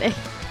 that's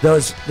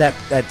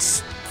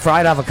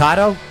fried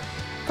avocado.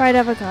 Fried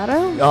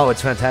avocado? Oh,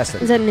 it's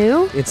fantastic. Is that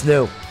new? It's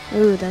new.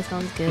 Ooh, that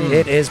sounds good.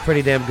 It is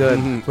pretty damn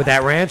good. With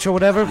that ranch or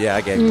whatever? Yeah,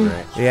 I gave you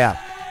ranch. Yeah.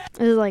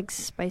 Is it like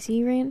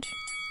spicy ranch?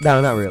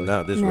 No, not really.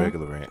 No, this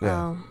regular ranch.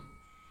 Yeah.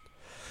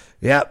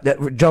 Yeah,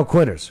 Joe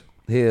Quinters.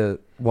 He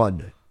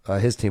won.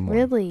 His team won.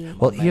 Really?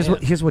 Well,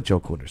 here's what Joe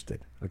Quinters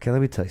did. Okay,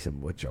 let me tell you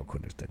something what Joe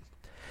Quinters did.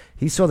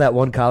 He saw that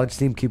one college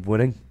team keep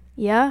winning.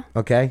 Yeah.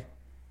 Okay.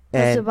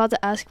 I was about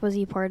to ask, was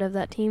he part of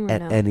that team or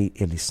no? And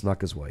he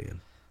snuck his way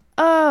in.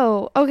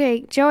 Oh,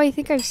 okay. Joe, I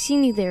think I've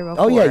seen you there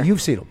before. Oh, yeah,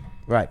 you've seen him.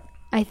 Right.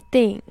 I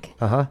think.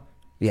 Uh-huh.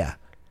 Yeah.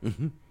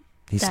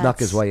 He snuck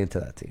his way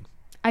into that team.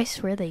 I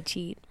swear they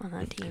cheat on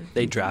that team.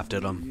 They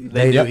drafted him.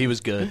 They knew he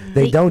was good.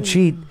 They don't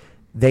cheat.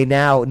 They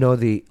now know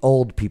the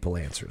old people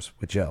answers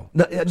with Joe.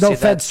 No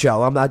offense,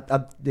 Joe. I'm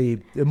the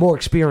more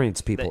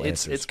experienced people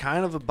answers. It's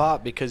kind of a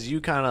bot because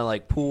you kind of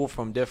like pull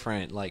from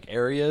different like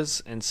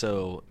areas, and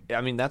so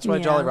I mean that's why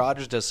Jolly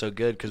Rogers does so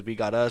good because we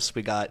got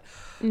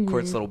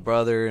Court's little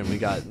brother, and we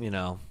got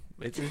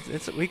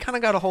it's we kind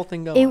of got a whole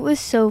thing going. It was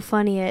so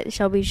funny at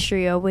Shelby's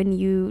Trio when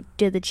you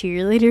did the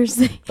cheerleaders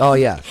thing. Oh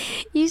yeah,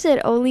 you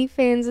said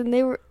OnlyFans, and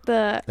they were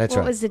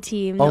what was the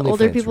team? The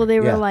older people. They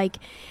were like.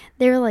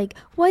 They were like,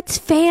 "What's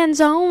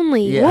fans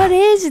only? Yeah. What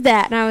is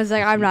that?" And I was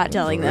like, "I'm not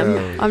telling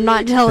them. I'm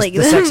not telling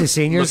them." The sexy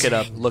seniors.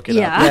 Look it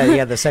up.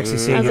 Yeah. The sexy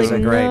seniors are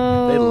great.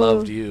 No. They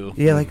loved you.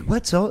 Yeah, like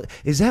what's all?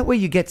 Is that where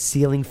you get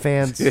ceiling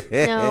fans?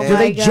 No, do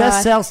they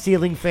just sell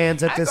ceiling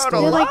fans at this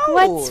store? They're like,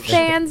 "What's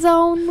fans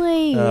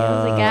only?" I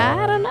was like,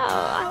 I don't know.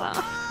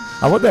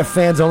 I wonder if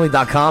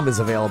fansonly.com is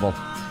available.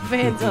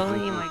 Fans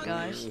only. Oh my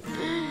gosh.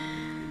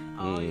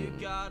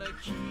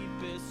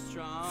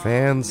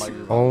 Fans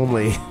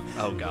only.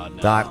 Oh God.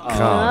 No.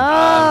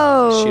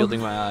 .com. Shielding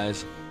my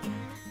eyes.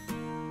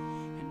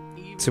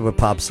 See what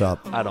pops up.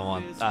 I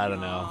don't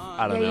know.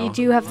 Yeah, you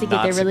do have to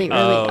get there really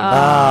early.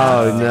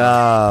 Oh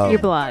no. You're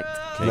blocked.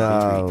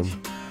 No.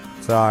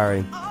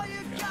 Sorry.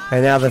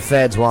 And now the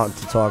feds want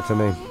to talk to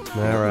me.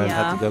 All right. I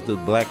have to go through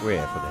the black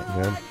red for that.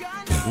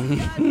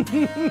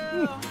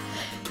 Yeah.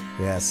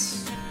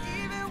 Yes.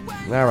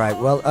 All right.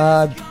 Well,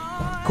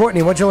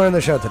 Courtney, what'd you learn on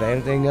the show today?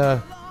 Anything?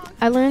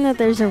 I learned that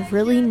there's a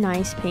really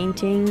nice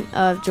painting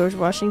of George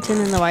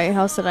Washington in the White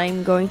House that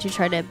I'm going to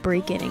try to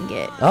break it and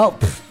get. Oh,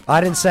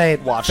 I didn't say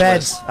it. Watch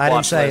Feds. list. I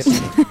didn't say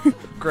it.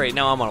 Great.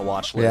 Now I'm on a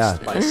watch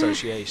list by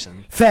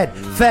association. Fed.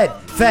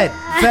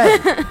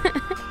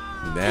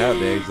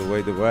 Nowadays, the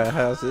way the White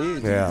House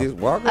is, you just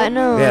walk I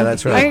know. Yeah,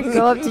 that's right. I could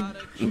go up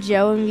to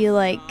Joe and be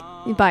like,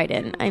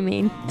 Biden, I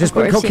mean. Just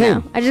of course,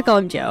 cocaine. I just call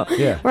him Joe.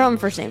 Yeah. We're on the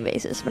first name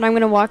basis. But I'm going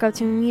to walk up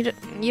to him.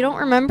 You don't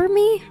remember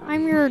me?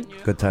 I'm your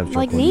good times,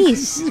 like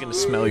niece. He's going to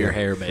smell your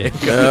hair, babe.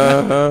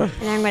 And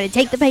I'm going to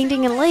take the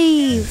painting and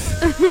leave.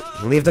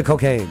 Leave the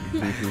cocaine.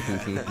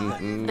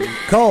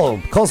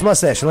 Cole's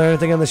mustache. You learn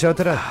anything on the show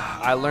today?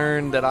 I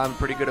learned that I'm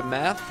pretty good at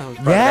math.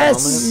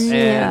 Yes.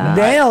 Yeah.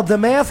 Nailed the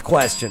math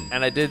question.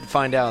 And I did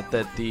find out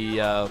that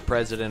the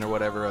president or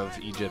whatever of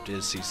Egypt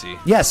is Sisi.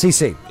 Yeah,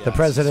 Sisi, the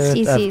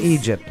president of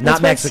Egypt,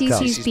 not Mexico.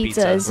 Sisi's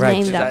Pizza is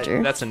named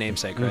after. That's a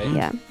namesake, right?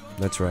 Yeah.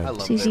 That's right. I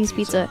love Sisi's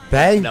Pizza.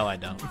 Hey? No, I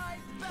don't.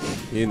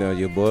 You know,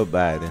 your boy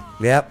Biden.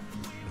 Yep.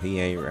 He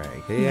ain't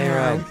right. He ain't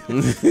right.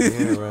 He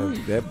ain't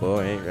right. That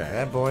boy ain't right.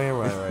 That boy ain't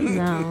right.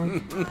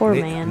 No, poor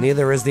man.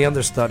 Neither is the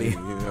understudy. You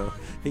know,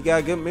 he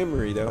got a good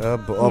memory though.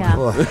 Boy.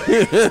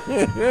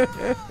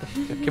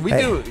 Can we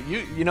do?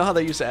 You know how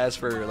they used to ask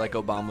for like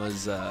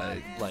Obama's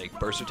like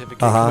birth certificate?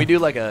 Can we do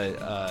like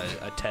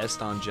a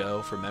test on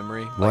Joe for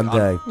memory? One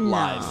day.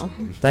 Live. No.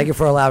 Thank you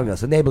for allowing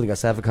us, enabling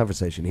us to have a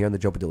conversation here on the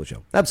Joe Padula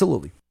Show.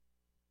 Absolutely.